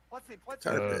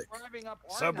 Subreddit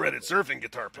surfing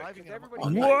guitar pick.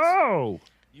 Whoa!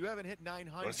 You haven't hit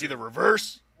 900. Want to see the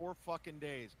reverse? 4 fucking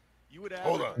days. You would have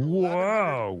Hold on.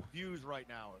 Whoa! Views right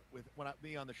now with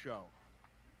me on the show.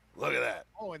 Look at that.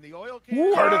 Oh, and the oil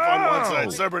can. Cardiff on one side,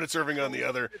 subreddit surfing on the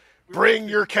other. Bring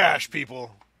your cash,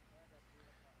 people.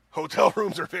 Hotel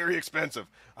rooms are very expensive.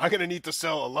 I'm going to need to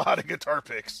sell a lot of guitar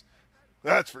picks.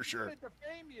 That's for sure.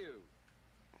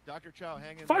 Dr. Chow,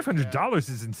 hang in $500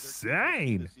 is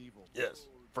insane. Yes.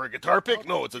 For a guitar pick?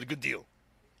 No, it's a good deal.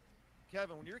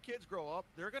 Kevin, when your kids grow up,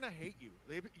 they're going to hate you.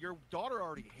 Your daughter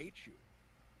already hates you.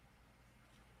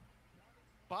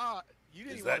 Bob, you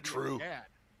didn't Is even that true? Dad.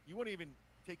 You wouldn't even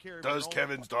take care of Does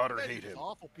Kevin's daughter hate him?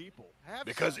 Awful people.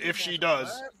 Because if she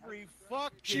does,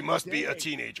 she must be a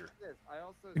teenager.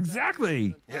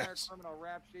 Exactly. Yes.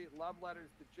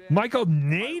 Michael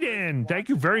Naden, thank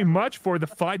you very much for the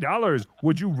 $5.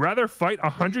 Would you rather fight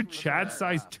 100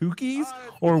 Chad-sized Tookies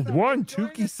or one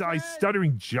Tookie-sized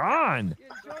Stuttering John?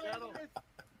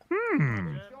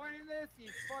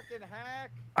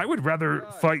 I would rather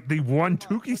fight the one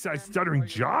Tookie-sized Stuttering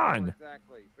John.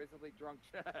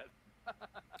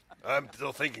 I'm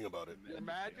still thinking about it.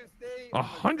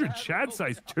 100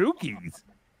 Chad-sized Tookies.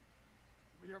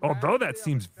 Although that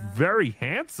seems very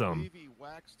handsome,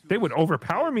 they would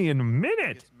overpower me in a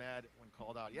minute. Mad when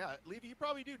called out. Yeah, Levy, you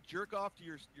probably do jerk off to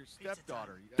your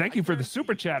stepdaughter. Thank you for the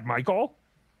super chat, Michael.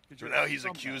 So now he's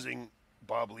accusing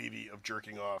Bob Levy of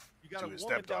jerking off to his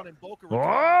stepdaughter.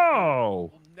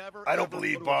 Oh! I don't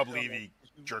believe Bob Levy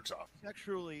jerks off.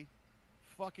 Sexually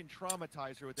fucking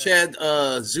traumatize her with that. Chad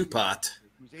Zupat,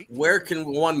 where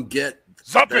can one get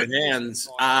their hands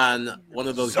on one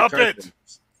of those guitar picks?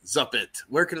 Zup it.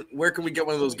 Where can we get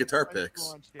one of those guitar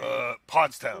picks?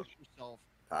 Pottstown.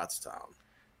 Pottstown?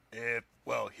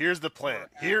 Well, here's the plan.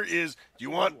 Do you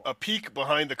want a peek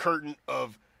behind the curtain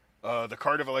of the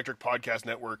Cardiff Electric Podcast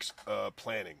Network's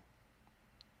planning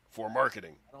for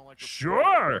marketing?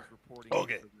 Sure.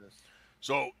 Okay.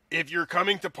 So if you're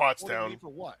coming to Pottstown,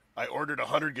 I ordered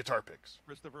 100 guitar picks.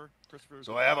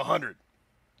 So I have 100.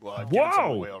 Well, I've given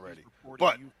some away already.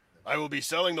 But I will be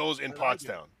selling those in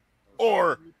Pottstown.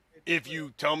 Or if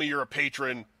you tell me you're a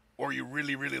patron or you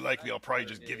really, really like me, I'll probably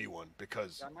just give you one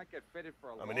because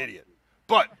I'm an idiot.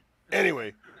 But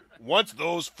anyway, once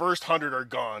those first 100 are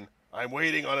gone, I'm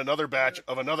waiting on another batch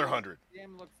of another 100.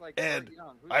 And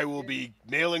I will be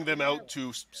mailing them out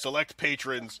to select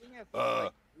patrons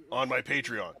on my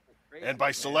Patreon. And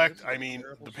by select, I mean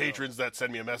the patrons that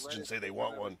send me a message and say they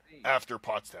want one after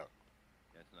Pottstown.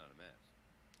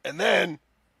 And then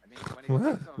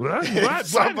if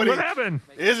somebody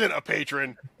isn't a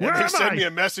patron and they send me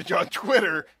a message on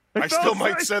Twitter, I still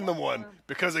might send them one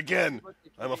because, again,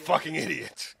 I'm a fucking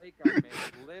idiot.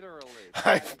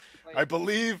 I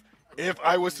believe if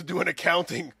I was to do an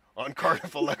accounting on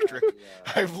Cardiff Electric,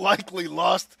 I've likely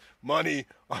lost money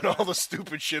on all the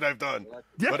stupid shit I've done.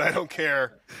 But I don't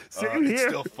care. It's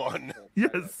still fun.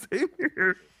 Yes, same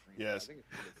here. Yes,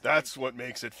 that's what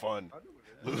makes it fun,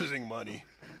 losing money.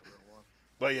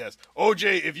 But yes,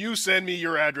 OJ, if you send me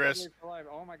your address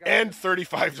and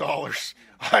 $35,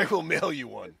 I will mail you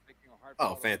one.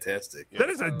 Oh, fantastic.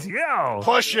 That is a deal.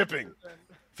 Plus shipping.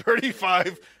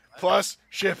 35 plus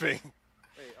shipping.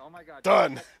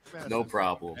 Done. No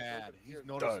problem.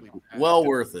 Done. Well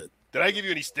worth it. Did I give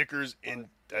you any stickers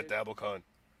at DabbleCon?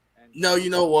 No, you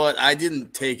know what? I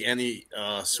didn't take any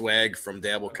swag from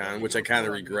DabbleCon, which I kind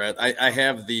of regret. I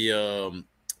have the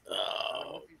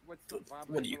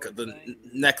what do you call the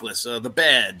necklace, the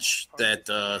badge that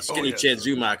Skinny Chad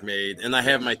Zumock made, and I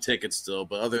have my ticket still.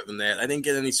 But other than that, I didn't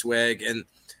get any swag. And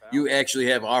you actually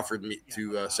have offered me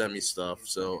to send me stuff,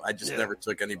 so I just never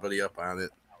took anybody up on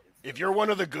it. If you're one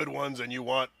of the good ones and you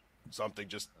want something,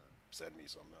 just send me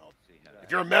something else.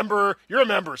 If you're a member, you're a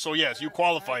member. So yes, you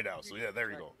qualify now. So yeah,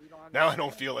 there you go. Now I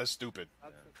don't feel as stupid.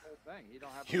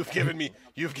 You've given me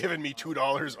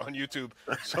 $2 on YouTube,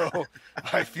 so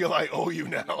I feel I owe you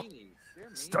now.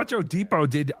 Stacho Depot,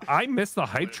 did I miss the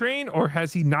hype train, or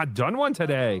has he not done one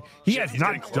today? He has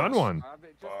not done one.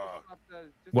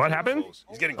 What happened?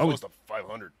 He's getting close to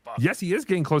 500. Yes, he is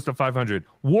getting close to 500.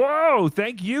 Whoa!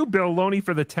 Thank you, Bill Loney,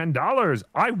 for the $10.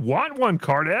 I want one,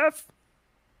 Cardiff.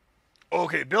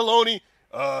 Okay, Bill Loney,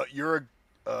 you're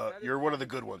one of the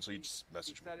good ones, so you just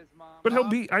message me. But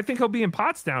I think he'll be in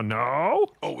Pottstown. No.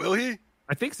 Oh, will he?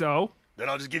 I think so. Then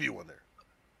I'll just give you one there.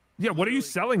 Yeah. What are you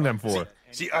selling them for?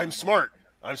 See, I'm smart.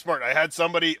 I had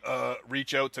somebody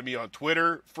reach out to me on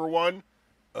Twitter for one,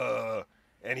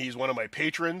 and he's one of my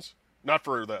patrons. Not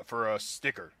for that, for a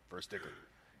sticker.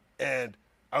 And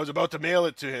I was about to mail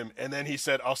it to him, and then he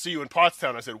said, "I'll see you in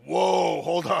Pottstown." I said, "Whoa,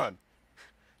 hold on.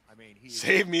 I mean,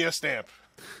 save me a stamp."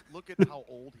 Look at how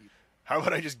old he is. How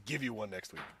about I just give you one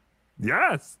next week?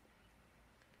 Yes.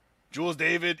 Jules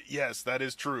David, yes, that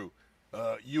is true.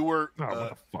 You were. What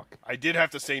the fuck? I did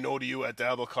have to say no to you at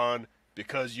DabbleCon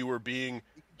because you were being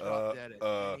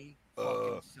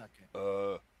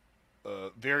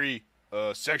very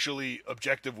sexually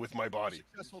objective with my body,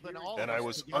 and I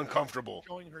was uncomfortable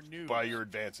by your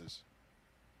advances.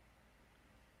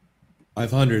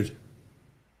 500.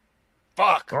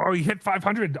 Fuck! Oh, he hit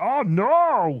 500. Oh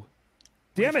no!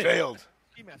 Damn it! Failed.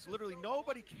 Literally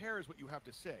nobody cares what you have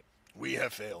to say. We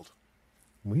have failed.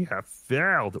 We have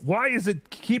failed. Why is it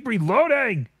keep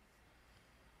reloading?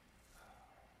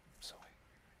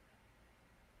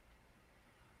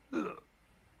 This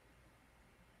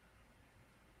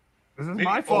is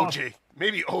my fault.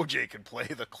 Maybe OJ can play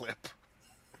the clip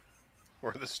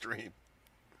or the stream.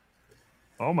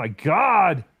 Oh my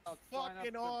God!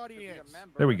 Fucking audience.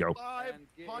 There we go.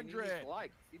 500.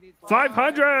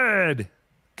 500.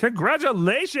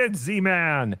 Congratulations,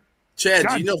 Z-Man. Chad,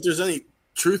 do you know if there's any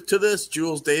truth to this,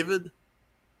 Jules David?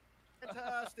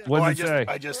 What did he say?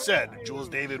 I just said Jules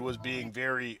David was being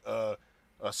very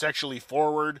sexually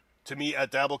forward to me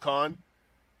at DabbleCon,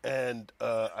 and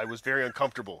I was very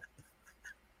uncomfortable.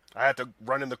 I had to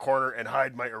run in the corner and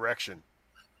hide my erection.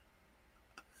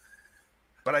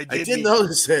 But I did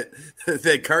notice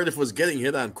that Cardiff was getting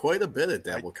hit on quite a bit at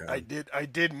DabbleCon. I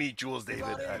did meet Jules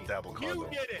David at DabbleCon. You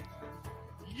did it.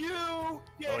 You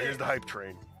did it. Oh, here's the hype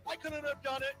train. I couldn't have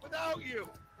done it without you.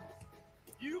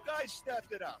 You guys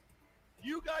stepped it up.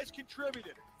 You guys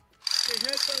contributed.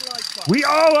 We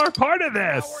all are part of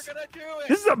Now this. we're gonna do it.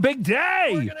 This is a big We're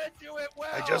day. gonna do it well.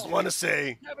 I just want to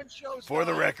say, Kevin shows for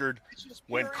the time. record, It's just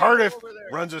when period Cardiff over there.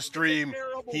 runs a It's stream,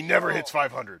 terrible he never show. hits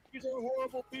 500. These are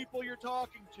horrible people you're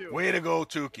talking to. Way to go, It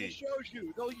Tookie. shows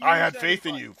you. They'll use I had faith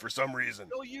in anybody. you for some reason.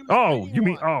 They'll use Oh, you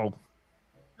mean anyone. oh?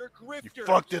 They're grifters. You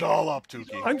fucked it all up, These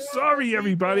Tookie. are I'm sorry, horrible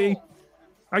everybody. people.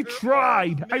 I They're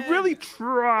tried. old I men really in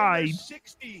tried. their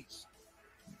 60s.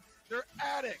 They're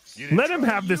addicts. You didn't Let him try.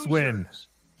 have this win. Users.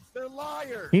 They're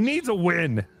liars. He needs a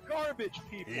win. Garbage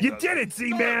people. You did it,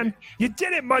 Z-Man. You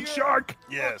did it, MudShark.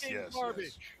 Yes, Fucking yes,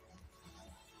 garbage. yes.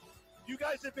 You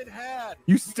guys have been had.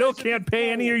 You still guys have can't been pay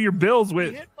any fooled. of your bills We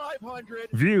with hit 500.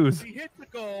 views. We hit the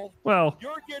goal. Well,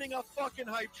 You're getting a fucking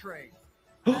hype train.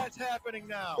 That's happening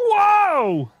now.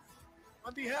 whoa!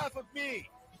 On behalf of me,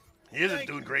 He isn't Thank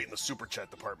doing you. great in the super chat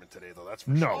department today, though. That's for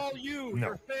No. sure. all you, No.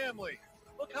 your family.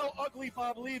 Look how ugly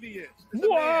Bob Levy is. As a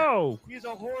Whoa! man. He's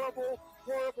a horrible,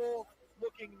 horrible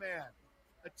looking man.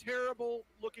 A terrible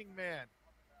looking man.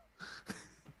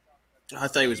 I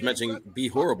thought he was mentioning be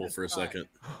horrible for a second.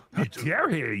 How dare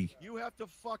he? You have to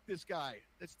fuck this guy.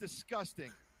 It's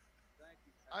disgusting.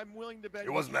 I'm willing to bet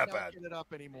It wasn't that he's not bad. getting it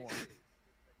up anymore.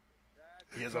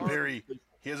 He has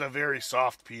a very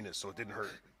soft penis, so it didn't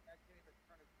hurt.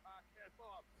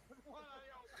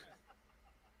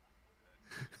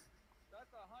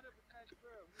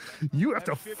 You have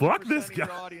to And fuck 50% this of your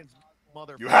guy. audience,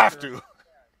 You have motherfucker. to.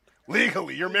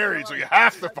 Legally, you're married, so you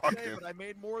have to fuck Hey, him. but I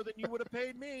made more than you would have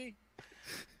paid me.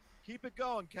 Keep it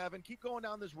going, Kevin. Keep going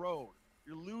down this road.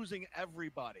 You're losing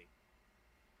everybody.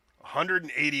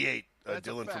 188. That's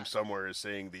a Dylan from fact. somewhere is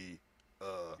saying the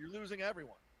You're losing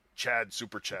everyone. Chad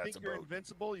super You chats think you're about.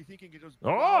 invincible? You think you can just Oh.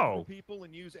 rob people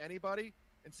and use anybody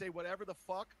and say whatever the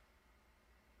fuck?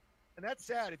 And that's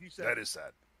sad if you say That is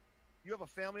sad. you have a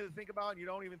family to think about and you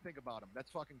don't even think about them.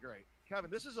 That's fucking great. Kevin,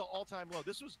 this is an all-time low.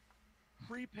 This was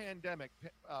pre-pandemic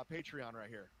Patreon right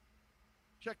here.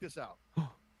 Check this out. This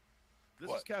is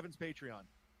What? Kevin's Patreon.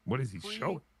 What is he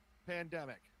showing?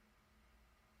 Pre-pandemic.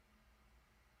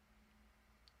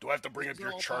 Do I have to bring This up is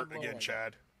your all chart time low again, right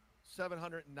Chad?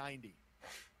 790.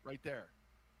 Right there.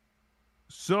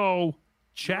 So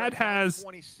Chad You were at has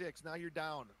 26. Now you're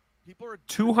down. People are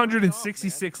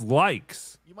 266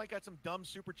 likes. You might got some dumb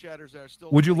super chatters that are still.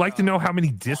 Would you like to know how many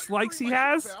dislikes he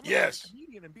has? Yes.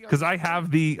 Because I have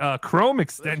the Chrome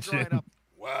Let's dry it extension. up.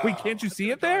 Wow. Wait, can't you Let's see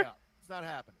get it there? dry up. It's not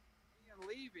happening.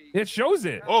 It shows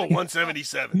it. Oh,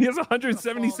 177. He has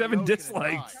 177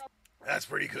 dislikes. That's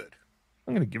pretty good.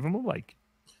 I'm gonna give him a like.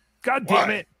 God damn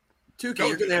Why? it! Tookie, Don't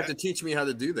you're do gonna have that. to teach me how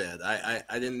to do that.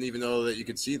 I didn't even know that you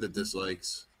could see the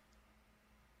dislikes.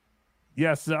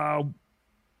 Yes. Oh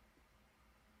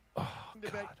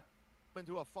Debate God.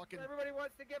 into a fucking. Everybody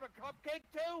wants to give a cupcake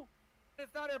to?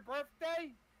 It's not her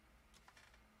birthday?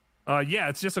 Yeah,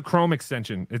 it's just a Chrome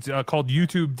extension. It's called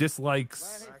YouTube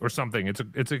dislikes or something. It's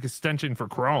an extension for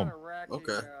Chrome.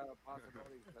 Okay.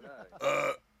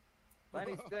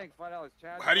 Lenny Stink, $5.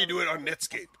 Chad, How do you do it on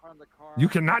Netscape? You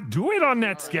cannot do it on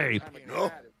Netscape.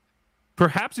 No.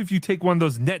 Perhaps if you take one of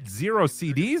those Net Zero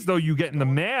CDs, though, you get in the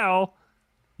mail,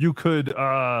 you could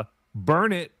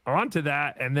burn it onto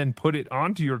that and then put it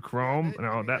onto your Chrome.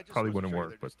 No, that probably wouldn't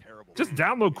work. But just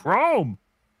download Chrome.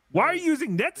 Why are you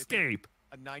using Netscape?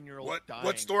 A 9-year-old.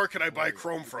 What store can I buy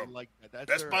Chrome from? Like that. That's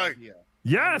Best their Buy? idea.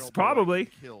 Yes, 9-year-old boy probably.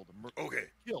 Killed. Okay.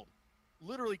 Killed.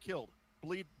 Literally killed.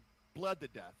 Bled to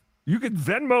death. You could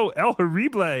Venmo El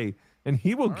Horrible, and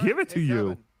he will give it to Hey, you.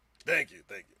 Kevin, Thank you.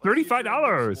 Thank you. let's see if you're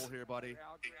 $35. invincible here, buddy.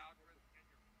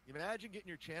 Imagine getting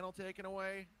your channel taken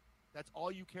away. That's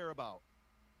all you care about.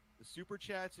 The super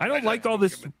chats. I don't like all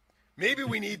this. Maybe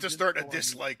we need to start a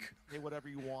dislike Say whatever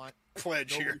you want.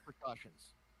 pledge No here.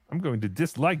 repercussions. I'm going to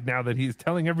dislike now that he's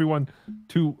telling everyone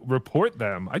to report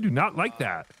them. I do not like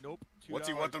that. Nope. What's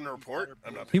he want them to report?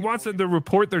 I'm not. He wants them to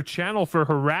report their channel for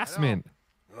harassment.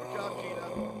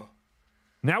 Oh.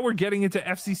 Now we're getting into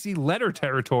FCC letter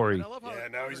territory. Yeah,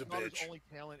 now he's a bitch.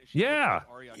 Yeah.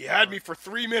 He had me for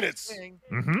 3 minutes.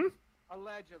 Mm-hmm.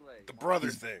 Allegedly. The brother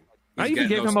thing. I even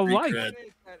gave him a like.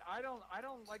 I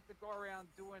don't like to go around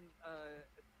doing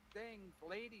things,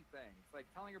 lady things, like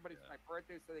telling everybody it's my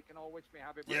birthday so they can all wish me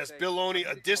happy birthday. Yes, Bill Loney,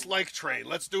 a dislike train.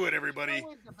 Let's do it, everybody.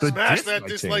 The Smash that dislike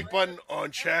dislike button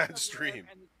on Chad's stream.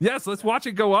 Yes, let's watch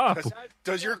it go up.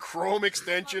 Does your Chrome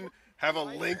extension have a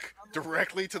link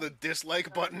directly to the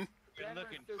dislike button?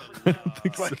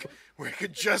 Like, we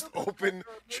could just open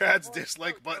Chad's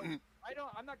dislike button. I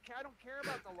don't care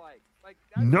about the likes. Like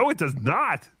No, it does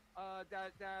not.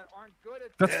 that aren't good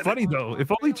at That's funny, though.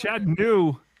 If only Chad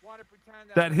knew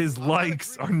that his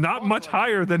likes are not much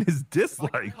higher than his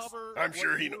dislikes. I'm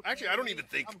sure he knows. Actually, I don't even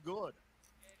think. I'm good.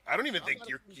 I don't even think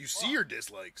you see your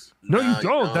dislikes. No, you No,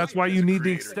 don't. no. That's why As you a need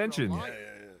the creator. extension. Yeah.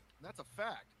 That's a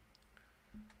fact.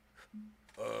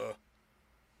 I'm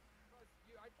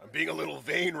being a little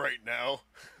vain right now,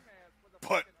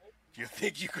 but do you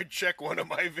think you could check one of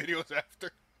my videos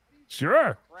after?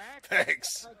 Sure.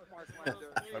 Thanks.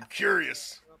 I'm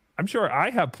curious. I'm sure I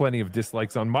have plenty of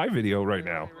dislikes on my video right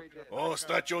now. Oh,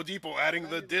 Stacho Depot adding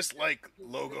the dislike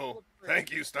logo.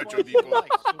 Thank you, Stacho Depot.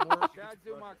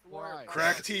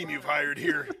 Crack team you've hired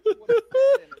here.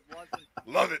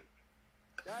 Love it.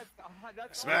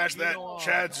 Smash that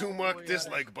Chad Zumach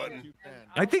dislike button.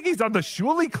 I think he's on the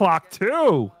Shuli clock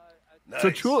too. Nice. So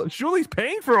Shuli's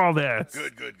paying for all this.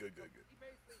 Good.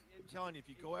 I'm telling you, if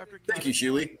you go after Thank you,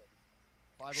 Shuli.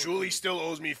 Shuli still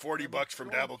owes me $40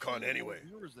 from DabbleCon anyway.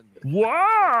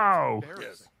 Wow.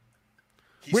 Yes.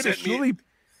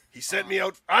 He sent me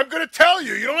out. I'm going to tell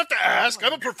you. You don't have to ask.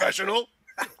 I'm a professional.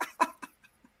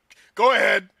 Go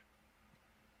ahead.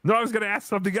 No, I was going to ask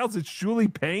something else. Is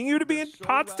Shuli paying you to be in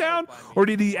Pottstown? Or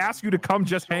did he ask you to come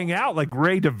just hang out like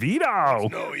Ray DeVito?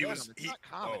 No,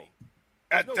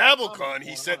 at DabbleCon,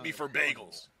 he sent me for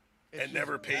bagels and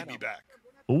never paid me back.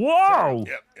 Whoa.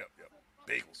 Yep.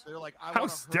 Bagels. They're like, How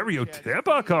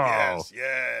stereotypical.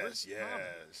 Yes.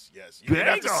 You didn't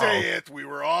have to say it. We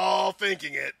were all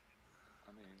thinking it.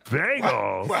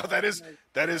 Bagel. Wow, that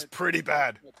is pretty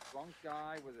bad. Drunk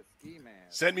guy with a ski mask.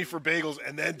 Sent me for bagels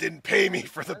and then didn't pay me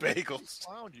for the bagels.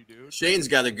 Shane's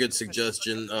got a good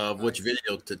suggestion of which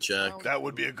video to check. That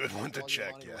would be a good one to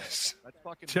check, yes.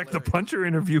 Check the puncher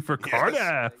interview for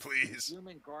Cardiff. Please.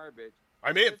 Human garbage.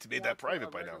 I may have made that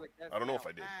private by now. I don't know if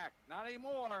I did. Not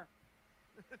anymore.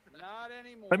 Not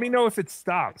anymore. Let me know if it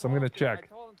stops. I'm going to check.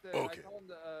 Okay.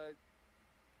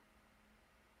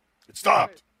 It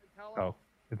stopped. Oh,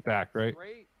 it's back, right?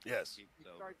 Yes.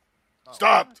 So,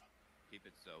 Stopped. keep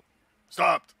it so.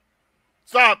 Stopped.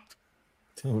 Stopped.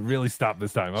 It really stopped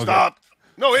this time. Okay. Stopped.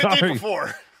 No, it did Sorry.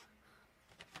 before.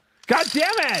 God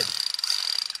damn it!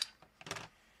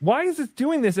 Why is it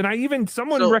doing this? And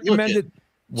someone So, look recommended.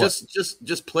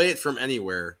 Just play it from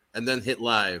anywhere and then hit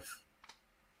live.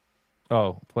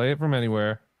 Oh, play it from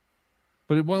anywhere,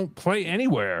 but it won't play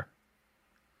anywhere.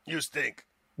 You stink.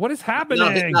 What is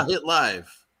happening? No, hit live.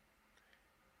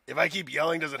 If I keep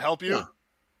yelling, does it help you? Yeah.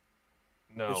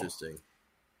 No, Interesting.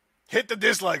 Hit the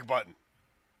dislike button.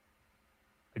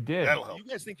 I did. That'll help. You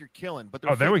guys think you're killing, but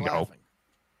Oh, there we go. laughing.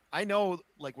 I know,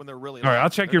 like when they're really. All right, I'll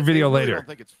laughing, check your if they video really later. Don't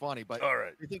think it's funny, but All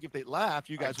right. I think if they laugh,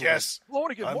 you guys. Yes. Will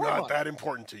get I'm more not money. that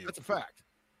important to you. That's a fact.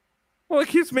 Well, it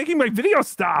keeps making my video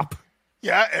stop.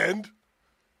 Yeah, and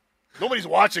nobody's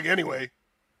watching anyway.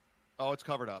 Oh, it's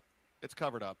covered up. It's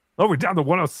covered up. Oh, we're down to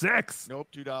 106. Nope,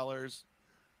 $2.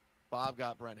 Bob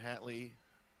got Brent Hatley.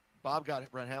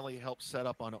 Helped set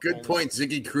up on. Good point,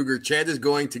 Ziggy Kruger. Chad is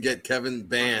going to get Kevin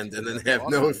banned and then have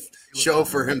no show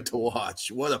for him to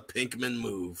watch. What a Pinkman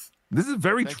move. This is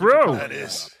very true. That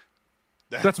is.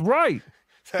 That's right.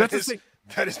 That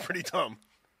is pretty dumb.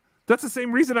 That's the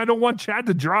same reason I don't want Chad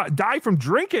to die from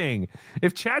drinking.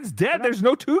 If Chad's dead, there's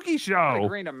no Tookie They're show.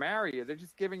 agreeing to marry you. They're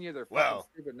just giving you their fucking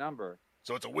stupid number.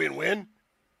 So it's a win-win?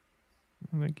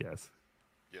 I guess.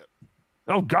 Yep.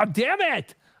 Oh, God damn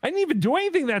it. I didn't even do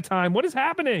anything that time. What is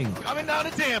happening? Coming down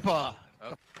to Tampa.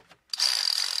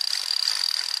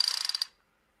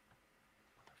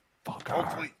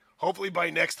 Hopefully by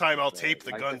next time I'll tape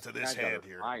the gun to this hand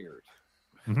here.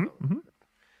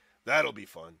 That'll be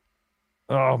fun.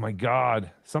 Oh, my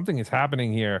God. Something is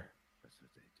happening here.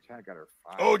 Chad got her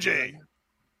fired. OJ,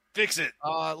 fix it.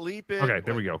 Leap in. Okay,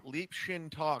 there we go. Leap Shin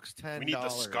Talks, $10. We need the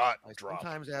Scott I drop.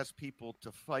 sometimes ask people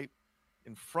to fight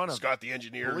in front of Scott the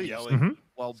engineer police yelling.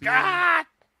 while being Scott!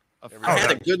 I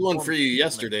had a good one for you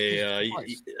yesterday.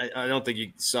 I don't think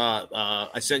you saw.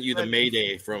 I sent you the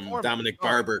Mayday from Dominic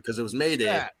Barber because it was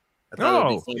Mayday. I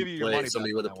thought it would be fun to play.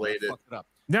 Somebody would have played it.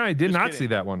 No, I did not see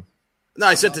that one. No,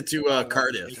 I sent it to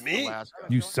Cardiff. To me?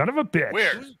 You son of a bitch.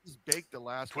 Where? When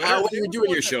you were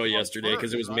doing your show yesterday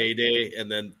because it was Mayday,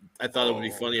 and then I thought it would be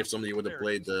funny if somebody would have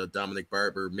played the Dominic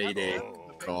Barber Mayday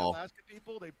call. Alaska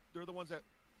people, they're the ones that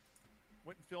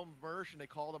went and filmed Mersh, and they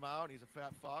called him out, and he's a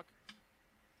fat fuck.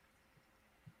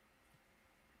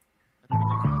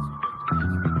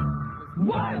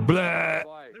 What? Blah.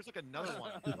 There's like another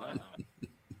one.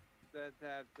 The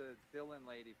Dylan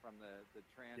lady from the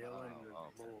trans.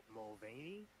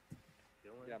 Mulvaney?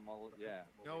 Yeah,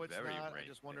 No, it's Very not. I right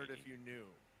just wondered thing. if you knew.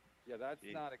 Yeah, that's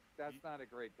not a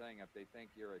great thing if they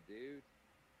think you're a dude.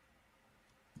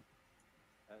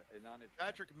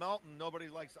 Patrick Melton, nobody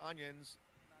likes onions.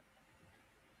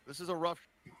 This is a rough.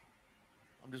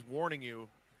 I'm just warning you.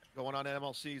 Going on to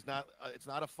MLC is not. It's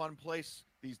not a fun place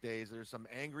these days. There's some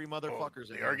angry motherfuckers.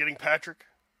 They are getting Patrick,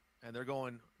 and they're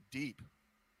going deep.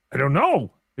 I don't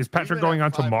know. Is Patrick going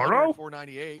on tomorrow?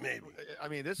 498. Maybe. I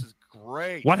mean, this is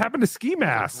great. What happened to Ski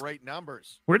Mask? Great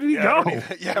numbers. Where did he go?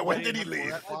 When did he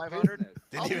leave? 500.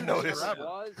 Didn't even notice.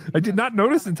 I did not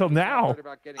notice until now.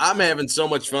 I'm having so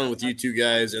much fun with you two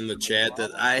guys in the chat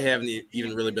that I haven't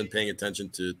even really been paying attention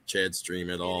to Chad's stream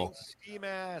at all. Ski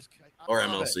Mask. Or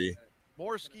MLC.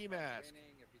 More Ski Mask.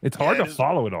 It's hard to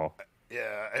follow it all.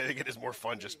 Yeah, I think it is more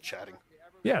fun just chatting.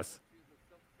 Yes.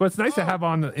 But it's nice to have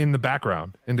on in the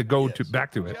background and to go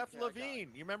back to it. Jeff Levine,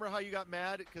 you remember how you got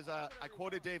mad because I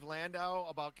quoted Dave Landau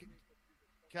about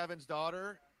Kevin's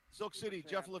daughter? Silk City,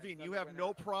 Jeff Levine, you have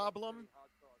no problem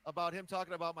about him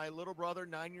talking about my little brother,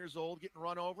 9 years old, getting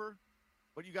run over,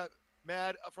 but you got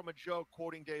mad from a joke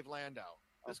quoting Dave Landau.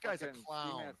 This guy's a clown.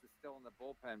 Ski is still in the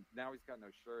bullpen. Now he's got no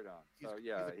shirt on. So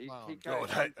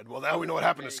Well, now we know what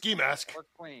happened to Ski Mask.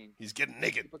 Clean. He's getting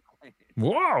naked.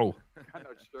 Whoa. Got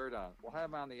no shirt on. We'll have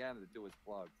him on the end to do his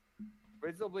plugs.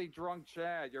 Visibly drunk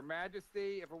Chad. Your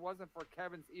Majesty, if it wasn't for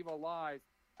Kevin's evil lies,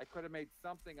 I could have made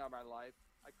something of my life.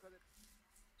 I could have.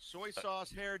 Soy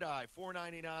sauce hair dye,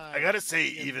 $4.99. I gotta say,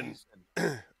 even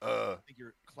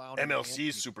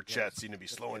MLC's super chat seem to be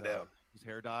slowing down. His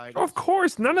hair dyed. Of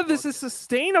course, none of this is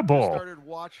sustainable. Started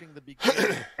watching the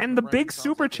and the big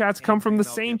super chats come from the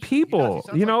same people.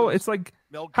 You know, it's like,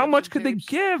 how much could they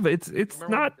give? It's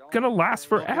not gonna last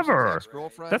forever.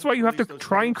 That's why you have to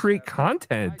try and create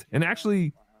content and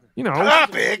actually, you know,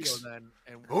 topics.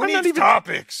 Who needs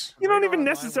topics? You don't even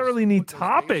necessarily need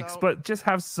topics, but just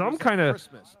have some kind of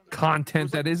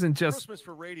content that isn't just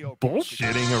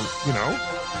bullshitting or, you know.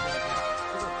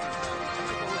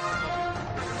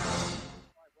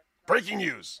 Breaking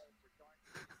news.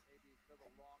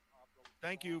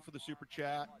 Thank you for the super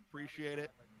chat. Appreciate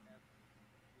it.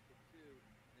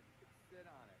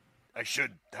 I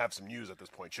should have some news at this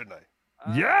point, shouldn't I?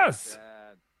 Yes.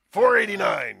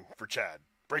 489 for Chad.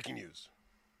 Breaking news.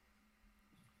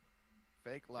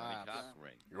 Fake laugh.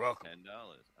 You're welcome. $10.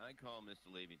 I call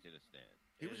Mr. Levy to the stand.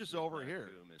 He was just over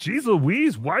here. Jeez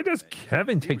Louise, why does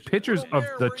Kevin take pictures of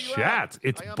the chats?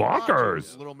 It's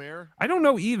bonkers. I don't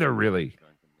know either, really.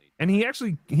 And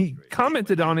he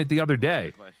commented on it the other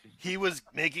day. He was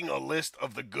making a list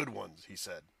of the good ones, he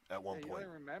said, at one point. You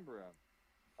don't remember him.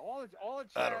 All the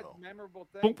Chad's memorable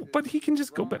things. But he can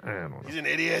just go back. I don't know. He's an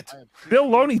idiot. Bill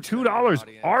Loney,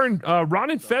 $2.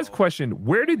 Ron and Fez question,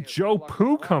 where did Joe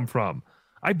Poo come from?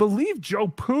 I believe Joe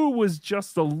Poo was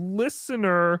just a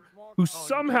listener who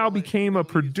somehow became a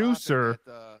producer,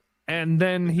 and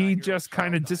then he just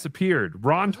kind of disappeared.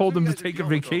 Ron told him to take a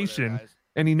vacation,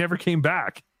 and he never came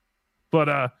back.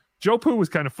 But Joe Poo was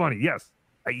kind of funny. Yes,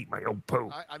 I eat my own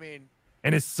poo. I mean,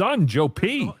 and his son, Joe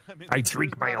P. I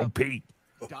drink my own pee.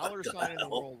 Dollar sign in the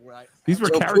world. Right? These were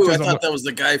Joe characters. Poo, I thought that was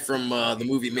the guy from the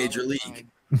movie Major League.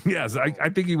 Yes, I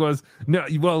think he was. No,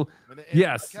 well,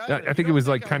 yes, I think it was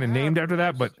like kind of named after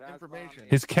that. But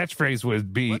his catchphrase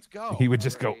would be, he would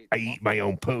just go, "I eat my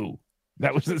own poo."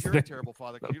 That was his thing. Terrible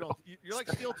father. You're like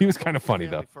he was kind of funny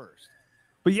though.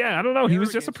 But yeah, I don't know. He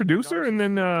was just a producer, and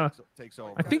then I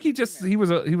think he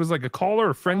was like a caller,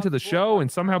 a friend to the show,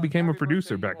 and somehow became a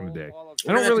producer back in the day.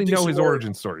 I don't really know his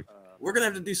origin story. We're gonna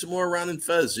have to do some more Ron and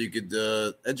Fez so you could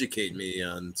educate me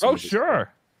on. Oh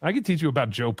sure, I could teach you about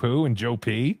Joe Poo and Joe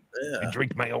P. Yeah. And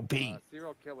drink my own pee.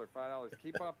 Serial killer, $5.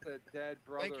 Keep up the dead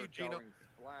brother. Thank you, Gino.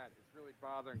 Splat. It's really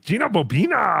bothering. Gino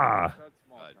Bobina.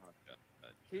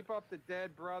 Keep up the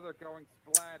dead brother going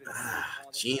splat.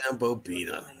 Gina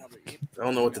Bobina. I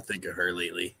don't know what to think of her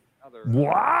lately.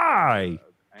 Why?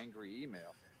 Angry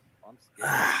email. I'm scared.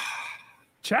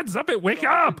 Chad's up it, wake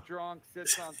up!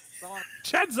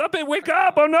 Chad's up it, wake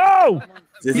up! Oh no!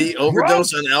 Did he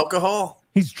overdose on alcohol?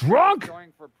 He's drunk.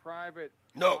 Going for private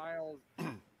files.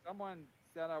 Someone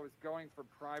said I was going for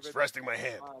private. Just resting my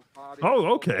hand.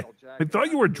 Oh, okay. I thought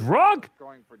you were drunk.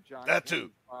 That too.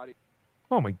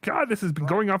 Oh my God, this has been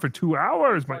going on for 2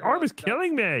 hours. My arm is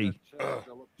killing me.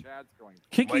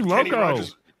 Kiki Loco.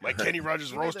 My Kenny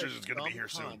Rogers Roasters is going to be here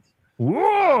soon.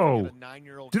 Whoa!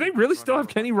 Do they really still have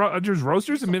Kenny Rogers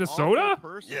Roasters in Minnesota?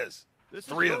 Yes.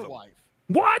 3 of them.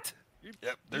 What?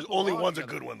 Yep. There's only one's a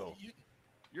good one, though.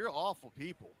 You're awful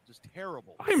people. Just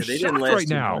terrible. I am shocked right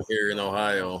now. Here in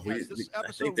Ohio.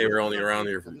 I think they were only around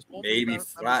here for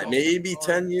maybe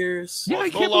 10 years. Yeah,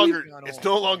 it's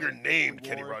no longer named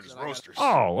Kenny Rogers Roasters.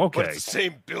 Oh, okay. But it's the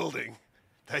same building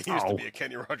that used to be a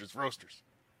Kenny Rogers Roasters.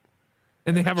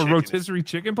 And they have a rotisserie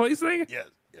chicken place thing? Yes.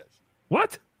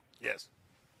 What? Yes.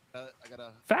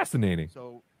 Fascinating.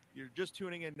 So you're just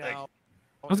tuning in now.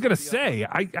 I was going to say,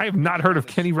 I have not heard of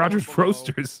Kenny Rogers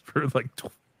Roasters for like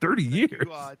 30 years.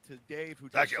 To Dave, who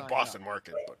It's actually a just signed Boston up.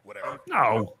 market, but whatever.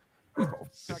 No.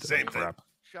 Same thing.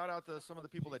 Shout out to some of the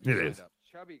people that It just is. signed up.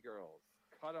 Chubby girls,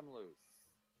 cut them loose.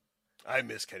 I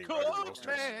miss Kenny Cool, Rogers roasters.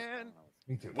 man.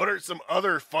 Me too. What are some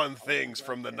other fun things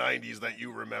from the 90s that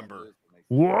you remember?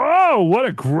 Whoa, what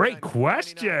a great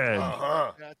question.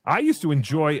 Uh-huh. I used to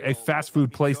enjoy a fast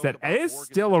food place that is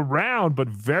still around, but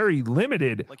very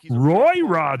limited, Roy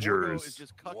Rogers.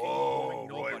 Whoa,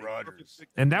 Roy Rogers.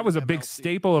 And that was a big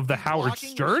staple of the Howard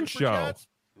Stern show.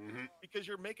 Mm-hmm. Because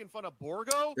you're making fun of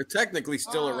Borgo? They're technically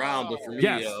still around, but for me,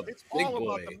 Yes. It's Big all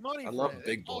Boy. about the money, I love Fred.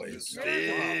 Big It's all Boys.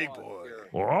 Big boy.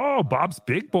 Oh, Bob's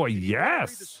Big Boy,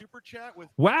 yes.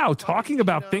 Wow, talking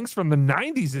about things from the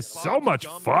 90s is so much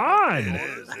fun.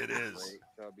 It is.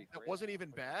 That wasn't even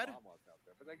bad?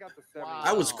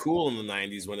 I was cool in the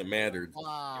 90s when it mattered.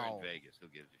 Wow. You're in Vegas. Who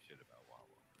gives a shit about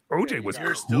Wawa? OJ was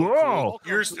You're still cool. cool.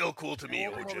 You're still cool to me,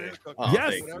 OJ. Oh, Yes.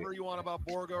 thank you. Whatever you want about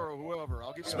Borgo or whoever,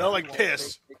 I'll give you. Smell a like free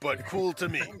piss, but cool to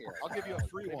me. one. I'll give you a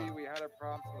free Maybe one. we had a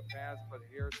problem in the past, but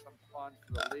here's some fun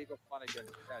for the legal fun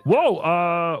against Chad.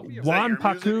 Whoa, Juan your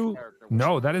Pacu.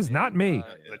 No, that is not me.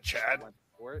 The Chad.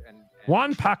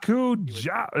 Juan Pacu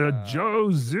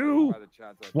Jozu.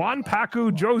 Juan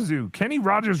Pacu Jozu. Kenny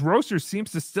Rogers Roaster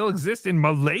seems to still exist in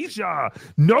Malaysia.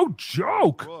 No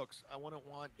joke. Brooks, I wouldn't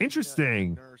want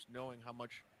Interesting. nurse knowing how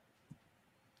much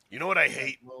You know what I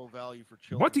hate? low value for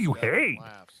children. What do you death and hate?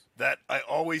 laughs. That I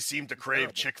always seem to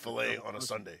crave Chick-fil-A on a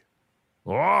Sunday.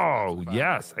 Oh,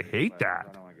 yes. I hate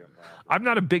that. I'm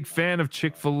not a big fan of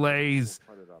Chick-fil-A's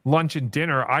lunch and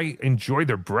dinner. I enjoy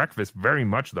their breakfast very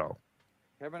much, though.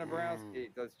 Kevin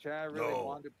Abrowski, does Chad really No.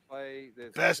 want to play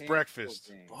this Best game breakfast.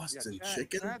 game? Boston Chad-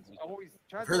 chicken? Chad's always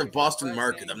I've heard of always Boston the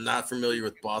Market. best I'm game. not familiar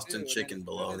with Dude, Boston and chicken then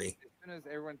bologna. As soon as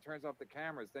everyone turns off the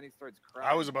cameras, then he starts crying.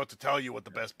 I was about to tell you what the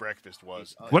best breakfast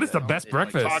was. What is the best It's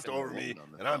like breakfast? Talked over me,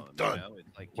 and I'm done.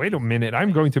 It's like Wait a minute.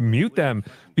 I'm going to mute them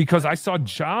because I saw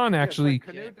John actually.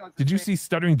 Canute does Did you the same- see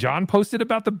Stuttering John posted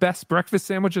about the best breakfast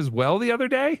sandwich as well the other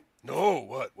day? No,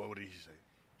 what? What would he say?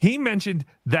 He mentioned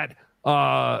that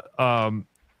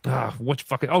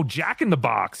Jack in the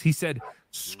Box. He said,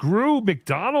 screw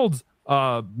McDonald's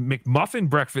McMuffin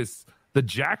breakfast. The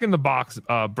Jack in the Box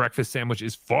breakfast sandwich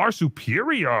is far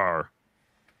superior.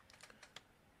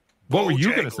 What were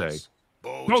you going to say?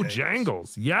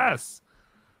 Bojangles. Yes.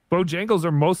 Bojangles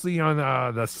are mostly on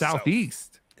the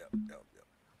southeast. Yep.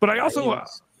 But I also I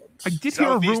did hear a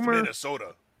Southeast rumor.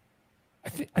 Minnesota.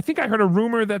 I think I heard a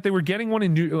rumor that they were getting one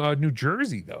in New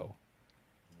Jersey, though.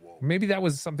 Whoa. Maybe that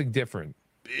was something different.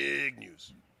 Big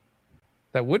news.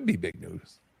 That would be big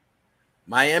news.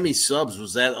 Miami Subs,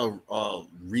 was that a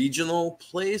regional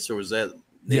place or was that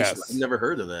Yes. I've never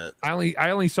heard of that. I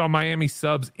only saw Miami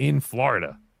Subs in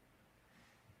Florida.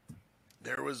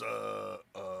 There was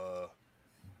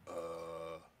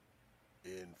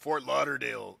in Fort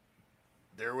Lauderdale,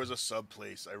 there was a sub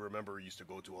place I remember we used to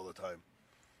go to all the time.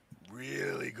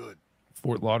 Really good.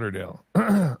 Fort Lauderdale.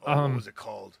 What was it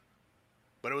called?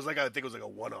 But it was like I think it was like a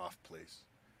one-off place.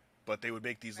 But they would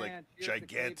make these like Man, cheers to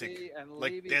gigantic, KB and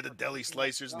like Levy they had the for deli picking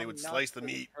slicers up and they would some slice nuts the for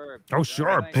meat. curb. Oh,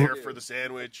 sure. Thank There you. for the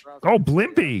sandwich. Oh,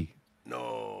 Blimpie.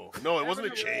 No, it wasn't a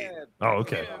chain. Oh,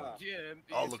 okay.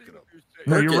 I'll look it up.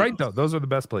 No, you're Perkins. right, though. Those are the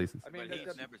best places. I mean, But he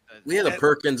that's never says We had a And-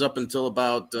 Perkins up until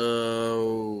about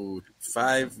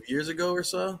 5 years ago or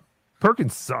so.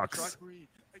 Perkins sucks.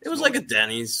 It was like a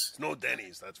Denny's. It's no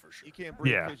Denny's, that's for sure. You can't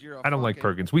breathe Yeah, 'cause you're a I don't like fucking-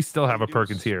 Perkins. We still have you a do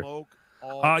Perkins here. smoke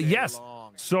all day Yes.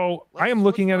 long. So I am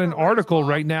looking at an article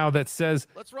right now that says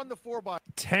Let's run the 4x.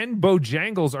 10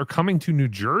 Bojangles are coming to New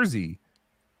Jersey.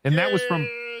 And that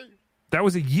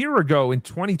was a year ago in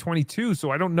 2022. So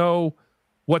I don't know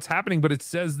what's happening, but it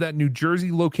says that New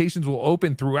Jersey locations will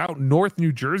open throughout North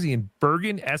New Jersey in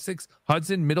Bergen, Essex,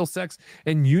 Hudson, Middlesex,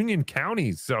 and Union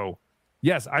counties. So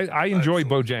yes, I enjoy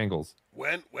Bojangles.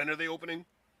 When are they opening?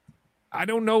 I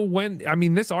don't know when. I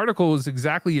mean, this article is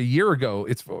exactly a year ago.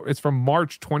 It's from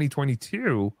March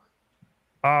 2022.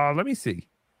 Let me see.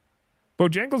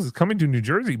 Bojangles is coming to New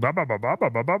Jersey. Ba ba ba ba ba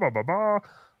ba ba ba ba ba.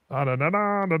 Da da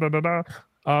da da da da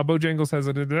da. Bojangles has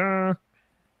a da da.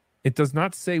 It does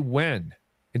not say when.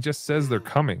 It just says they're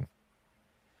coming.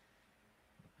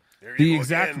 There you The go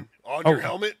exact- again. On your oh.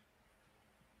 helmet.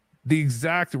 The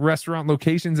exact restaurant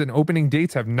locations and opening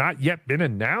dates have not yet been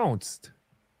announced.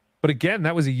 But again,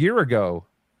 that was a year ago.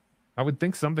 I would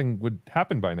think something would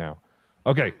happen by now.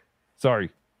 Okay, sorry,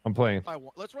 I'm playing.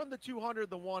 Let's run the 200,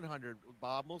 the 100,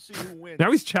 Bob. We'll see who wins.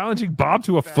 Now he's challenging Bob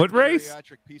to a Fat foot race.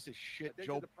 geriatric piece of shit.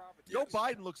 Joe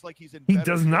Biden looks like he's in. He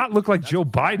better does shape. not look like That's Joe a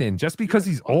fact. Biden just because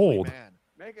You're he's an ugly old. man.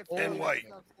 Make it And white.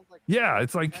 Yeah,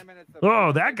 it's like,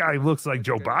 oh, that guy looks like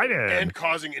Joe Biden. And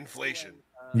causing inflation.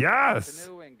 Yes.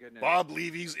 canoeing goodness. Bob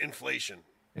Levy's inflation.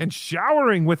 And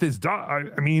showering with his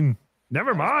dog. I mean,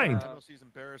 never mind. MLC's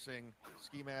embarrassing.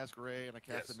 Ski Mask Ray and a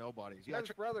cast of nobodies. Yeah,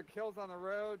 Chad's brother kills on the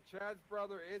road. Chad's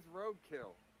brother is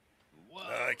roadkill.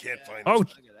 I can't find Oh,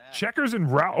 this. checkers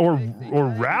and or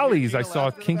rallies. I saw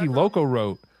Kinky Loco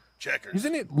wrote. Checkers.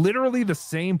 Isn't it literally the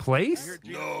same place?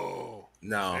 No.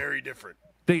 Very different.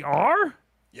 They are?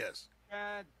 Yes.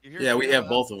 Yeah, we have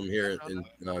both of them here in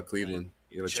Cleveland.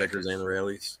 You know, checkers and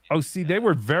rallies. Oh, see, they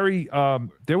were very.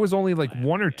 There was only like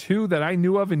one or two that I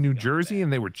knew of in New Jersey,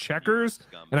 and they were checkers.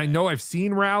 And I know I've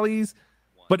seen rallies,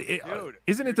 but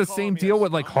isn't it the same deal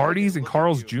with like Hardee's and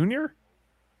Carl's Jr.?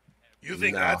 You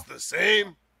think that's the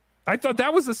same? I thought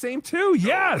that was the same too.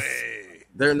 Yes.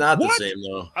 They're not the same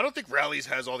though. I don't think Rallies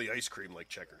has all the ice cream like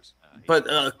Checkers. But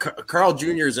Carl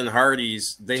Jr.'s and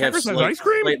Hardee's, they Checkers have has ice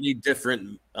cream? slightly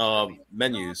different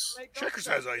menus. Checkers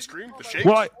has ice cream. The shakes.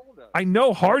 Well, I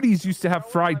know Hardee's used to have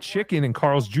fried chicken, and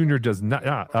Carl's Jr. does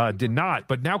not did not.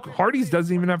 But now Hardee's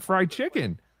doesn't even have fried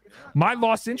chicken. My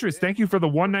lost interest. Thank you for the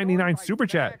 $1.99 super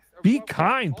chat. Be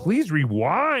kind. Please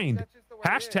rewind.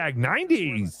 Hashtag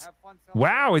 90s.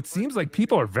 Wow, it seems like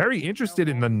people are very interested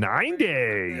in the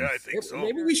 90s. Yeah, I think so.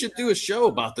 Maybe we should do a show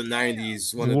about the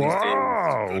 90s one of these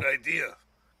days. Good idea.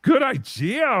 Good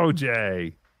idea,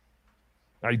 OJ.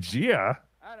 Idea.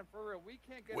 Adam, for real, we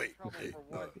can't get in trouble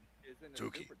for what is in the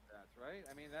Tookie. super chats, right?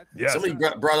 I mean, that's Yes. Somebody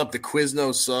brought up the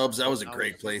Quiznos subs. That was a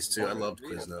great place too. I loved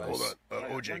Quiznos. Hold on.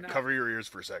 OJ, cover your ears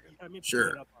for a second.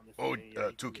 Sure.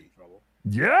 Tookie.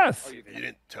 Yes. You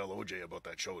didn't tell OJ about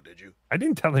that show, did you? I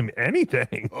didn't tell him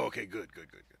anything. Oh, okay, good.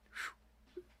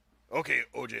 Okay,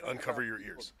 OJ, uncover your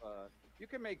ears. You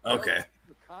can make Okay.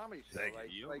 a comedy show. Thank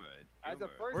Like, as a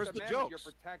Where's First the Amendment, you're jokes?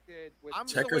 protected with.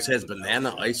 Checkers has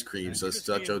banana ice cream, so it's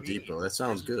Dutch Depot. That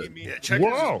sounds good. Yeah, Checkers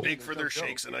Whoa. is big for their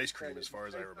shakes and ice cream, as far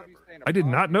as I remember. I did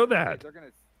not know that. They're going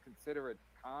to consider it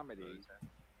comedy.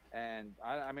 And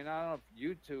I mean, I don't know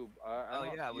if YouTube.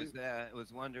 Oh yeah, I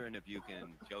was wondering if you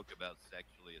can joke about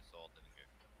sexually assaulting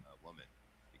a woman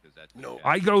because that's No.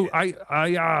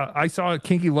 I saw a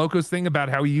Kinky Locos thing about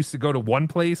how he used to go to one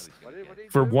place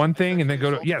for one thing and then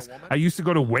go to I used to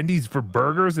go to Wendy's for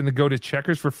burgers and then go to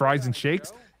Checkers for fries and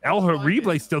shakes. El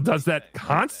Horrible still does that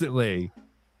constantly.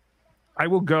 I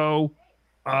will go.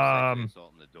 assaulting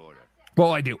the daughter.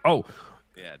 Well, I do. Oh,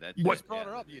 Yeah, that's What?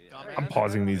 I'm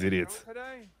pausing these idiots,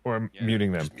 or I'm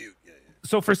muting them. Mute. Yeah.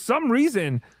 So for some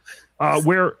reason,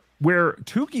 where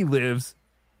Tookie lives,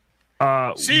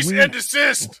 Cease and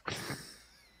desist.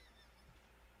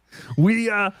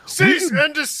 Cease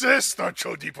and desist,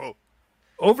 Nacho Depot.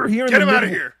 Over here, Get him out of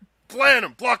here. Plan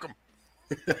him. Block him.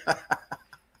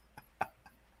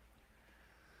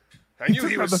 I knew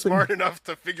he was smart enough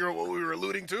to figure out what we were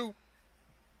alluding to.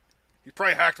 He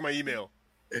probably hacked my email.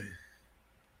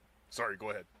 Sorry, go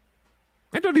ahead.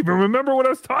 I don't even remember what I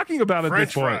was talking about at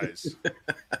French this point. fries.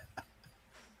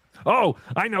 Oh,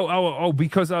 I know. Oh,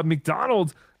 because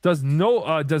McDonald's does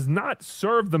not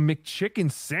serve the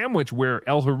McChicken sandwich where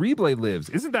El Horrible lives.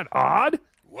 Isn't that odd?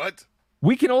 What?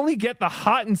 We can only get the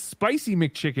hot and spicy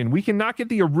McChicken. We cannot get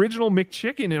the original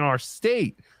McChicken in our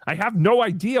state. I have no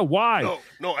idea why.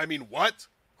 No, I mean, what?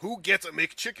 Who gets a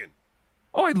McChicken?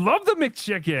 Oh, I love the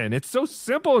McChicken. It's so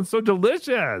simple and so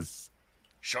delicious.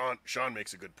 Sean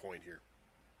makes a good point here.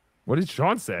 What did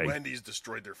Sean say? Wendy's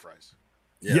destroyed their fries.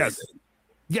 Yeah,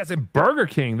 Yes, and Burger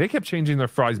King, they kept changing their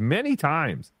fries many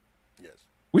times. Yes.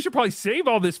 We should probably save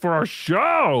all this for our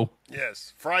show.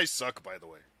 Yes. Fries suck, by the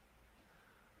way.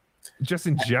 Just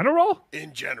in general?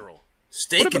 In general.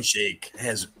 Steak and Shake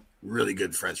has really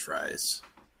good French fries.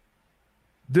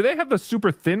 Do they have the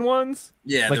super thin ones?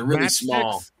 Yeah, Like they're really matchsticks?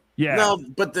 small. Yeah. No,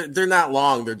 but they're not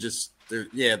long. They're just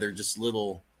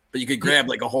little. But you could grab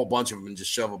like a whole bunch of them and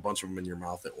just shove a bunch of them in your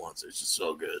mouth at once. It's just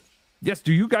so good. Yes.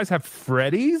 Do you guys have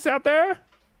Freddy's out there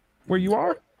where you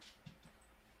are?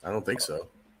 I don't think so.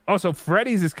 Oh, so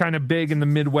Freddy's is kind of big in the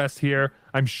Midwest here.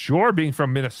 I'm sure being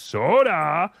from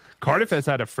Minnesota, Cardiff has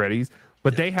had a Freddy's,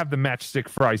 but they have the matchstick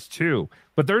fries too.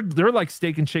 But they're like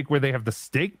Steak and Shake where they have the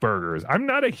steak burgers. I'm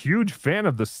not a huge fan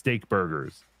of the steak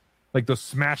burgers. Like those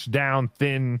smashed down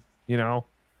thin, No.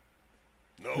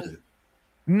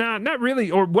 Nah, not really.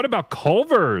 Or what about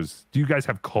Culver's? Do you guys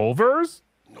have Culver's?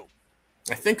 No.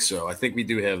 I think so. I think we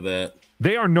do have that.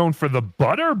 They are known for the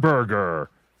butter burger.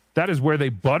 That is where they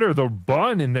butter the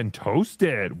bun and then toast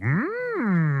it.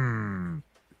 Mmm.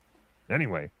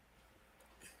 Anyway.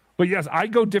 But yes, I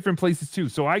go different places too.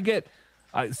 So I get,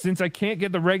 since I can't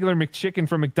get the regular McChicken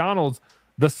from McDonald's,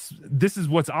 this is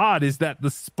what's odd is that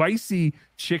the spicy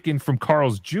chicken from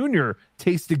Carl's Jr.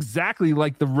 tastes exactly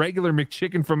like the regular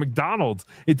McChicken from McDonald's.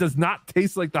 It does not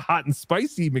taste like the hot and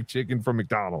spicy McChicken from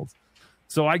McDonald's.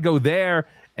 So I go there,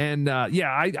 and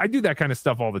I do that kind of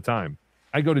stuff all the time.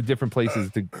 I go to different places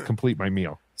to complete my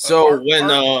meal. So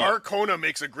Arcona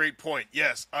makes a great point.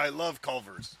 Yes, I love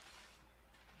Culver's.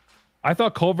 I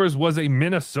thought Culver's was a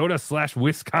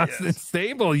Minnesota/Wisconsin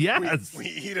stable. Yes, we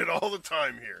eat it all the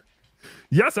time here.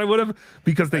 Yes, I would have,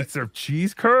 because they serve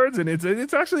cheese curds, and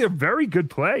it's actually a very good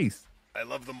place. I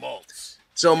love the malts.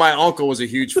 So my uncle was a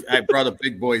huge. I brought up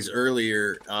Big Boys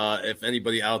earlier. If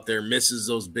anybody out there misses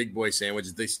those Big Boy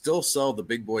sandwiches, they still sell the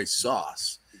Big Boy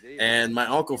sauce. And my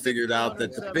uncle figured out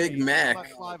that the Big Mac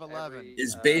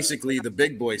is basically the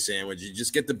Big Boy sandwich. You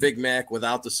just get the Big Mac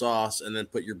without the sauce, and then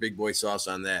put your Big Boy sauce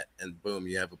on that, and boom,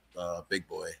 you have a Big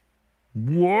Boy.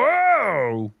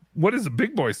 Whoa! What is a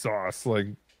Big Boy sauce like?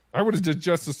 I would have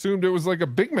just assumed it was like a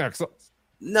Big Mac sauce.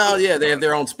 No, yeah, they have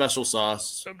their own special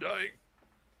sauce. I'm dying.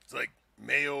 It's like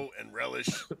mayo and relish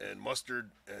and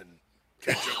mustard and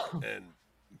ketchup and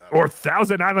or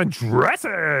Thousand Island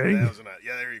dressing.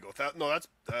 Yeah, there you go. No, that's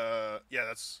Thousand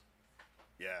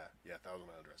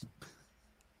Island dressing.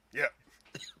 Yeah.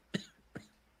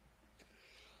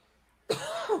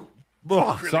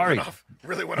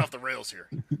 Really went off the rails here.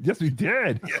 Yes, we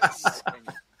did. Yes.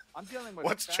 I'm dealing with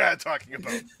What's Chad talking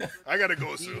about? I gotta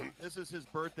go soon. This is his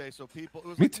birthday, so people. It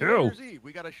was Me like too. New Year's Eve.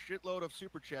 We got a shitload of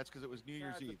super chats because it was New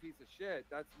Year's Eve. A piece of shit.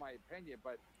 That's my opinion,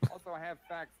 but also I have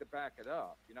facts to back it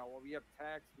up. You know, we have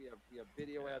text, we have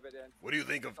video evidence. What do you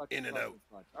think of In-N-Out?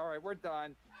 All right, we're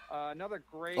done. Another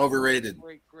great, overrated,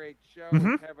 great show.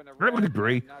 Mm-hmm. I would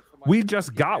agree. We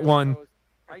just got one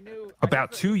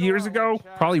about 2 years ago,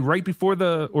 probably right before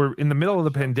or in the middle of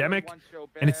the pandemic,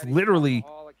 and it's literally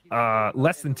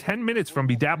less than 10 minutes from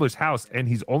Bedabbler's house, and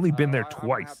he's only been there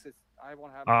twice.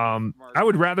 I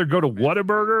would rather go to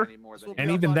Whataburger,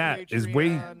 and even that is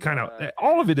way kind of,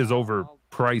 all of it is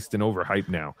overpriced and overhyped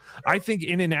now. I think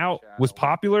In-N-Out was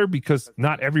popular because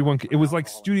not everyone, it was like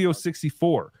Studio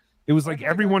 64. It was like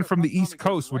everyone from the East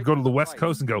Coast would go to the West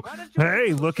Coast and go,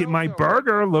 hey, look at my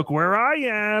burger. Look where I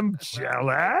am.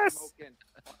 Jealous?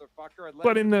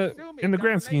 But in the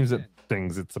grand schemes of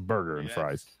things, it's a burger and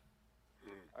fries.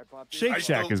 Shake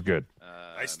Shack is good.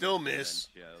 I still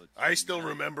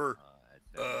remember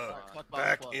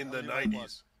back in the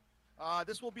 90s.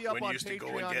 This will be up when on you used to Patreon,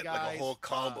 go and get guys. like a whole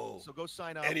combo So go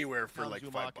sign up anywhere for like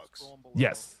 $5.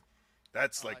 Yes.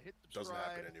 That's like doesn't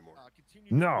happen anymore.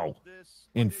 No.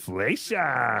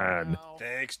 Inflation.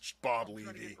 Thanks, Bob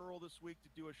Levy.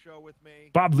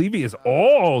 Bob Levy is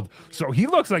old, so he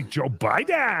looks like Joe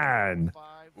Biden.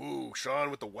 Ooh,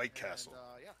 Sean with the White Castle.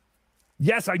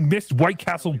 Yes, I missed White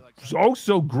Castle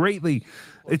so greatly.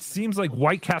 It seems like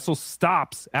White Castle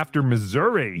stops after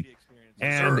Missouri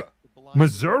and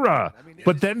Missouri.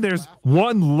 But then there's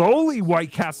one lowly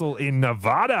White Castle in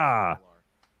Nevada.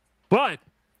 But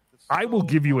I will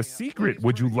give you a secret.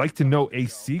 Would you like to know a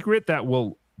secret that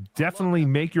will definitely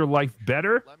make your life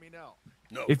better?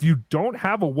 No. If you don't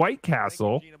have a White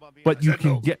Castle, but you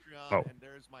can get... Oh.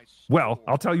 Well,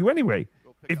 I'll tell you anyway.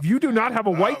 If you do not have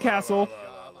a White Castle,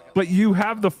 but you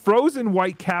have the frozen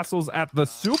White Castles at the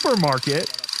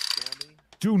supermarket,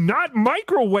 do not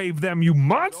microwave them, you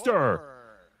monster!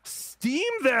 Steam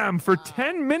them for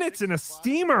 10 minutes in a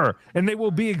steamer, and they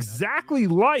will be exactly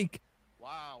like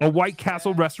a White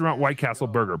Castle restaurant White Castle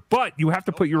burger. But you have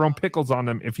to put your own pickles on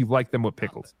them if you like them with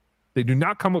pickles. They do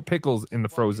not come with pickles in the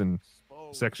frozen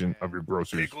section of your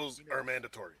groceries. Pickles are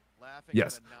mandatory.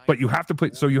 Yes, but you have to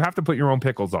put your own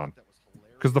pickles on,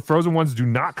 because the frozen ones do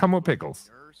not come with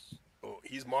pickles. Oh,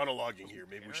 he's monologuing here.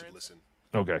 Maybe we should listen.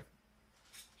 Okay.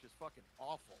 Just fucking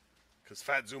awful. Because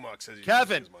Fat Zumok says he's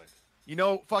Kevin, his mind. you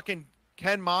know, fucking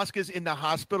Ken Mosca's in the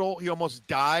hospital. He almost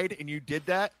died, and you did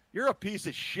that. You're a piece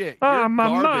of shit. You're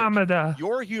garbage.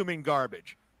 You're human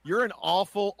garbage. You're an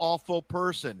awful, awful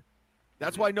person.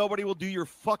 That's why nobody will do your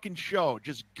fucking show.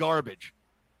 Just garbage.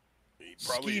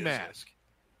 Ski mask.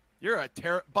 You're a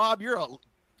Bob, you're a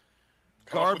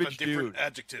garbage dude.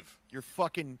 Adjective. You're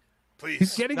fucking. Please.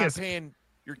 He's getting not his. paying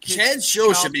your kids. Chad's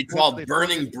show should be called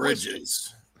Burning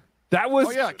Bridges. That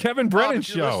was Kevin Brennan's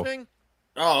Bob, if you're show. listening,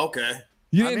 Oh, okay.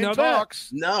 You didn't know talks.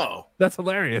 that? No. That's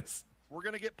hilarious. We're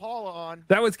gonna get Paula on.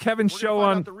 That was Kevin's show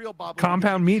on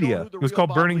Compound Media. It was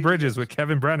called Burning Bridges with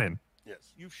Kevin Brennan. Yes.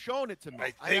 You've shown it to me.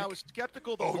 I think I was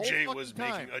skeptical the whole OJ fucking was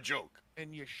time, making a joke.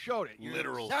 and you showed it. You're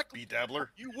Literal exactly, bedabbler.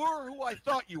 You were who I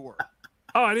thought you were.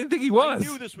 Oh, I didn't think he was. I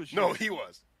knew this was you. No, he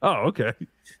was. Oh, okay.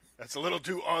 That's a little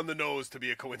too on the nose to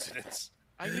be a coincidence.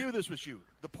 I knew this was you.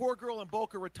 The poor girl in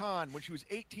Boca Raton when she was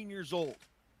 18 years old.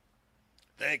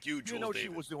 Thank you, You Jules know she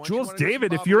David. was doing. She Jules wanted to see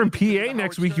David, Bob if you're in Levy do the PA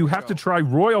next Howard week, you Stern have to show. try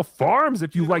Royal Farms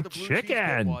if you know what like the blue cheese bit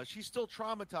chicken. was? She's still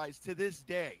traumatized to this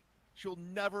day. She'll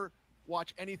never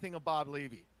watch anything of Bob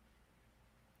Levy.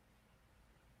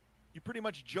 You pretty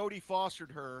much Jodie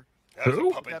Fostered her Who?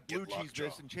 with that blue cheese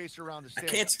bit and chased her around the I stage.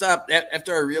 can't stop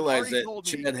after I realized Already that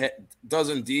told me. Chad does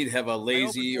indeed have a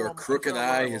lazy for or him. I crooked forgot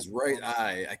what I eye, his wrote right for him.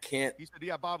 eye. I can't He said,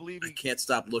 "Yeah, Bob Levy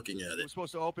stop looking at was it.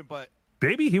 supposed to open, but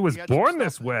Baby, he was he had some born stuff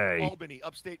this in way. Albany,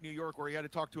 upstate New York, where he had to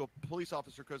talk to a police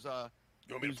officer because You want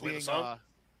he me to was play the being song?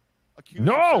 accused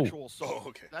No. of sexual assault. Oh,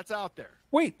 okay. That's out there.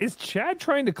 Wait, is Chad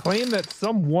trying to claim that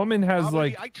some woman has Probably,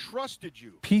 like I trusted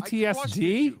you. I trusted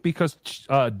PTSD you. because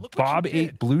what Bob you ate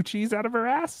did. blue cheese out of her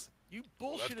ass? You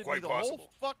bullshitted me quite the possible.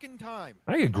 whole fucking time.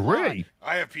 I You agree. lied.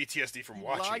 I have PTSD from You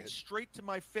watching lied it. straight to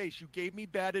my face. You gave me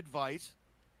bad advice.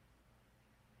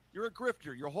 You're a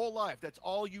grifter your whole life. That's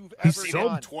all you've He's ever so-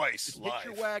 done. Twice Is live. hitch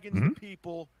your wagons Mhm. to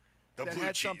people The that blue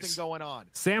had cheese. something going on.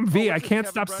 Sam V, I what's this, can't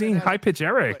Kevin stop Brennan seeing has, High Pitch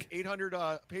Eric. what, 800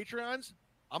 Patreons.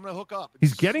 I'm gonna hook up. and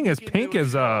He's getting as sneak pink into his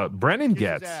as show and Brennan kiss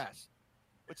his gets. ass.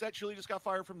 What's that? Chili just got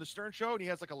fired from the Stern Show, and he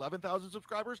has like 11,000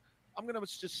 subscribers. I'm gonna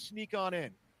just sneak on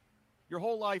in. Your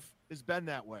whole life has been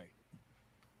that way.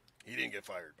 He didn't get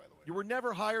fired, by the way. You were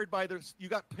never hired by the. You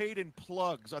got paid in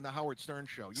plugs on the Howard Stern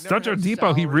Show. You never Sergio had a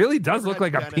Depot, he salary, really you does never look had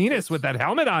like a benefits. penis with that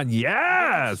helmet on. You never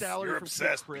had Yes. salary You're from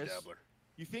obsessed, Chris. Dabbler.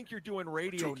 You think you're doing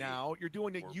radio Tookie. now? You're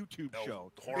doing a Or- YouTube no,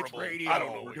 show. horrible. It's radio. I don't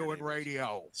know We're what your doing name is.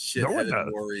 radio. Shitheaded does.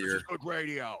 This warrior. is good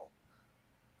radio.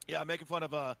 Yeah, making fun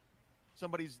of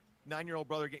somebody's 9-year-old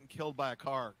brother getting killed by a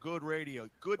car. Good radio.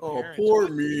 Good Oh, parents. poor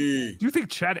Good me. Do you think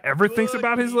Chad ever thinks Good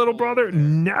about his little people brother? over there.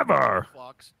 Never.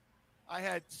 Fucks. I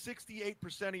had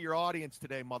 68% of your audience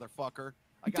today, motherfucker.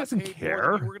 I He got doesn't paid care.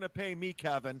 more than you were going to pay me,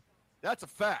 Kevin. That's a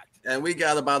fact. And we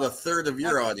got about a third of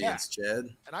your That's a audience, fact.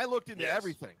 Chad. And I looked into Yes.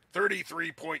 everything.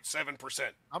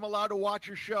 33.7%. I'm allowed to watch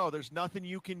your show. There's nothing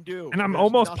you can do. And I'm There's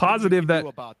almost nothing you positive can that do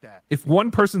about that. if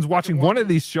one person's watching one of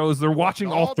these shows, they're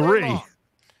watching all day three. long.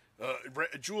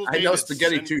 Jules I know David,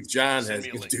 Spaghetti send- Tooth John send has me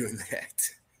a been link. doing that.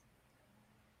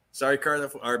 Sorry,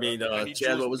 Cardiff. I mean, need Chad,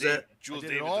 Jules what was David- that? Jules I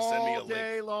did it David to send me a all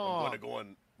day link. long. I'm going to go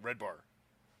on Red Bar.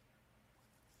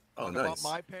 Oh, Talking about nice.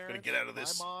 my I'm parents, going to get out of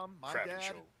this my mom, my crappy dad.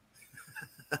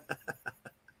 show.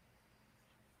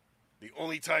 The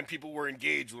only time people were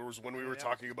engaged was when we were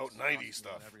talking about 90s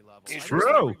stuff. I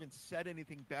Interesting. never even said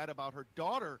anything bad about her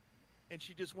daughter, and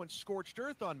she just went scorched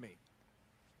earth on me.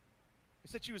 I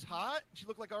said she was hot. She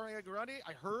looked like Ariana Grande.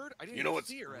 I heard. I didn't You know even what's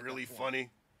see her at really that point. funny?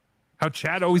 How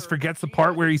Chad always forgets the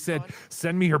part where he said,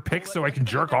 "Send me her pics so I can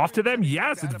jerk off to them."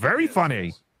 Yes, it's very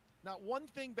funny. Not one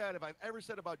thing bad have I ever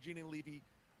said about Gina Levy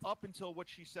up until what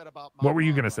she said about my What were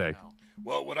you mom gonna right say? now.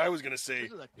 Well, what I was going to say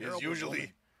This is a is terrible usually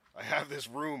woman. I have this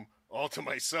room all to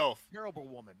myself, Terrible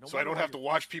woman. No so I wonder don't why have to you're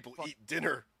watch people fuck- eat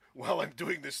dinner while I'm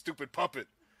doing this stupid puppet.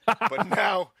 But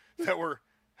now that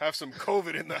have some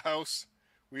COVID in the house,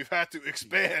 we've had to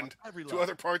expand Every to level.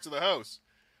 other parts of the house.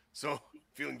 So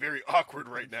feeling very awkward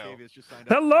right now. Davies just signed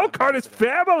up Hello, for Carter's today.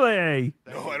 family.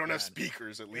 No, I don't have Ben.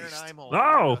 speakers at Aaron least. Imhoff.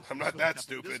 No. I'm not that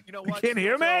stupid. You know You what? can't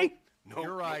hear me? No,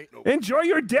 You're right. No, Enjoy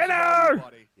your This is all you, dinner.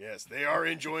 buddy. Yes, they are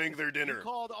enjoying their You dinner.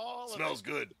 called all of Smells it.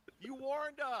 good. You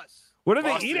warned us. What are they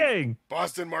Boston. eating?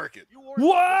 Boston Market. You warned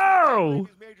Whoa! us.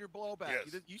 This was major blowback.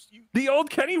 Yes. You The old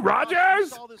Kenny you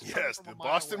Rogers saw this coming Yes, from the a mile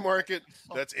Boston away. Market. You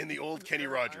saw That's in the old Kenny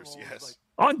Aaron Rogers. Imhoff was Yes.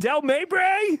 like, on Del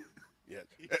Maybray. Yes.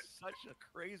 He's such a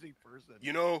crazy person.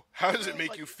 You know, how does it Like,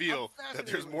 make you I'm feel that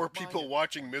fascinated there's with more his people mind.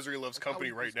 watching Misery Loves Like how Company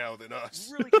he right just now than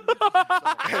us? Really convinces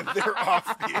himself. And they're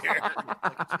off the air.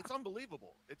 Like, it's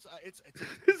unbelievable. It's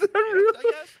Is that real?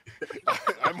 I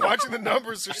guess. I'm watching the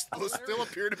numbers. They still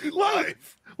appear to be What?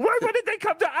 live. Why did they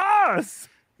come to us?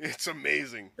 It's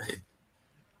amazing.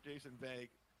 Jason Vague.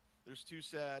 There's too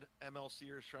sad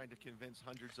MLCers trying to convince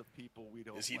hundreds of people we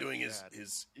don't. Is he like doing sad.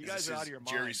 his You is guys this are out his of your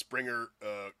Jerry mind. Springer?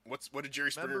 What did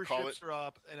Jerry Springer call it? Memberships are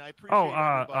up, and I appreciate Oh,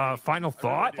 everybody. final I really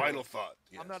thought? do. Final thought.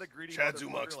 Yes. I'm not a greedy Chad motherfucker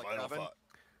Zumach's like final Kevin. thought.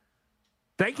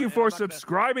 Thank you I'm for not gonna-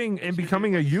 subscribing and Actually,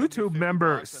 becoming a like YouTube 50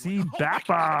 member. bucks, I'm See like, oh my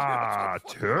God, Bappa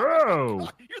dude,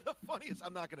 too. You're the funniest.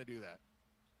 I'm not going to do that.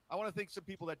 I want to thank some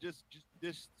people that just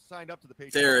signed up to the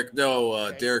page. Derek, no,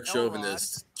 Okay, Derek Elrod,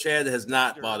 Chauvinist. Chad has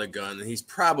not Derek, bought a gun, and he's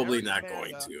probably Eric not Amanda,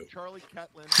 going to. Charlie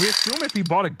Ketlin. We assume if he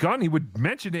bought a gun, he would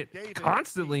mention it David,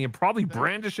 constantly and probably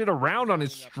brandish it around on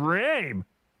his stream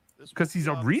This will because he's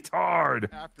be a up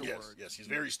retard. afterwards. Yes, he's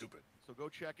very stupid. So go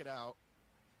check it out.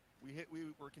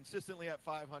 We're consistently at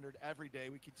 500 every day.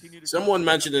 We continue to. Someone grow.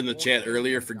 mentioned in the chat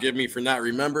earlier, forgive me for not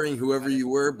remembering whoever you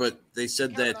were, but they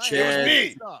said that It was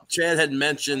me. Chad had I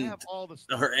mentioned have all the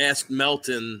stuff. or asked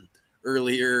Melton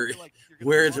earlier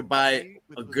where to buy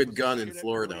a good gun in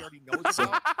Florida. So,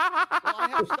 well, I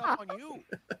have stuff on you.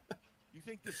 You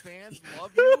think the fans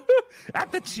love you?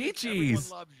 At the Chi-Chi's. Everyone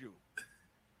loves you.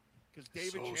 Because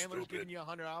David Chandler's giving you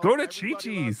 $100. Go to Everybody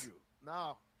Chi-Chi's. loves you.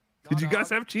 No. Did you guys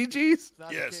have Chi-Chi's?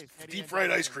 Yes, deep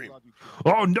fried ice cream.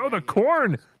 Oh, no, the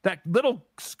corn. That little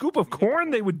scoop of corn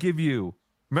they would give you.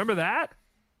 Remember that?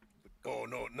 Oh,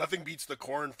 no, nothing beats the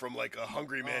corn from like a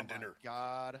Hungry Man dinner.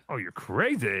 God. Oh, you're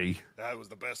crazy. That was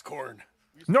the best corn.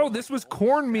 No, this was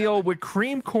cornmeal with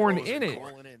cream corn in it.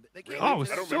 Really? Oh, it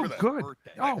was I don't so remember that. good.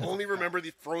 I Oh. only remember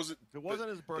the frozen, It wasn't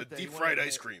his birthday. the He deep fried wanted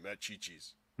ice it. cream at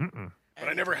Chi-Chi's. Mm-mm. But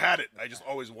I never had it. I just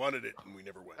always wanted it, and we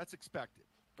never went. That's expected.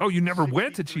 Oh, you never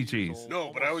went to Chi-Chi's?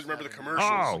 No, but I always remember the commercials.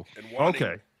 Oh, and wanting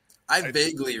okay. I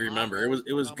vaguely remember.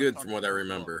 It was good from what I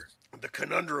remember. the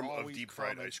conundrum of deep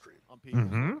fried ice cream.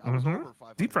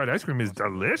 Deep fried ice cream is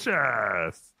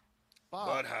delicious.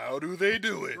 But how do they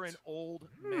do it? You're an old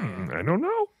man. I don't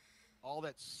know. All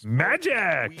that Magic.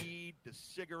 the weed, the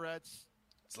cigarettes.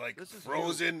 It's like This is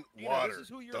frozen Gina, water. this is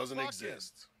who you're Doesn't fucking.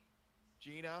 exist.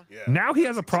 Gina. Yeah. Now he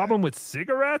has a problem with An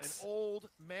cigarettes? old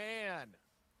man.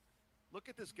 Look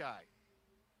at this guy.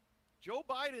 Joe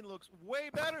Biden looks way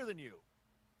better than you.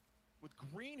 With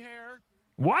green hair.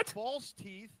 What? False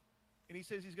teeth. And he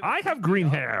says he's going to I have green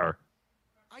hair.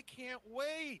 I can't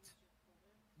wait.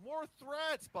 More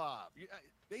threats, Bob.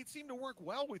 They seem to work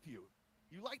well with you.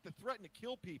 You like to threaten to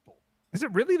kill people. Is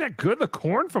it really that good? The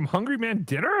corn from Hungry Man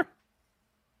Dinner?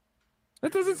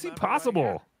 That doesn't seem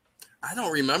possible. I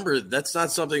don't remember. That's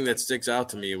not something that sticks out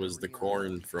to me. Was the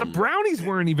corn The from brownies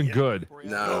weren't even good.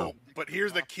 No. But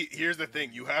here's the key. Here's the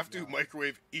thing. You have to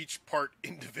microwave each part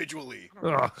individually,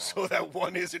 Ugh. so that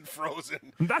one isn't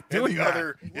frozen I'm not and doing the that.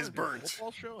 other is burnt.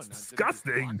 Football show and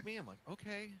Disgusting. block me. I'm like,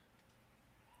 okay.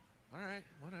 All right,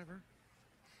 whatever.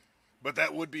 But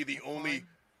that would be the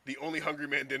only Hungry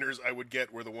Man dinners I would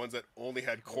get were the ones that only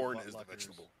had corn as the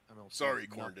vegetable. MLC Sorry, is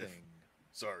corn diff. nothing.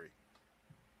 Sorry.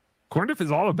 Corn Diff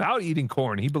is all about eating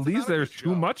corn. He believes there's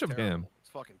too much of him. It's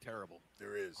fucking terrible.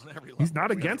 There is. On every He's level.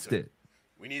 not against it.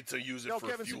 We need to use it No, for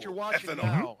Kevin, fuel. since you're watching Ethanol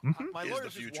now, my is the lawyer's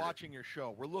just future. watching your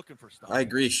show. We're looking for stuff. I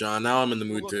agree, Sean. Now I'm in the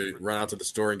mood to run out to the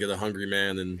store and get a Hungry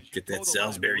Man and get that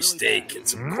Salisbury steak and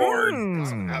some corn.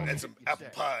 And some apple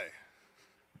pie.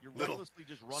 Little recklessly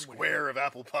just run with square of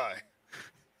apple pie.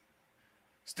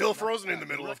 Still frozen in the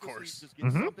middle, of course. Just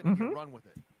get something and you run with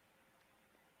it.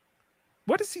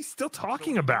 What is he still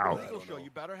talking about? Legal show, you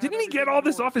better have Didn't he get everything all in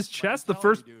this order. off his I'm chest the telling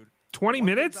first you, dude. 20 One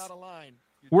thing's minutes? out of line,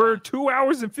 you're We're done. 2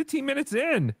 hours and 15 minutes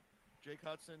in. Jake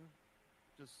Hudson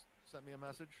just sent me a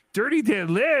message. Dirty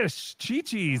Delish,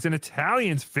 Chi-Chi's, an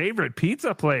Italian's favorite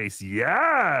pizza place.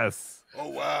 Yes. Oh,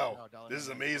 wow. This is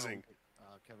amazing.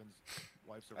 Kevin's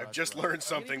wife's a I've just restaurant. learned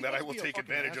something he that I must will be a take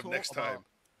fucking advantage of asshole next about time.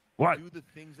 What? Do the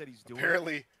things that he's doing.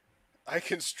 Apparently, I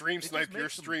can stream It just snipe your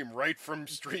makes him stream right from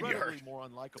incredibly StreamYard. more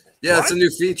unlikable. Yeah, it's a new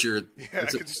feature. Yeah,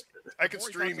 It's I can The more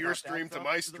he stream talks your about that stream to stuff,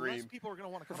 my the less stream people are gonna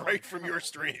wanna come on right the from channel, your in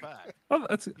stream. fact. Oh,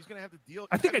 that's. He's gonna have to deal.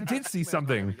 I think I Kevin did has see to come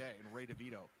every something. day and rate a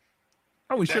veto.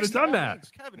 Oh, we should have Next done time. that.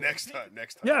 Kevin, Next you time. think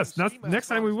Next time. Yes, next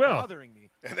time we will. bothering me.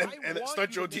 And then, I and want Stunt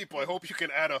you Joe to make Deepo, I hope you can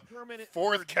add a permanent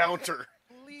fourth third counter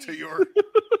Please to your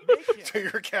make it to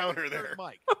your counter third there,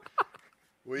 mic.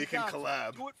 where you can got to.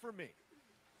 collab. Do it for me.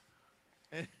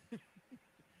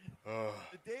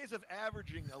 The days of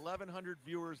averaging 1,100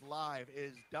 viewers live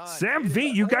is done. Sam It is V,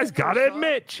 you guys over, gotta son.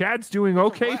 admit, Chad's doing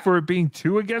okay for it being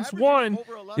 2 against Averaging 1. over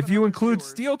If you 1,100 include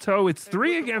viewers, Steel Toe, it's and 3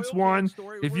 with the against oil can 1.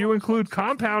 story, If we're you almost include like 60.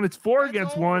 Compound, it's 4 That's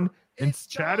against over. 1. And It's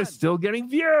Chad is done. still getting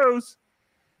views.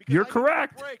 Because You're I needed a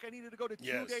correct. break. I needed to go to 2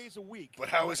 Yes. days a week. But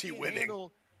how I is he can't winning?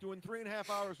 handle doing 3.5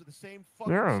 hours with the same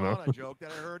fucking I don't know. sauna joke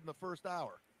that I heard in the first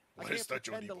hour. I What can't is Stunt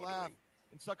Joe pretend to Deepo laugh doing?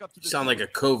 and suck up to You the sound like a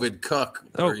COVID cuck.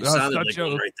 Oh, Or you sounded Stunt like Joe.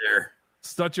 one right there.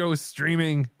 Stutcho is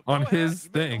streaming on Go ahead. his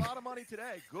You made thing. a lot of money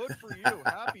today. Good for you.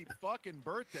 Happy fucking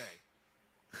birthday.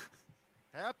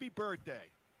 Happy birthday.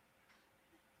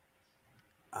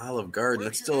 Olive Garden.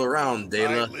 Where's That's your still end around, game?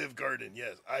 I Dela. live garden.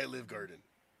 Yes, I live garden.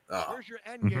 Oh. Where's your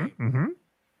end game? Mm-hmm.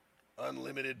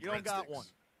 Unlimited. You don't got breadsticks. one.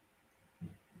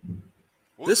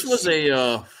 What This was the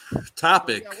a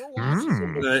topic Yeah, we're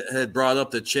watching. that had brought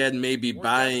up that Chad may be More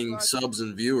buying Democrats subs and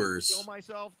Kill viewers.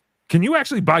 myself. Can you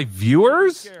actually buy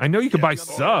viewers? I know you can Yeah, buy you can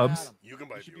buy subs. Adam, You can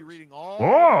buy you should be viewers. reading all.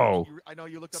 Whoa. I know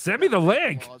you looked up. Send me the defamation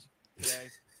link. laws today.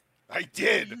 I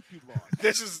did. YouTube laws.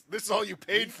 This is all you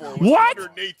paid for. Was What?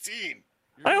 118.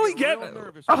 You're I only gonna get real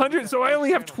nervous when you 100, get so I that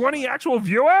only have channel 20 started. actual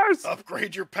viewers?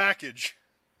 Upgrade your package.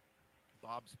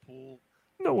 Bob's pool.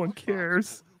 No one Fuck Bob's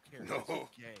cares. Pool. Who cares? No. It's so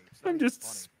gay. It's not I'm even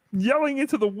just yelling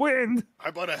into the wind.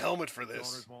 I bought a helmet for funny. this.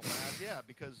 Donors won't laugh. Yeah,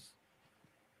 because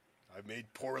I've made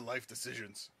poor life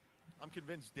decisions. I'm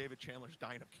convinced David Chandler's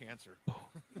dying of cancer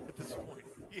at this point.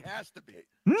 He has to be.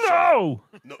 No!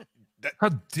 No. How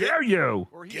dare you?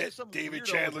 Get David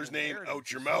Chandler's name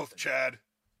out your mouth, Chad.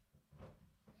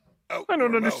 Out I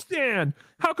don't your mouth. understand.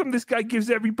 How come this guy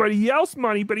gives everybody else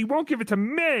money, but he won't give it to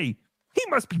me? He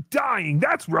must be dying.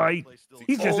 That's right.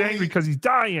 He's just angry because he's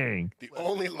dying. The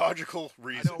only logical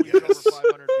reason, we have over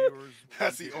 500 viewers.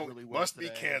 That's the only. Must be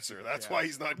cancer. That's why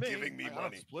he's not giving me I don't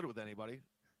money. split it with anybody,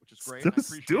 which is great. So I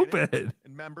appreciate stupid. It.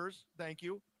 And members, thank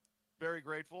you. Very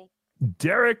grateful.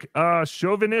 Derek,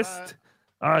 chauvinist.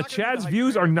 Chad's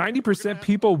views are 90%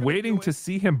 people waiting to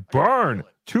see him burn,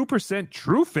 2%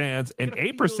 true fans, and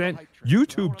 8%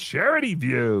 YouTube charity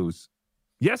views.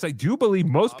 Yes, I do believe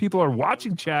most people are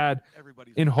watching Chad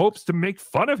in hopes to make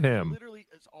fun of him.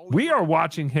 We are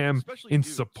watching him in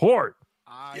support.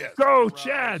 Yes. Go,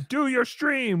 Chad, do your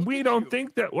stream. We don't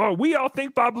think that, well, we all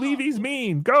think Bob Levy's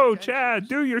mean. Go, Chad,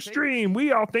 do your stream.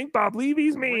 We all think Bob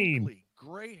Levy's mean.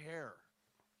 Gray hair.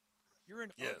 You're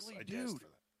an ugly dude.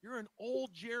 You're an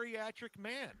old geriatric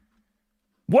man.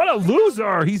 What a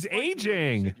loser. He's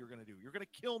aging. You're going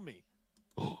to kill me.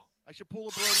 I should pull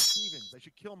a Brody Stevens. I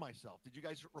should kill myself. Did you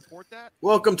guys report that?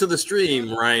 Welcome to the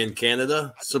stream, Ryan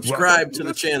Canada. Subscribe to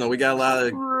the channel. We got a lot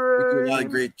of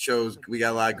great shows. We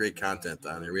got a lot of great content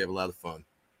on here. We have a lot of fun.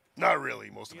 Not really.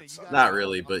 Most of it's not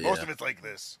really, but most of it's like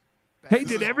this. Hey,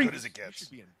 this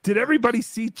did everybody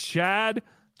see Chad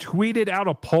tweeted out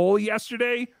a poll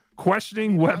yesterday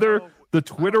questioning whether the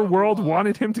Twitter world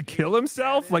wanted him to kill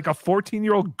himself like a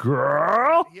 14-year-old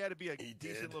girl? He had to be a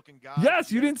decent-looking guy.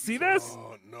 Yes, you didn't see this?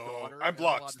 Oh, no. I'm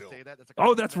blocked still.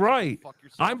 Oh, that's right.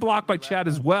 I'm blocked by Chad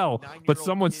as well, but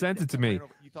someone sent it to me.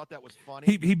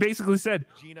 He basically said,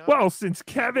 well, since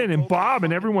Kevin and Bob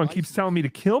and everyone keeps telling me to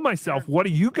kill myself, what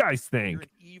do you guys think?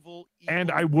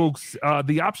 And I will,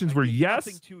 the options were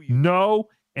yes, no,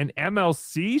 and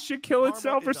MLC should kill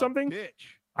itself or something.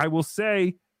 I will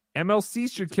say MLC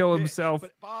should kill himself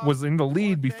was in the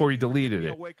lead before he deleted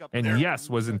it, and yes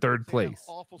was in third place.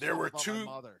 There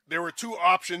were two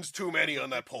options too many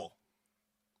on that poll.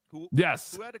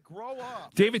 Yes.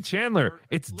 David Chandler,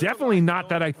 it's definitely not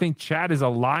that I think Chad is a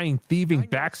lying, thieving,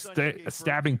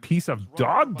 backstabbing piece of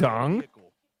dog dung.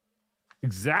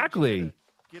 Exactly.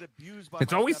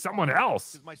 It's always someone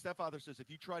else.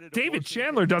 David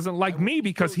Chandler doesn't like me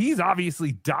because he's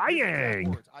obviously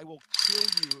dying.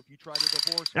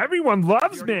 Everyone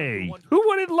loves me. Who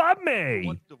wouldn't love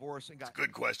me? It's a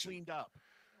good question.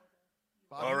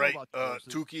 All right,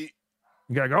 Tookie.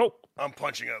 You gotta go. I'm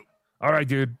punching out. All right,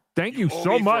 dude. Thank you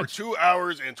so much. For 2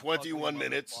 hours and 21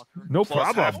 minutes. No plus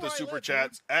problem. Half the super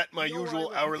chats at my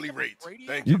usual hourly rate.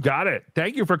 Thank you. You got it.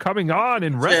 Thank you for coming on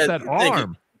and rest that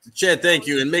arm. Chad, thank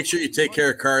you, and make sure you take care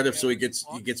of Cardiff so he gets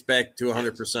back to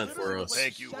 100% for us.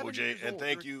 Thank you, OJ, and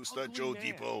thank you, Stud Joe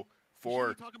Depot,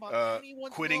 for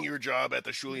quitting your job at the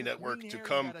Shuli Network to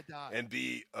come and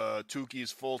be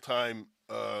Tookie's full-time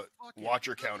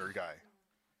watcher counter guy.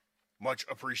 Much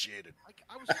appreciated.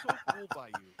 I was so cool by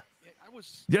you.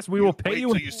 Yes, we will pay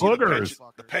you in boogers.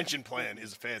 The pension plan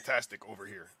is fantastic over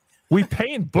here. We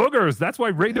pay in boogers. That's why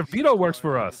Ray DeVito works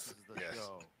for us. Yes.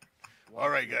 All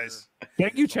right, guys.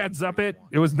 Thank you, Chad Zuppet.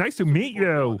 It was nice to meet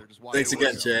you. Thanks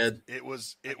again, Chad. It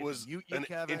was an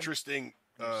interesting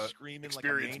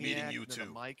experience meeting you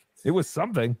too. It was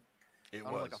something. It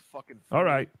was. All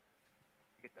right.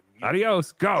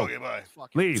 Adios. Go. Okay, bye.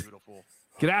 Leave.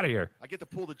 Get out of here. I get to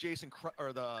pull the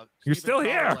or the. You're still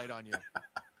here. Light on you.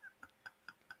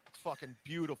 It's fucking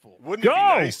beautiful. Wouldn't it be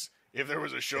nice if there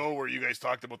was a show where you guys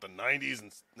talked about the 90s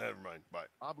and never mind. Bye.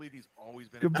 I believe he's always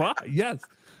been. Goodbye. Yes.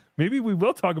 Maybe we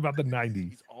will talk about the 90s.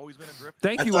 He's always been a grip.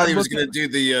 Thank you. I thought he was going to do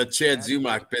the Chad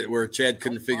Zumach bit where Chad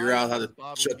couldn't figure out how to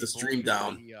shut the stream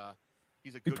down.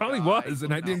 He probably was,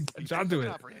 and I didn't catch on to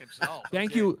it.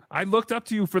 Thank you. I looked up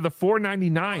to you for the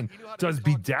 $4.99. Does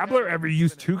Bedabbler ever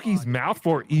use Tookie's mouth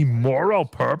for immoral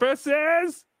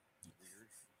purposes?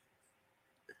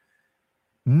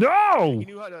 No.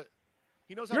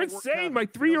 You're insane. My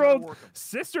 3-year-old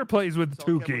sister plays with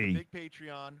Tookie.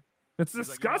 That's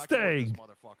disgusting.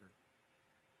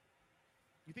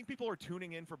 You think people are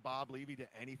tuning in for Bob Levy to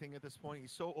anything at this point?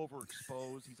 He's so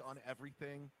overexposed. He's on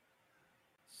everything.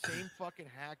 Same fucking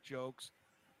hack jokes.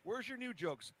 Where's your new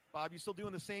jokes, Bob? You still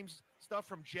doing the same stuff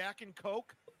from Jack and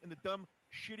Coke and the dumb,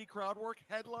 shitty crowd work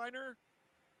headliner?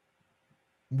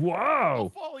 Whoa. I'll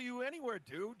follow you anywhere,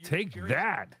 dude. Take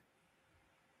that.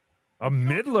 A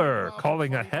middler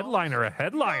calling a headliner a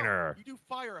headliner. You do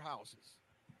firehouses.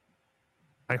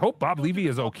 I hope Bob Levy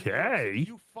is okay. You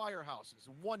do firehouses,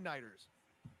 one-nighters,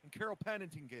 and Carol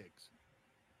Pennington gigs.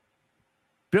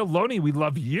 Bill Loney, we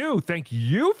love you. Thank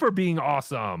you for being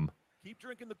awesome. Keep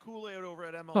drinking the Kool-Aid over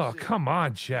at MLC. Oh, come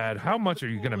on, Chad. How much are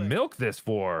you going to milk this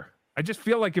for? I just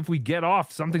feel like if we get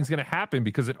off, something's going to happen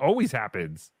because it always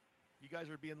happens. You guys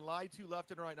are being lied to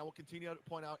left and right. Now we'll continue to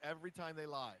point out every time they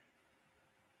lie.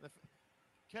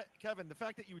 Kevin, the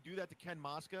fact that you would do that to Ken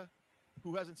Mosca,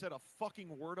 who hasn't said a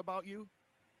fucking word about you,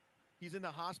 he's in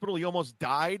the hospital, he almost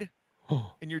died,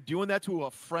 and you're doing that to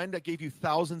a friend that gave you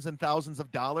thousands and thousands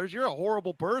of dollars, you're a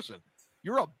horrible person.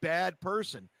 You're a bad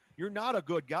person. You're not a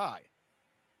good guy.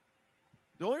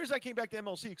 The only reason I came back to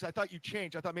MLC because I thought you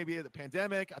changed. I thought maybe the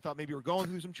pandemic. I thought maybe you were going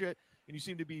through some shit, and you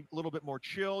seemed to be a little bit more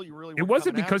chill. You really. It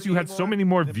wasn't because you had so many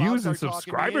more views and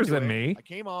subscribers than me. I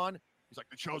came on. He's like,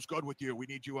 the show's good with you. We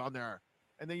need you on there.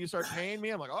 And then you start paying me.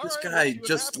 I'm like, all this right. This guy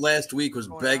just last week was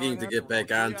begging to get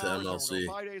back onto MLC.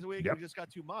 5 days a week. We just got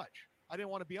too much. I didn't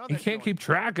want to be on that. You can't keep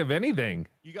track of anything.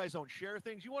 You guys don't share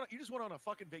things. You just went on a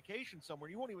fucking vacation somewhere.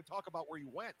 You won't even talk about where you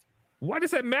went. Why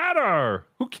does that matter?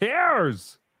 Who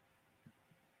cares?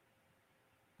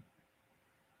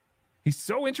 He's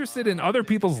so interested in other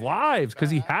people's lives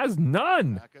because he has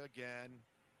none. Back again.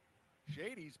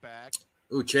 Shady's back.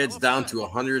 Ooh, Chad's down to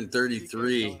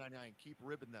 133. Keep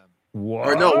ribbing them. What?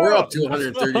 Or no, we're up to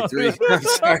 133.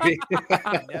 Sorry.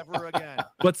 Never again.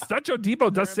 But Stacho Depot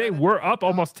does say we're up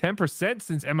almost 10%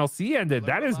 since MLC ended.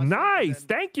 That is nice.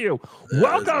 Thank you.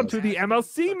 Welcome to the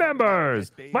MLC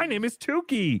members. My name is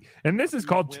Tookie, and this is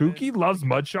called Tookie Loves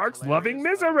MudSharks Loving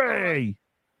Misery.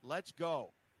 Let's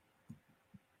go.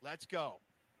 Let's go.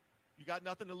 You got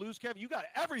nothing to lose, Kevin. You got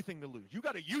everything to lose. You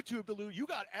got a YouTube to lose. You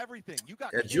got everything. You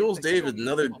got Jules David,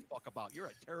 another. Fuck about. You're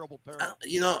a terrible parent.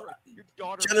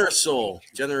 Generous soul.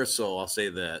 Generous soul. I'll say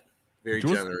that. Very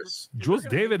generous. Jules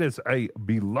David is a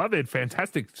beloved,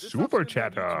 fantastic super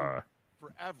chatter.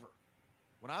 Forever.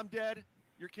 When I'm dead,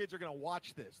 your kids are gonna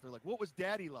watch this. They're like, "What was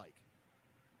Daddy like?"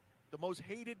 The most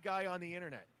hated guy on the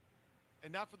internet.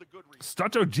 And not for the good reason.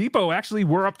 Stacho Depot actually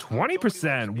we're up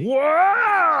 20%.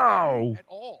 Wow! At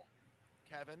all,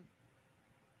 Kevin.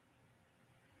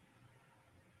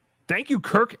 Thank you,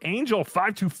 Kirk Angel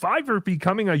 525 for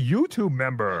becoming a YouTube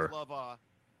member. I love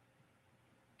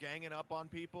ganging up on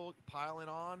people, piling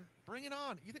on. Bring it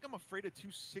on. You think I'm afraid of two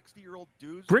 60-year-old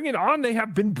dudes? Bring it on. They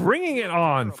have been bringing it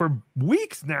on for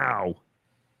weeks now.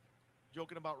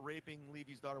 Joking about raping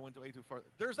Levy's daughter went way too far.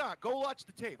 There's not. Go watch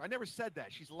the tape. I never said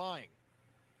that. She's lying.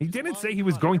 He didn't say he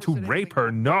was going to rape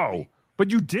her, no.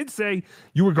 But you did say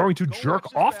you were going to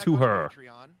jerk off to her.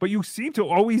 But you seem to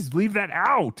always leave that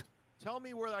out. Tell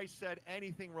me where I said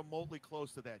anything remotely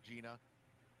close to that, Gina.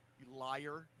 You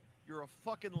liar. You're a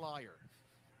fucking liar.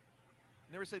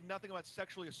 Never said nothing about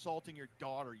sexually assaulting your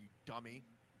daughter, you dummy.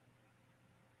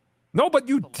 No, but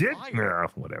you did. Nah,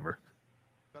 whatever.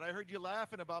 But I heard you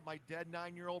laughing about my dead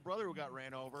 9-year-old brother who got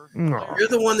ran over. No. You're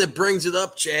the one that brings it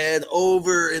up, Chad,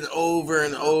 over and over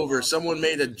and over. Someone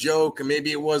made a joke, and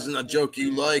maybe it wasn't a joke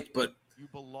you liked, but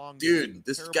dude,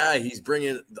 this guy, he's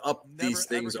bringing up these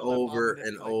things over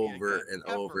and over and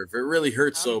over. If it really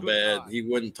hurts so bad, he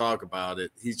wouldn't talk about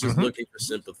it. He's just looking for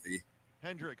sympathy.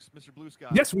 Hendricks, Mr. Blue Sky.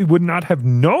 Yes, we would not have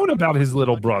known about his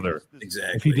little brother.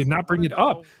 Exactly. If he did not bring it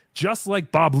up. Just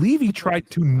like Bob Levy tried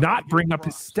to not bring up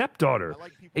his stepdaughter.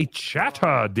 A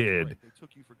chatter did.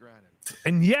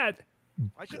 And yet,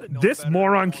 this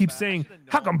moron keeps saying,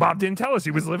 how come Bob didn't tell us he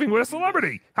was living with a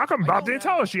celebrity? How come Bob didn't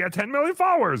tell us she had 10 million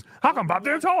followers? How come Bob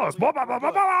didn't tell us? Blah, blah, blah,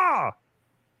 blah, blah.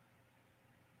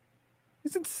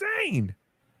 He's insane.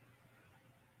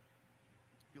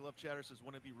 Love Chatter says,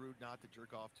 wouldn't it be rude not to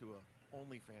jerk off to a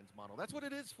OnlyFans model? That's what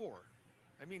it is for.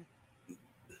 I mean,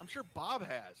 I'm sure Bob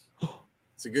has.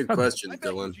 It's a good question,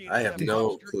 Dylan. I have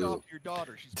no clue.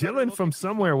 Dylan from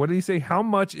somewhere. What did he say? How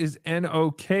much is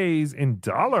NOKs in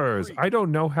dollars? I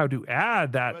don't know how to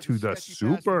add that to the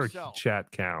super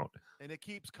chat count. And it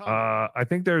keeps coming. I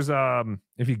think there's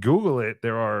if you Google it,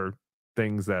 there are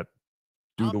things that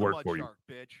do the work for you.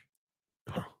 Bitch.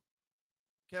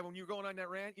 Kevin, when you were going on that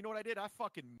rant, you know what I did? I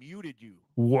fucking muted you.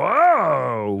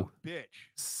 Whoa.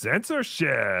 Bitch.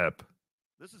 Censorship.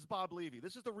 This is Bob Levy.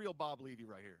 This is the real Bob Levy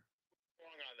right here. Wrong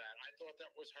on that. I thought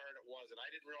that was her and it wasn't. I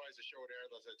didn't realize the show had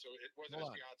aired last night, so it wasn't his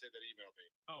fiance that emailed me.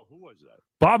 Oh, who was that?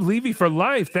 Bob Levy for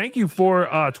life. Thank you for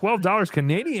 $12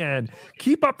 Canadian.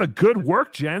 Keep up the good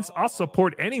work, gents. I'll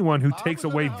support anyone who takes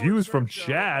away views from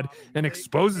Chad and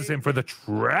exposes him for the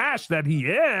trash that he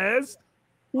is.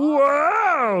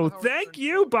 Whoa! Thank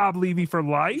you, Bob Levy for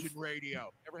life.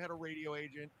 Radio. Ever had a radio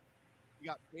agent? You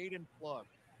got paid and plugged.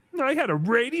 I had a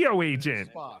radio agent.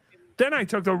 Then I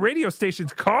took the radio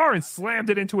station's car and slammed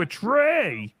it into a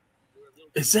tray.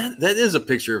 Is that is a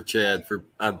picture of Chad for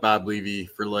Bob Levy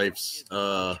for life's?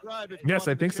 Yes,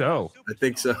 I think so. I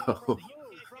think so.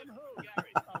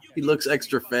 He looks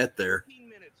extra fat there.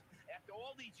 After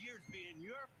all these years being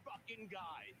your fucking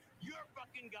guy,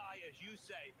 as you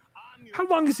say, I'm your. How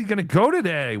long is he going to go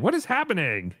today? What is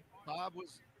happening? Bob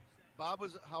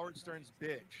was Howard Stern's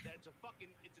bitch. It's a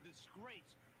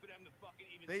disgrace for them to fucking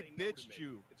even They say no to bitched me.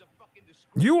 you. It's a fucking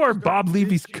disgrace. You are Bob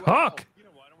Levy's cuck.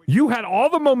 You had all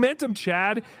the momentum,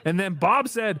 Chad, and then Bob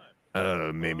said,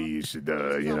 maybe you should,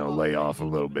 lay off a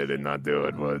little bit and not do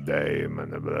it for a day.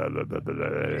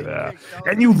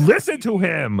 And you listen to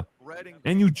him,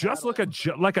 and you just look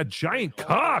like a giant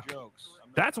cuck.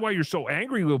 That's why you're so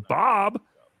angry with Bob.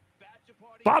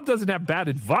 Bob doesn't have bad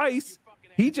advice.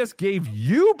 He just gave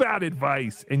you bad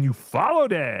advice, and you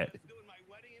followed it.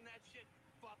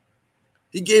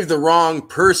 He gave the wrong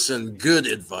person good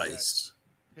advice.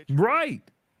 Right.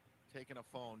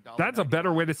 That's a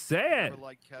better way to say it.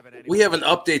 We have an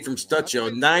update from Stutcho.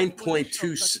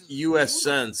 9.2 U.S.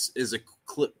 cents is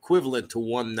equivalent to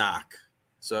one knock.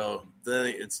 So then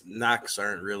it's knocks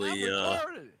aren't really.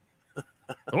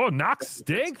 Oh, knocks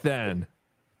stink then.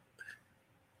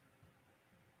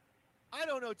 I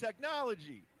don't know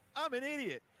technology. I'm an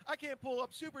idiot. I can't pull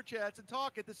up super chats and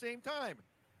talk at the same time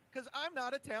because I'm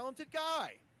not a talented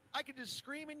guy. I can just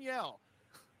scream and yell.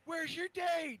 Where's your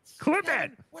dates? Clip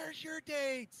it. Where's your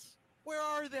dates? Where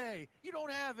are they? You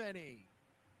don't have any.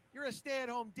 You're a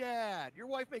stay-at-home dad. Your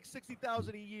wife makes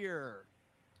 $60,000 a year.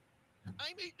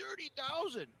 I make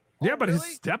 $30,000. Yeah, but really?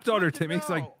 his stepdaughter makes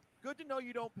like good to know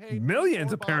you don't pay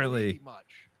millions apparently.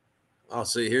 Much. I'll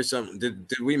see. Here's something. Did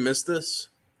we miss this?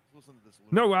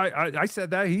 No, I said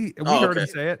that. We heard him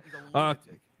say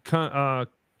it.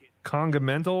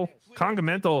 Congamental.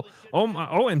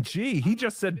 OMG. He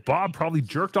just said Bob probably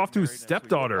jerked off to his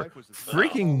stepdaughter.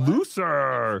 Freaking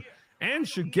loser. And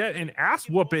should get an ass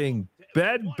whooping.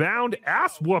 Bed-bound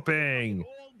ass whooping.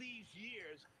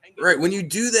 Right. When you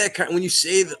do that, when you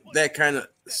say that kind of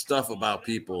stuff about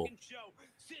people,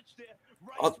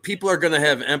 people are going to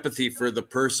have empathy for the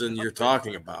person you're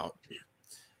talking about.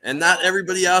 And not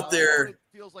everybody out there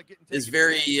is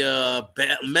very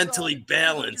mentally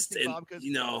balanced. And,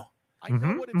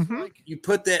 you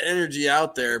put that energy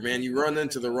out there, man, you run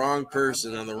into the wrong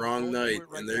person on the wrong night,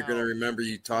 and they're going to remember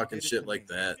you talking shit like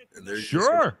that. And they're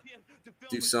sure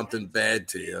do something bad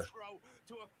to you.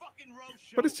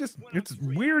 But it's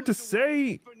weird to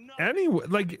say to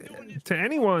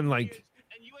anyone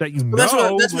that you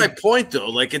know. That's my point, though.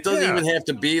 Like, it doesn't even have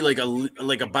to be like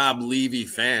a Bob Levy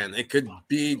fan. It could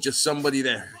be just somebody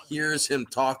that hears him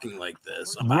talking like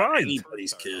this about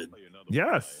anybody's kid.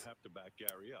 Yes.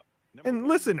 And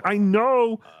listen, I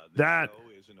know that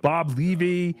Bob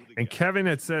Levy and Kevin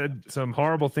had said some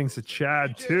horrible things to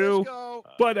Chad too,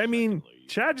 but I mean,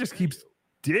 Chad just keeps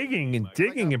digging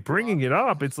and bringing it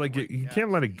up. It's like you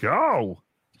can't let it go.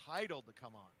 Titled to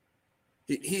come on.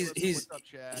 He's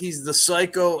the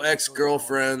psycho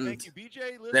ex-girlfriend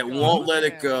that won't let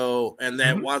it go and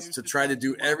that wants to try to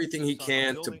do everything he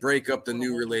can to break up the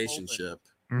new relationship.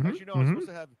 As you know, I'm supposed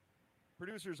to have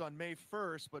producers on May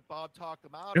 1st, but Bob talked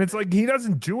them out. And it's like he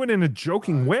doesn't do it in a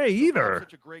joking way either.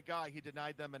 Such a great guy, he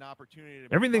denied them an opportunity.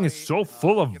 Everything is so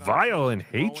full of violent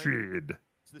hatred.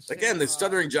 Again, the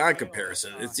Stuttering John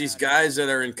comparison. It's these guys that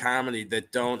are in comedy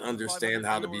that don't understand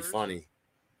how to be funny.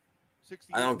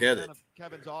 I don't get it.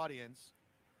 Kevin's audience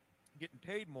getting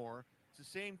paid more. It's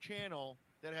the same channel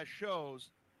that has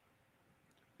shows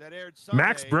that aired Sunday.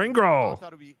 Max Bringrel,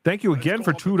 thank you again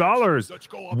for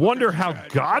 $2. Wonder how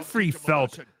Godfrey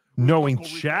felt knowing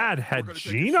Chad had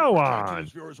Gino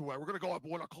on. We're going to go up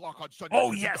 1 o'clock on Sunday.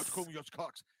 Oh, yes.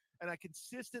 And I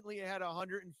consistently had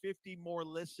 150 more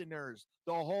listeners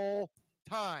the whole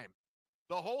time.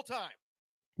 The whole time.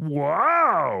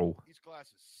 Wow. These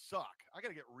glasses suck. I got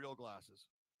to get real glasses.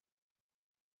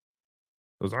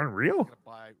 Those aren't real? I'm going to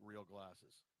buy real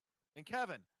glasses. And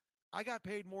Kevin, I got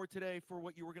paid more today for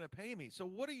what you were going to pay me. So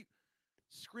what are you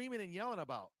screaming and yelling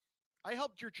about? I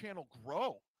helped your channel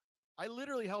grow. I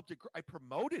literally helped it. I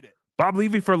promoted it. Bob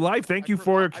Levy for life. Thank you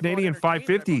for Canadian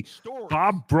 550.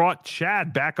 Bob brought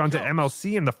Chad back onto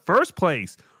MLC in the first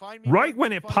place, right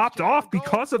when it popped off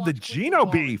because of the Gino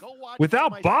beef.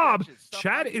 Without Bob,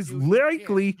 Chad is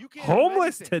likely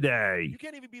homeless today. You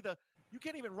can't even be the. You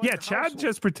can't even run. Yeah, Chad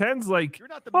just pretends like,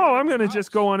 oh, I'm going to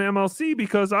just go on MLC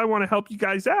because I want to help you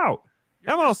guys out.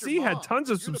 MLC had tons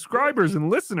of subscribers and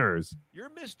listeners. You're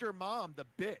Mr. Mom, the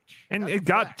bitch. And it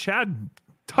got Chad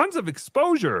tons of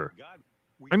exposure.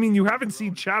 I mean, you haven't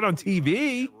seen Chad on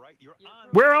TV.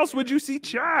 Where else would you see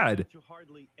Chad?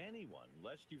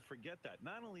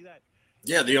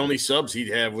 Yeah, the only subs he'd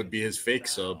have would be his fake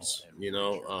subs. You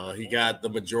know, he got the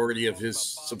majority of his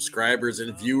subscribers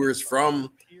and viewers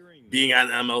from being on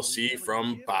MLC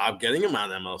from Bob getting him on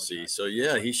MLC. So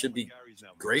yeah, he should be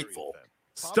grateful.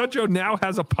 Studjo now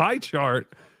has a pie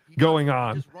chart going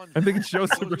on. I think it shows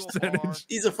the percentage.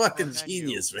 He's a fucking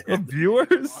genius, man. Of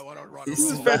viewers. This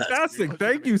is fantastic.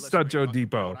 Thank you, Studjo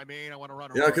Depot.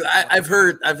 You know, because I've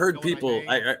heard people.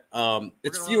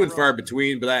 It's few and far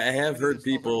between, but I have heard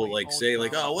people like say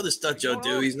like, "Oh, what does Studjo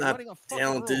do? He's not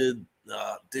talented,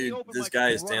 dude. This guy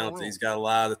is talented. He's got a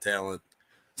lot of talent."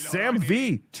 Sam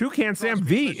V, Toucan Sam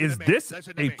V, is this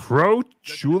a pro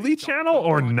Chuli channel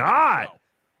or not?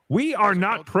 We are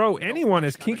not pro anyone,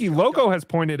 as Kinky Loco has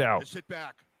pointed out.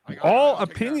 All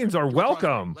opinions are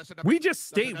welcome. We just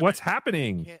state what's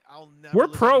happening. We're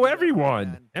pro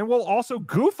everyone, and we'll also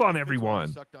goof on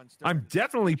everyone. I'm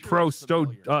definitely pro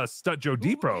Studjo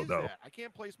Depot, though. I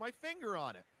can't place my finger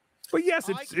on it. But yes,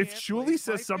 if Chuli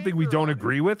says something we don't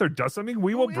agree with or does something,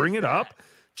 we will bring it up.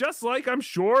 Just like I'm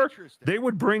sure they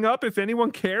would bring up if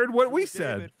anyone cared what we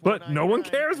said. But no one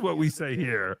cares what we say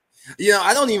here. You know,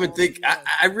 I don't even think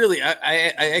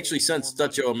I actually sent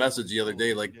Studjo a message the other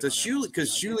day. Like, does Shuli,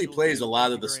 because Shuli plays a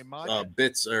lot of the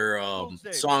bits or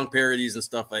song parodies and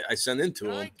stuff I sent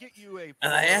into him.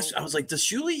 And I asked, I was like, does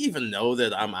Shuli even know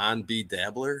that I'm on B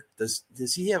Dabbler? Does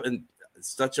he have? And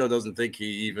Studjo doesn't think he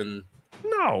even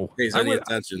pays any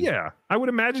attention. Yeah, I would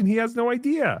imagine he has no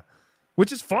idea,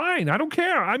 which is fine. I don't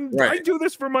care. I do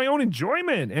this for my own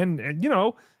enjoyment, and you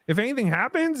know. If anything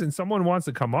happens and someone wants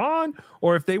to come on,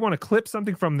 or if they want to clip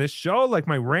something from this show, like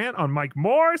my rant on Mike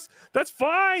Morse, that's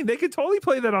fine. They could totally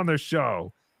play that on their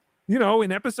show. You know,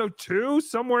 in episode 2,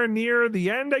 somewhere near the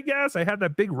end, I guess, I had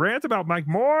that big rant about Mike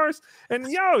Morse. And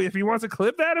if he wants to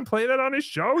clip that and play that on his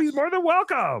show, he's more than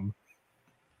welcome.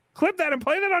 Clip that and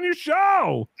play that on your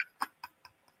show.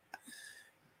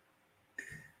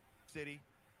 City.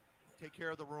 Take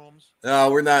care of the rooms. No,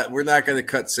 we're not going to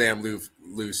cut Sam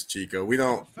loose, Chico. We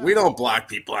don't block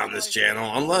people on this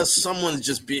channel unless someone's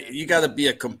you got to be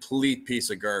a complete piece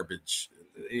of garbage.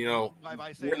 You know,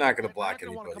 we're not going to block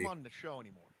anybody.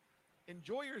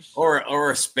 Or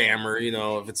a spammer. You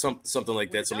know, if it's something like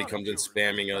that, somebody comes in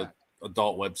spamming a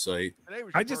adult website.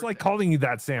 I just like calling you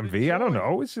that, Sam V. I don't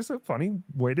know. It's just a funny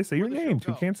way to say your name.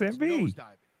 Toucan Sam V.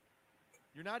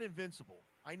 You're not invincible.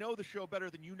 I know the show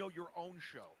better than you know your own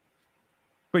show.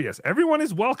 But yes, everyone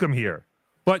is welcome here.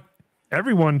 But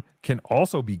everyone can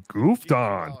also be goofed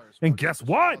on. And guess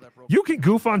what? You can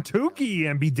goof on Tookie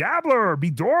and be Dabbler or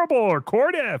be Dorable or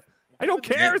Cordif. I don't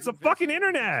care. It's the fucking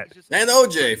internet. And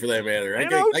OJ, for that matter.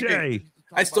 OJ.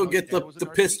 I still get the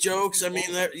piss jokes. I mean,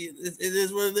 it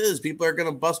is what it is. People are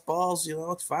going to bust balls. You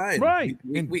know, it's fine. Right.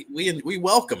 We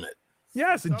welcome it.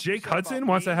 Yes, and Jake Hudson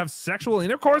wants to have sexual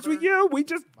intercourse with you. We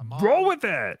just roll with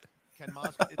it.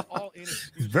 It's all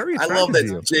very I love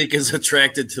that Jake is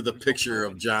attracted to the picture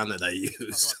of John that I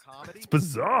use. It's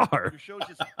bizarre.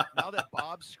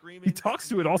 He talks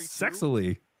to it all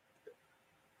sexily.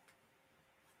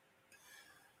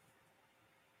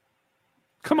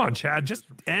 Come on, Chad, just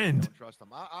end.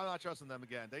 I'm not trusting them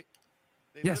again. They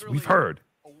yes, we've heard.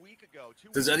 A week ago,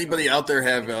 does anybody out there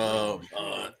have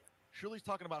Shirley's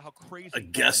talking about how crazy a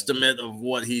guesstimate of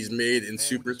what he's made in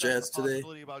super chats today?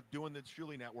 About doing the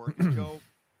Shirley network.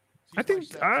 I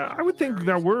think I would think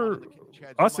that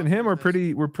us and him are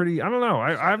pretty. We're pretty. I don't know.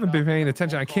 I haven't been paying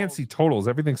attention. I can't see totals.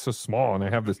 Everything's so small, and I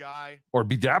have this. Or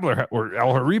B Dabbler or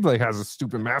El Harible has a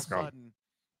stupid mask on.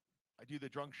 I do the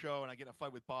drunk show and I get in a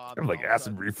fight with Bob. I have like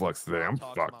acid reflux today. I'm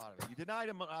fucked. You denied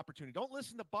him an opportunity. Don't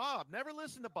listen to Bob. Never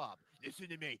listen to Bob. Listen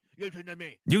to me. Listen to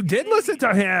me. You did listen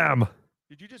to him.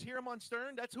 Did you just hear him on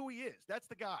Stern? That's who he is. That's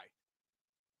the guy.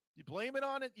 You blame it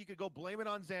on it. You could go blame it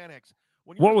on Xanax.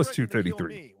 What was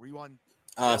 233? Were you on?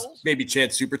 Maybe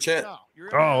Chad super chat. No,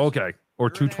 oh, okay. Or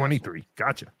 223.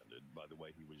 Gotcha. By the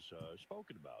way, he was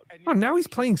spoken about. Oh, now he's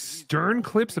playing Stern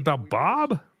clips about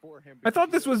Bob. I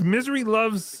thought this was Misery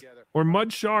Loves or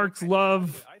MudSharks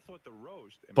Love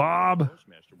Bob.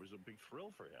 Was a big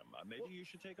thrill for him. Maybe you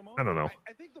should take him on. I don't know.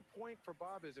 I think the point for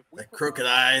Bob is if we that crooked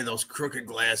eye, those crooked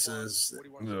glasses,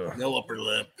 no upper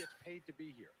lip,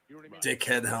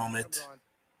 dickhead helmet.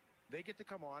 They get to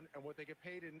come on, and what they get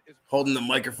paid in is holding the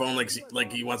microphone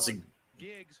like he wants to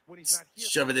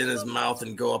shove it in his mouth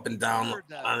and go up and down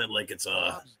on it like it's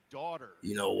a,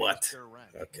 you know what?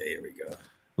 Okay, here we go.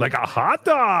 Like a hot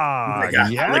dog,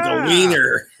 like a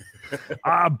wiener.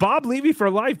 Bob Levy for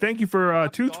life. Thank you for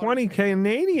 220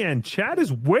 Canadian. Chad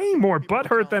is way more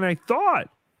butthurt than I thought.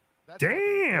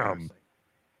 Damn.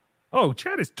 Oh,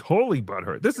 Chad is totally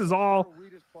butthurt. This is all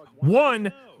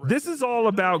This is all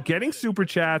about getting super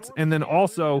chats, and then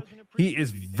also he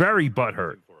is very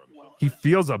butthurt. He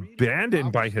feels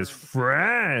abandoned by his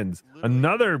friends.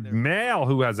 Another male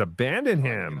who has abandoned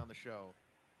him. On the show,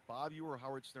 Bob, you were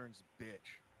Howard Stern's bitch.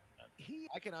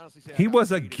 I can honestly say He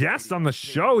was a guest on the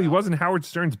show. He wasn't Howard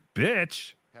Stern's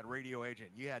bitch. Had radio agent.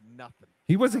 You had nothing.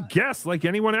 He was a guest like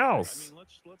anyone else.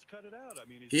 Let's cut it out. I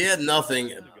mean, He had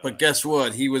nothing, but guess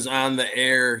what? He was on the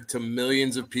air to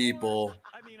millions of people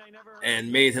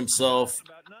and made himself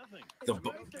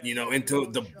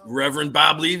into the Reverend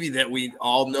Bob Levy that we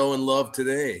all know and love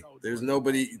today. There's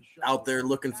nobody out there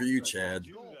looking for you, Chad.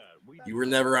 You were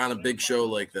never on a big show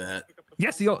like that.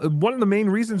 Yes, one of the main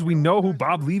reasons we know who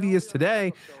Bob Levy is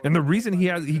today, and the reason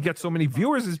he gets so many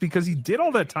viewers is because he did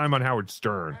all that time on Howard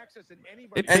Stern.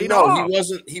 And no,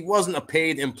 he wasn't a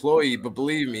paid employee, but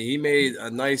believe me, he made a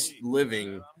nice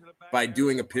living by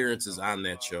doing appearances on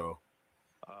that show.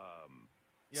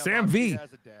 Sam V,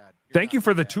 thank you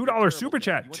for the $2 super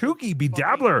chat. Tookie,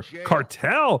 Bedabbler,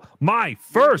 Cartel, my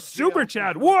first super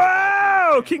chat.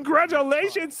 Whoa!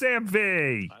 Congratulations, Sam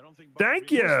V.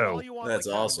 Thank you. That's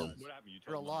awesome.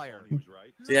 You're a liar.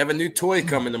 See, I have a new toy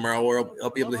coming tomorrow where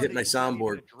I'll be able to hit my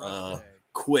soundboard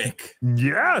quick.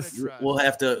 Yes. We'll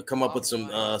have to come up with some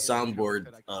soundboard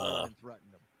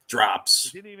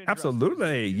drops.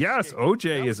 Absolutely. Yes,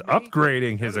 OJ is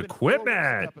upgrading his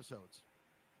equipment.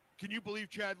 Can you believe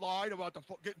Chad lied about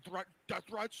getting death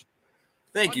threats?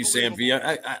 Thank you, Sam V.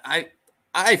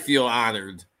 I feel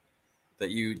honored that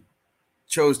you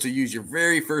chose to use your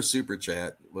very first super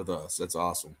chat with us. That's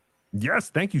awesome. Yes,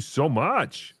 thank you so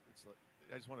much.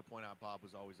 I just want to point out Bob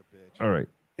was always a bitch. All right.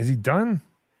 Is he done?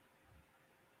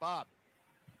 Bob,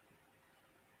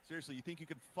 seriously, you think you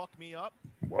can fuck me up?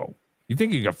 Whoa. You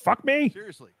think you can fuck me?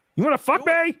 Seriously. You want to fuck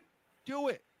me? Do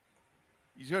it.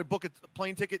 You're going to book a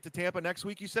plane ticket to Tampa next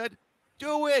week, you said?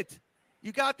 Do it.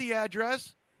 You got the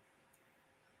address.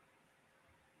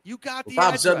 What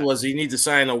Bob said was he needs to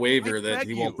sign a waiver that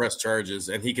he won't press charges,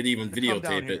 and he could even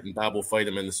videotape it, and Bob will fight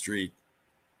him in the street.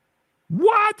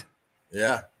 What?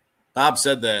 Yeah. Bob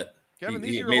said that. Kevin,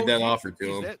 he made that offer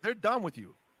to him. They're done with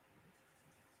you.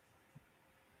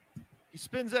 He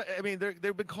spins that. I mean,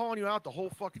 they've been calling you out the whole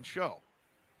fucking show.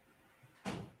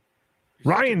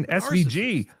 Ryan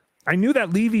SVG. I knew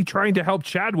that Levy trying to help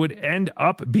Chad would end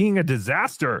up being a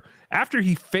disaster. After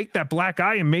he faked that black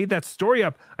eye and made that story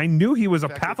up, I knew he was a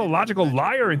pathological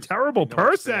liar and terrible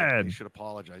person. You should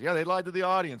apologize. Yeah, they lied to the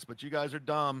audience, but you guys are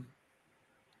dumb.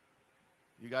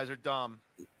 You guys are dumb.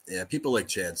 Yeah, people like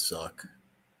Chad suck.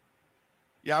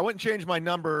 Yeah, I wouldn't change my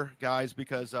number, guys,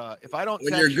 because if I don't,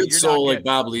 when you're a good soul like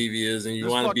Bob Levy is, and you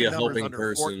want to be a helping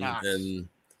person, and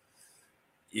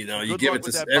you give it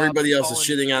to everybody else is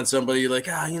shitting on somebody. Like,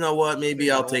 you know what?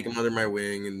 Maybe I'll take him under my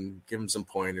wing and give him some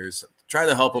pointers. Try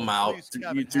to help him out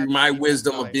through my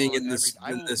wisdom of being in this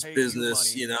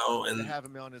business, and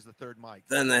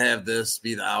then to have this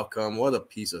be the outcome. What a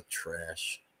piece of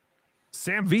trash.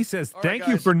 Sam V says, thank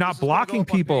you for not blocking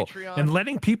people and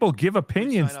letting people give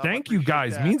opinions. Thank you,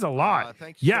 guys. Means a lot.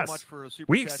 Yes,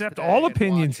 we accept all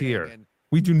opinions here.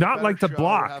 We do not like to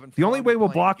block. The only way we'll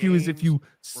block you is if you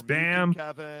spam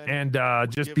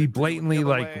and just be blatantly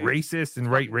like racist and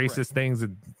write racist things.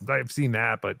 And I've seen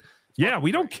that, but yeah,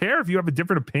 we don't care if you have a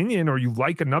different opinion or you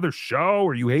like another show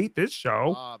or you hate this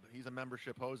show. Bob, he's a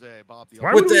membership Jose. Bob,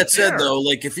 with that said, though,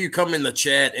 like if you come in the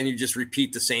chat and you just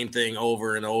repeat the same thing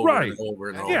over and over and over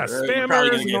and over,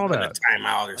 spammers and all that, a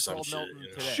timeout or some shit.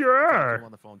 Sure.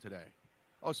 On the phone today.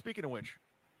 Oh, speaking of which,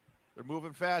 they're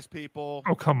moving fast, people.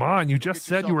 Oh, come on! You just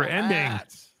said you were ending.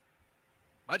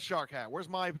 MudShark hat. Where's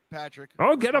my Patrick?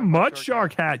 Oh, get a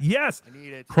MudShark hat. Yes. I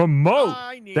need it. Promote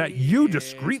that you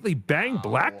discreetly bang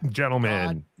black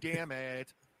gentlemen. God damn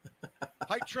it.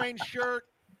 Hype train shirt.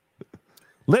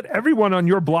 Let everyone on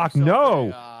your block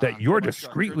know that you're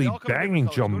discreetly banging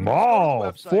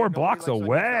Jamal 4 blocks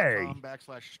away.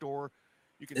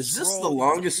 Is this the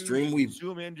longest stream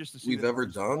we've ever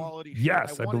done?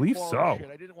 Yes, I believe so.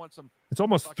 It's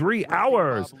almost 3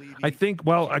 hours. I think,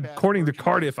 well, according to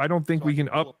Cardiff, I don't think we can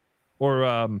up or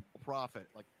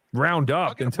round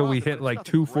up until we hit like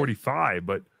 2:45,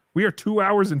 but we are 2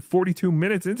 hours and 42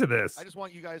 minutes into this. I just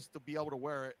want you guys to be able to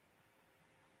wear it.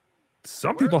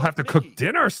 Some people have to cook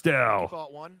dinner still.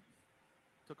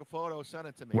 Took a photo, sent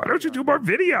it to me. Why don't you do more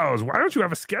videos? Why don't you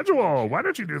have a schedule? Why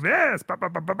don't you do this?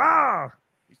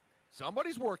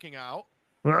 Somebody's working out.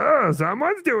 Oh,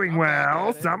 someone's doing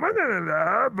well. Someone.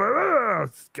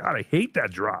 God, I hate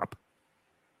that drop.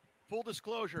 Full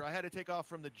disclosure, I had to take off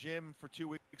from the gym for 2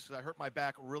 weeks because I hurt my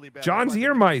back really bad. John's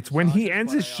ear mites. When he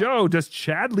ends his show, does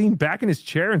Chad lean back in his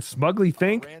chair and smugly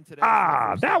think,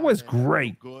 that was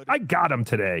great. I got him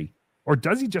today. Or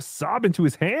does he just sob into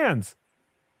his hands?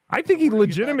 I think he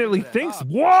legitimately thinks,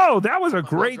 whoa, that was a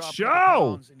great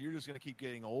show. And you're just going to keep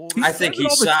getting old. I think he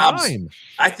sobs.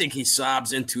 I think he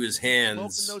sobs into his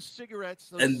hands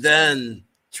and then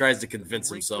tries to convince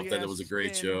himself that it was a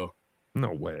great show.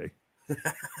 No way.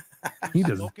 He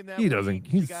doesn't. He doesn't.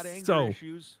 He's so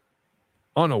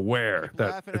unaware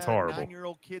that it's horrible.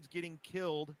 9-year-old kids getting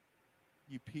killed.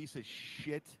 You piece of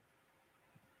shit.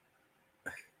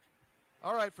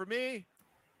 All right, for me,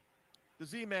 the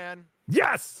Z-Man.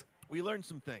 Yes. We learned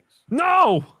some things.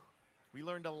 No. We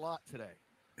learned a lot today.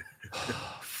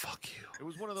 Fuck you. It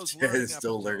was one of those Chad learning is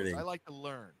still episodes. learning. I like to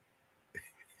learn.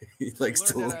 He likes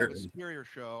to I have a learn. superior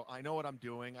show. I know what I'm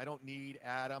doing. I don't need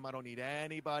Adam. I don't need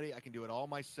anybody. I can do it all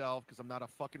myself because I'm not a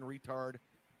fucking retard.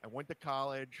 I went to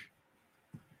college.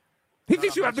 He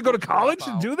thinks you have to go to college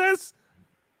to do this?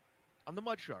 I'm the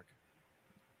MudShark.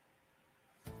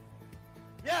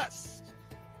 Yes.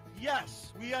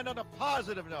 Yes. We end on a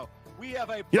positive note. We have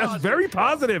a Yes, very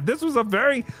positive. This was a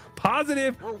very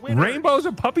positive winners. rainbows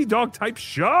and puppy dog type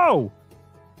show.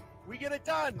 We get it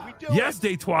done. We do Yes, it.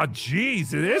 Detroit.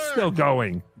 Jeez, it is still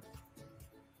going.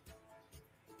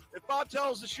 If Bob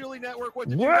tells the Shuley Network what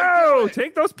to do, Whoa, they do it.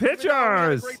 take those Even though we had a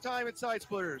pictures. great time at Side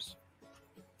Splitters.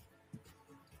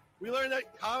 We learned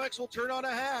that comics will turn on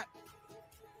a hat.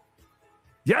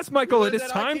 Yes, Michael, We it learned is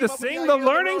that I time came to up with sing idea the of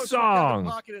learning roast, so we got song.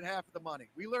 Pocketed half of the money.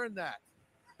 We learned that.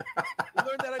 We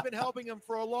learned that I've been helping him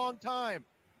for a long time.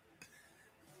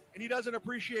 And he doesn't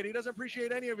appreciate it. He doesn't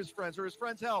appreciate any of his friends or his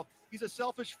friends' health. He's a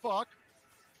selfish fuck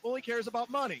who only cares about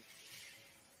money.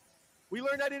 We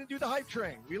learned I didn't do the hype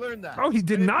train. We learned that. Oh, he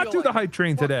did I didn't not feel do like the it. hype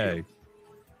train Fuck today. you.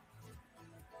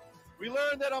 We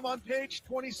learned that I'm on page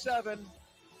 27,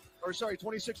 or sorry,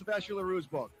 26 of Ashley LaRue's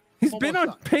book. He's Almost been on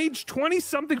done. page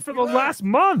 20-something for We the learned last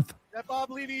month. That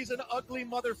Bob Levy's an ugly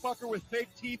motherfucker with fake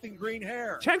teeth and green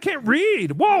hair. Chad can't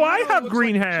read. Whoa, He I literally have looks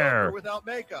green like the Joker hair. without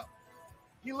makeup.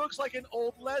 He looks like an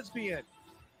old lesbian.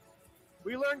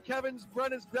 We learned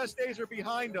Brennan's best days are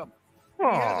behind him. He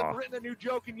Aw. hasn't written a new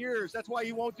joke in years. That's why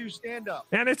he won't do stand-up.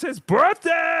 And it's his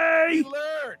birthday.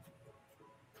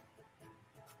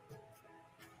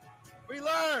 We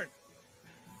learned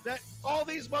that all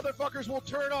these motherfuckers will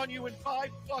turn on you in 5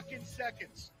 fucking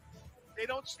seconds. They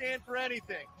don't stand for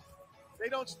anything. They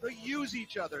use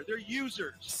each other. They're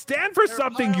users. Stand for They're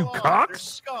something, you pile-on. cock. They're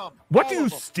scum. What All do you of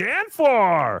them. stand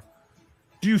for?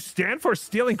 Do you stand for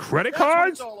stealing credit That's what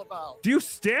cards? it's all about. Do you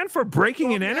stand for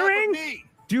breaking and On behalf of entering? me,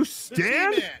 Do you the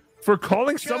stand Z-Man, for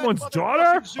calling Chad someone's motherfucking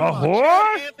daughter a Zumach,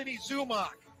 whore? Chad Anthony Zumach.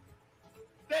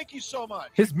 Thank you so much.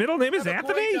 His middle name is Have a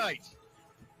Anthony? great night.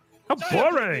 How Sign up to the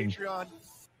boring. Patreon.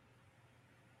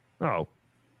 Oh.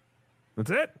 That's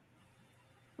it? That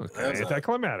was Okay, a-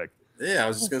 anticlimactic. Yeah, I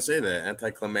was just gonna say that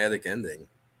anticlimactic ending.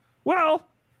 Well,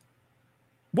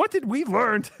 what did we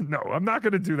learn? No, I'm not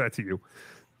going to do that to you.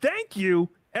 Thank you,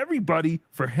 everybody,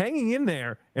 for hanging in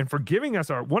there and for giving us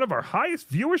one of our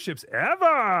highest viewerships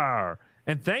ever.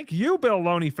 And thank you, Bill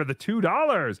Loney, for the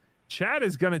 $2. Chad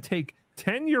is going to take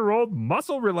 10-year-old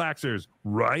muscle relaxers.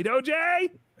 Right, OJ?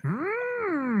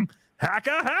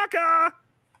 Hacka.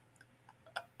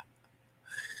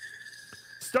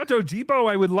 Stutto Depot,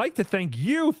 I would like to thank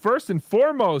you first and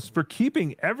foremost for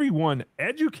keeping everyone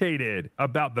educated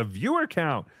about the viewer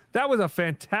count. That was a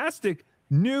fantastic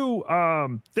new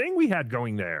thing we had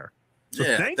going there. So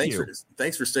Yeah, thank you.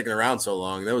 Thanks for sticking around so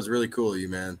long. That was really cool of you,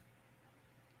 man.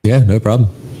 Yeah, no problem.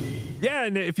 Yeah,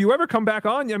 and if you ever come back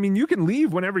on, I mean, you can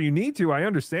leave whenever you need to. I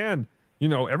understand,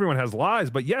 everyone has lives,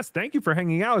 but yes, thank you for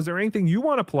hanging out. Is there anything you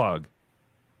want to plug?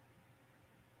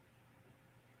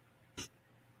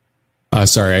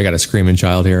 Sorry, I got a screaming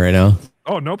child here right now.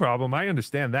 Oh, no problem. I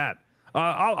understand that.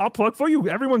 I'll plug for you.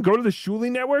 Everyone go to the Shuley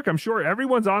Network. I'm sure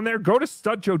everyone's on there. Go to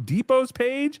Stut Joe Depot's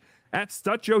page at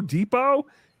Stut Joe Depot.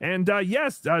 And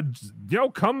yes,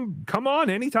 come on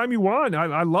anytime you want.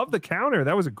 I love the counter.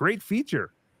 That was a great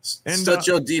feature. And Stut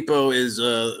Joe Depot is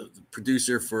a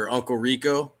producer for Uncle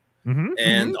Rico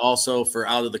and also for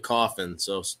Out of the Coffin.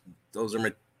 So those are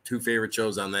my 2 favorite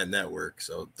shows on that network.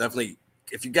 So definitely,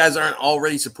 if you guys aren't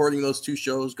already supporting those 2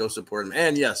 shows, go support them.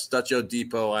 And yes, Stut Joe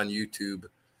Depot on YouTube.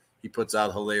 He puts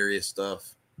out hilarious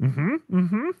stuff.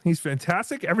 He's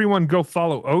fantastic. Everyone go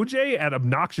follow OJ at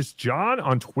Obnoxious John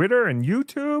on Twitter and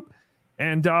YouTube.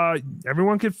 And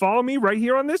everyone can follow me right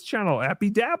here on this channel at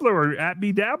BDabbler or at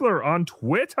BDabbler on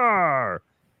Twitter.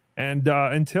 And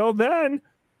until then,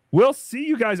 we'll see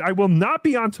you guys. I will not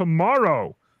be on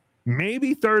tomorrow.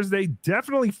 Maybe Thursday,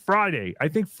 definitely Friday. I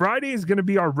think Friday is going to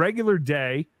be our regular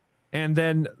day. And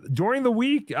then during the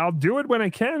week, I'll do it when I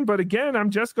can. But again, I'm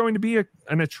just going to be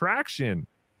an attraction.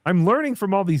 I'm learning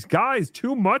from all these guys.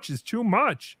 Too much is too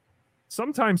much.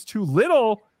 Sometimes too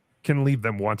little can leave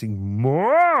them wanting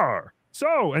more.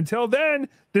 So until then,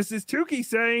 this is Tookie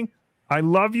saying, I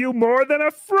love you more than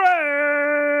a friend.